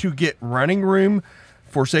trying to get running room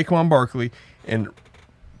for Saquon Barkley and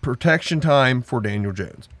protection time for Daniel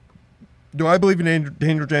Jones. Do I believe in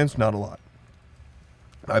Daniel Jones? Not a lot.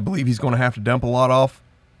 I believe he's going to have to dump a lot off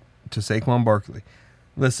to Saquon Barkley.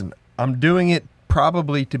 Listen, I'm doing it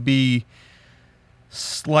probably to be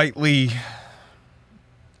slightly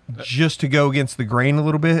just to go against the grain a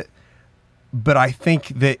little bit, but I think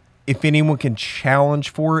that if anyone can challenge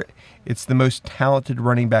for it, it's the most talented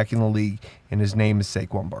running back in the league, and his name is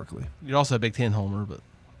Saquon Barkley. You're also a Big Ten homer, but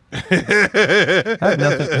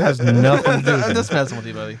has nothing to do with I'm it. just messing with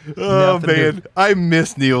you, buddy. Oh, Nothing to do man. with I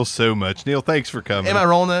miss Neil so much. Neil, thanks for coming. Am I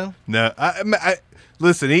wrong though? No.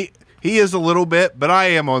 Listen, he is a little bit, but I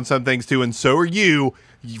am on some things too, and so are you.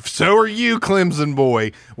 So are you, Clemson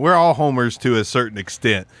boy. We're all homers to a certain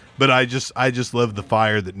extent, but I just love the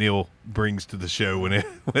fire that Neil brings to the show when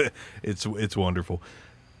it's wonderful.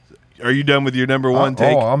 Are you done with your number one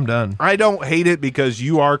take? Oh, I'm done. I don't hate it because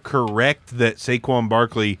you are correct that Saquon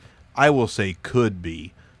Barkley, I will say, could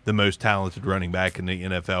be the most talented running back in the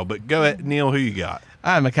NFL. But go ahead, Neil, who you got?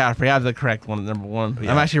 I have McCaffrey. I have the correct one at number one.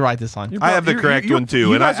 I'm actually right this time. I have the correct one too,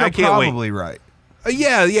 You and guys I are can't wait. probably right.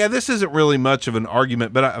 Yeah, this isn't really much of an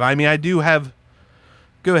argument, but I mean, I do have.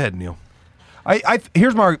 Go ahead, Neil.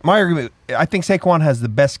 Here's my argument. I think Saquon has the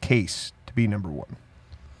best case to be number one.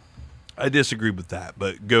 I disagree with that,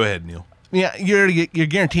 but go ahead, Neil. Yeah, you're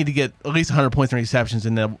guaranteed to get at least 100 points and receptions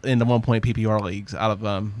in the 1 point PPR leagues out of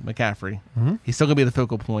McCaffrey. Mm-hmm. He's still going to be the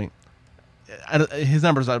focal point. His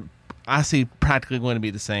numbers I see practically going to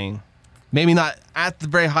be the same. Maybe not at the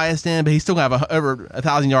very highest end, but he's still going to have over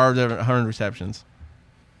 1,000 yards, over 100 receptions.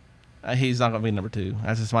 He's not going to be number two.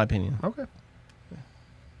 That's just my opinion.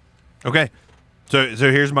 Okay, so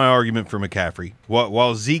here's my argument for McCaffrey.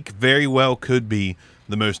 While Zeke very well could be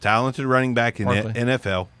the most talented running back in the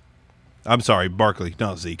NFL, I'm sorry, Barkley,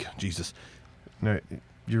 not Zeke. Jesus, No,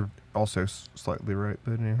 you're also slightly right,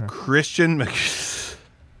 but anyhow. Christian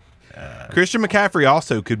McCaffrey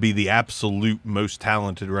also could be the absolute most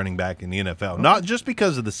talented running back in the NFL. Not just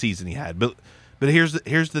because of the season he had, but here's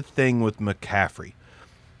the thing with McCaffrey.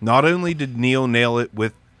 Not only did Neil nail it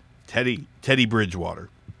with Teddy Bridgewater,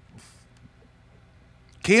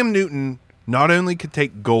 Cam Newton not only could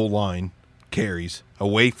take goal line carries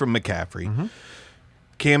away from McCaffrey,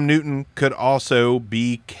 Cam Newton could also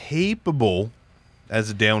be capable as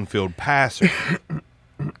a downfield passer.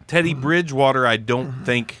 Teddy Bridgewater, I don't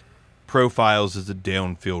think profiles as a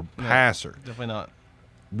downfield passer. Definitely not.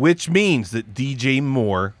 Which means that DJ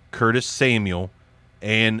Moore, Curtis Samuel,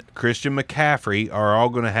 and Christian McCaffrey are all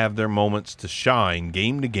going to have their moments to shine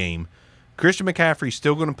game to game. Christian McCaffrey's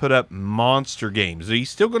still going to put up monster games. He's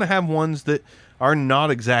still going to have ones that are not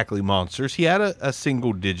exactly monsters. He had a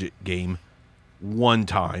single-digit game one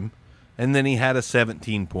time, and then he had a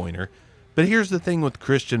 17-pointer. But here's the thing with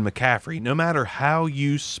Christian McCaffrey. No matter how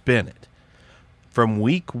you spin it, from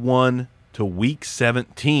week 1 to week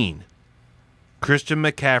 17, Christian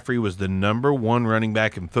McCaffrey was the number one running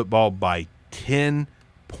back in football by 10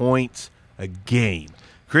 points a game.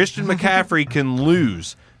 Christian McCaffrey can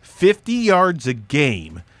lose 50 yards a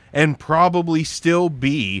game and probably still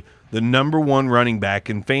be the number one running back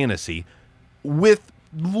in fantasy with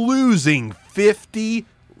losing 50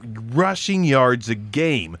 rushing yards a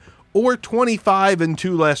game or 25 and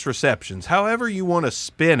 2 less receptions. However you want to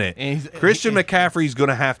spin it, Christian McCaffrey's going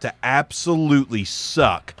to have to absolutely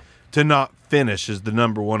suck to not finish as the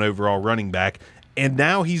number one overall running back. And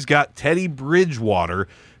now he's got Teddy Bridgewater,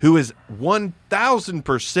 who is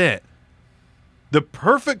 1,000% the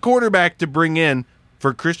perfect quarterback to bring in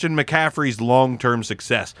for Christian McCaffrey's long-term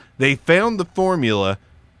success. They found the formula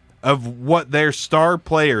of what their star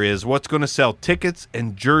player is, what's going to sell tickets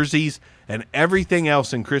and jerseys and everything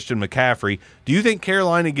else in Christian McCaffrey. Do you think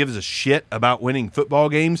Carolina gives a shit about winning football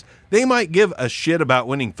games? They might give a shit about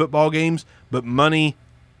winning football games, but money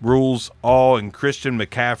rules all, and Christian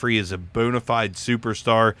McCaffrey is a bona fide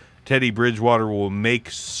superstar. Teddy Bridgewater will make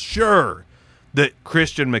sure that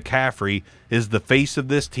Christian McCaffrey is the face of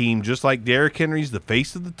this team, just like Derrick Henry's the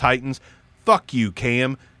face of the Titans. fuck you,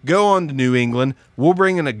 Cam. Go on to New England. We'll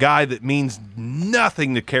bring in a guy that means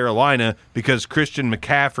nothing to Carolina because Christian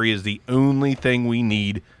McCaffrey is the only thing we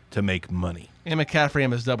need to make money. And McCaffrey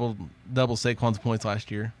almost double Saquon's points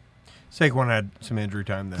last year. Saquon had some injury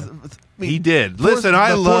time though. He did. Listen,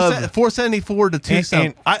 I love 474 to 2.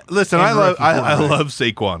 I love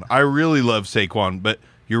Saquon. I really love Saquon, but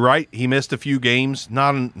you're right. He missed a few games,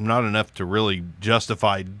 not enough to really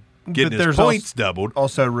justify getting his points doubled.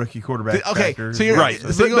 Also, rookie quarterback. Okay, factor. so you're Right, So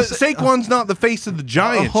but you're Saquon's not the face of the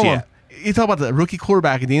Giants hold on. yet. You talk about the rookie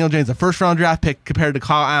quarterback and Daniel Jones, a first-round draft pick compared to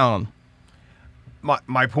Kyle Allen.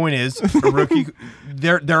 My point is, a rookie.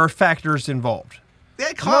 there are factors involved.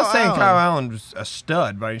 Yeah, I'm not saying Kyle Allen was a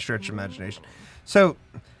stud by any stretch of imagination. So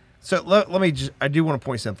let me just. I do want to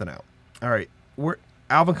point something out. All right,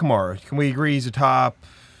 Alvin Kamara. Can we agree he's a top?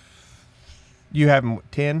 You have him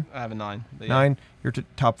 10? I have a 9. But 9? You're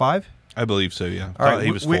top 5? I believe so, yeah. All right, He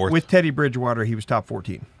was fourth. With Teddy Bridgewater, he was top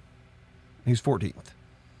 14. He's 14th.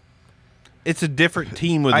 It's a different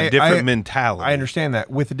team with a different mentality. I understand that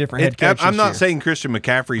with a different head coach. I'm this not year. saying Christian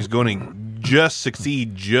McCaffrey is going to just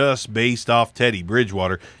succeed just based off Teddy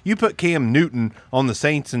Bridgewater. You put Cam Newton on the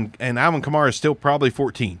Saints, and Alvin Kamara is still probably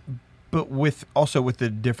 14. But with a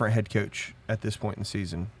different head coach at this point in the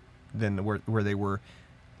season than where they were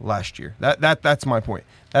last year. That's my point.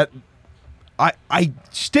 That I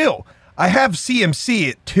have CMC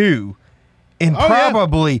at 2. And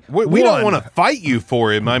probably we don't want to fight you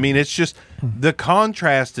for him. I mean, it's just the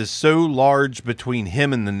contrast is so large between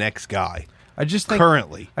him and the next guy. I just think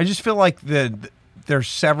currently, I just feel like there's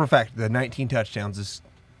several factors. The 19 touchdowns is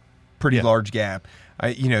pretty large gap.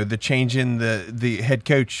 The change in the head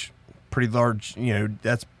coach, pretty large.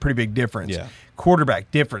 That's pretty big difference. Yeah.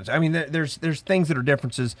 Quarterback difference. I mean, there's things that are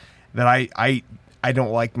differences that I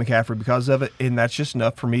don't like McCaffrey because of it, and that's just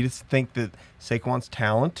enough for me to think that Saquon's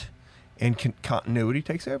talent and continuity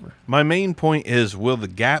takes over. My main point is, will the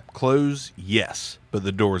gap close? Yes, but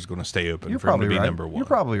the door is going to stay open for him to be number one. You're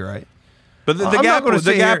probably right. But the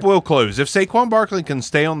gap will close. If Saquon Barkley can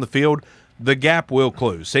stay on the field, the gap will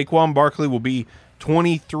close. Saquon Barkley will be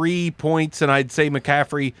 23 points, and I'd say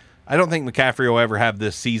McCaffrey, I don't think McCaffrey will ever have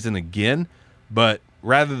this season again, but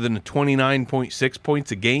rather than 29.6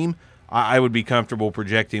 points a game, I would be comfortable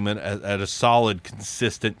projecting him at a solid,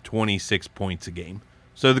 consistent 26 points a game.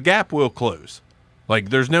 So the gap will close.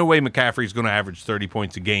 Like, there's no way McCaffrey's going to average 30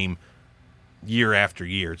 points a game year after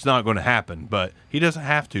year. It's not going to happen, but he doesn't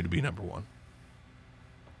have to be number one.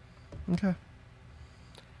 Okay.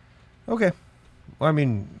 Well, I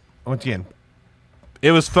mean, once again,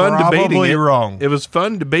 it was fun debating it. Probably wrong. It was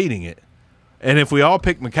fun debating it. And if we all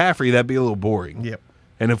picked McCaffrey, that'd be a little boring. Yep.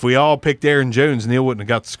 And if we all picked Aaron Jones, Neil wouldn't have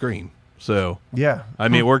got the screen. So, yeah. I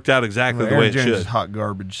mean, it worked out exactly the way it Aaron Jones should. is hot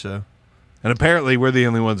garbage, so. And apparently, we're the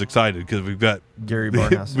only ones excited because we've got Gary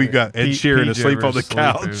Barnhouse. we got Ed Sheeran asleep on the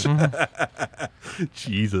couch. Dude.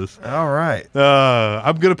 Jesus. All right.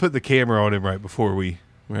 I'm gonna put the camera on him right before we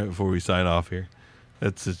sign off here.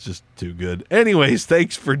 It's just too good. Anyways,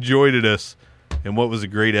 thanks for joining us, and what was a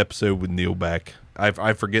great episode with Neil back.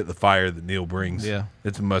 I forget the fire that Neil brings. Yeah,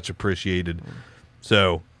 it's much appreciated.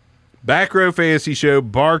 So. Back Row Fantasy Show,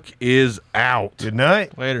 Bark is out. Good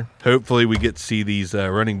night. Later. Hopefully we get to see these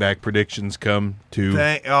running back predictions come to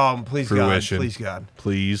please fruition. God. Please, God.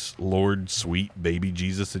 Please, Lord, sweet baby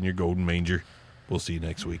Jesus in your golden manger. We'll see you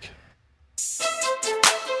next week.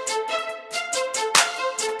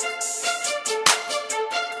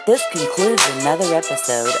 This concludes another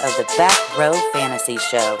episode of the Back Row Fantasy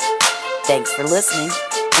Show. Thanks for listening,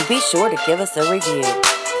 and be sure to give us a review.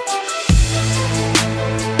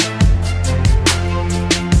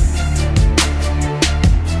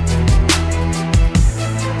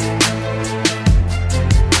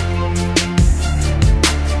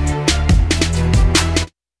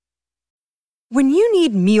 When you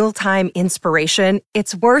need mealtime inspiration,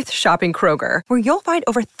 it's worth shopping Kroger, where you'll find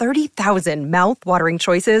over 30,000 mouth-watering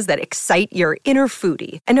choices that excite your inner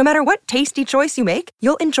foodie. And no matter what tasty choice you make,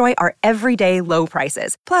 you'll enjoy our everyday low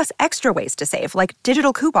prices, plus extra ways to save, like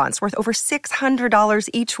digital coupons worth over $600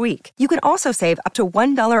 each week. You can also save up to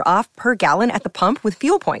 $1 off per gallon at the pump with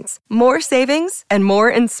fuel points. More savings and more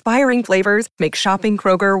inspiring flavors make shopping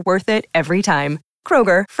Kroger worth it every time.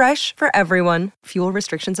 Kroger, fresh for everyone. Fuel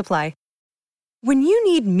restrictions apply. When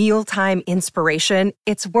you need mealtime inspiration,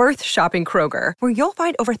 it's worth shopping Kroger, where you'll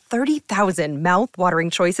find over 30,000 mouth-watering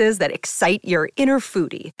choices that excite your inner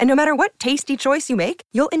foodie. And no matter what tasty choice you make,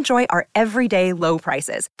 you'll enjoy our everyday low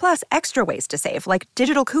prices, plus extra ways to save, like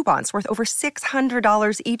digital coupons worth over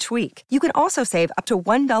 $600 each week. You can also save up to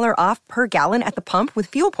 $1 off per gallon at the pump with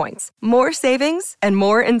fuel points. More savings and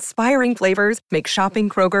more inspiring flavors make shopping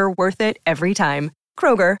Kroger worth it every time.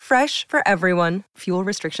 Kroger, fresh for everyone. Fuel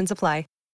restrictions apply.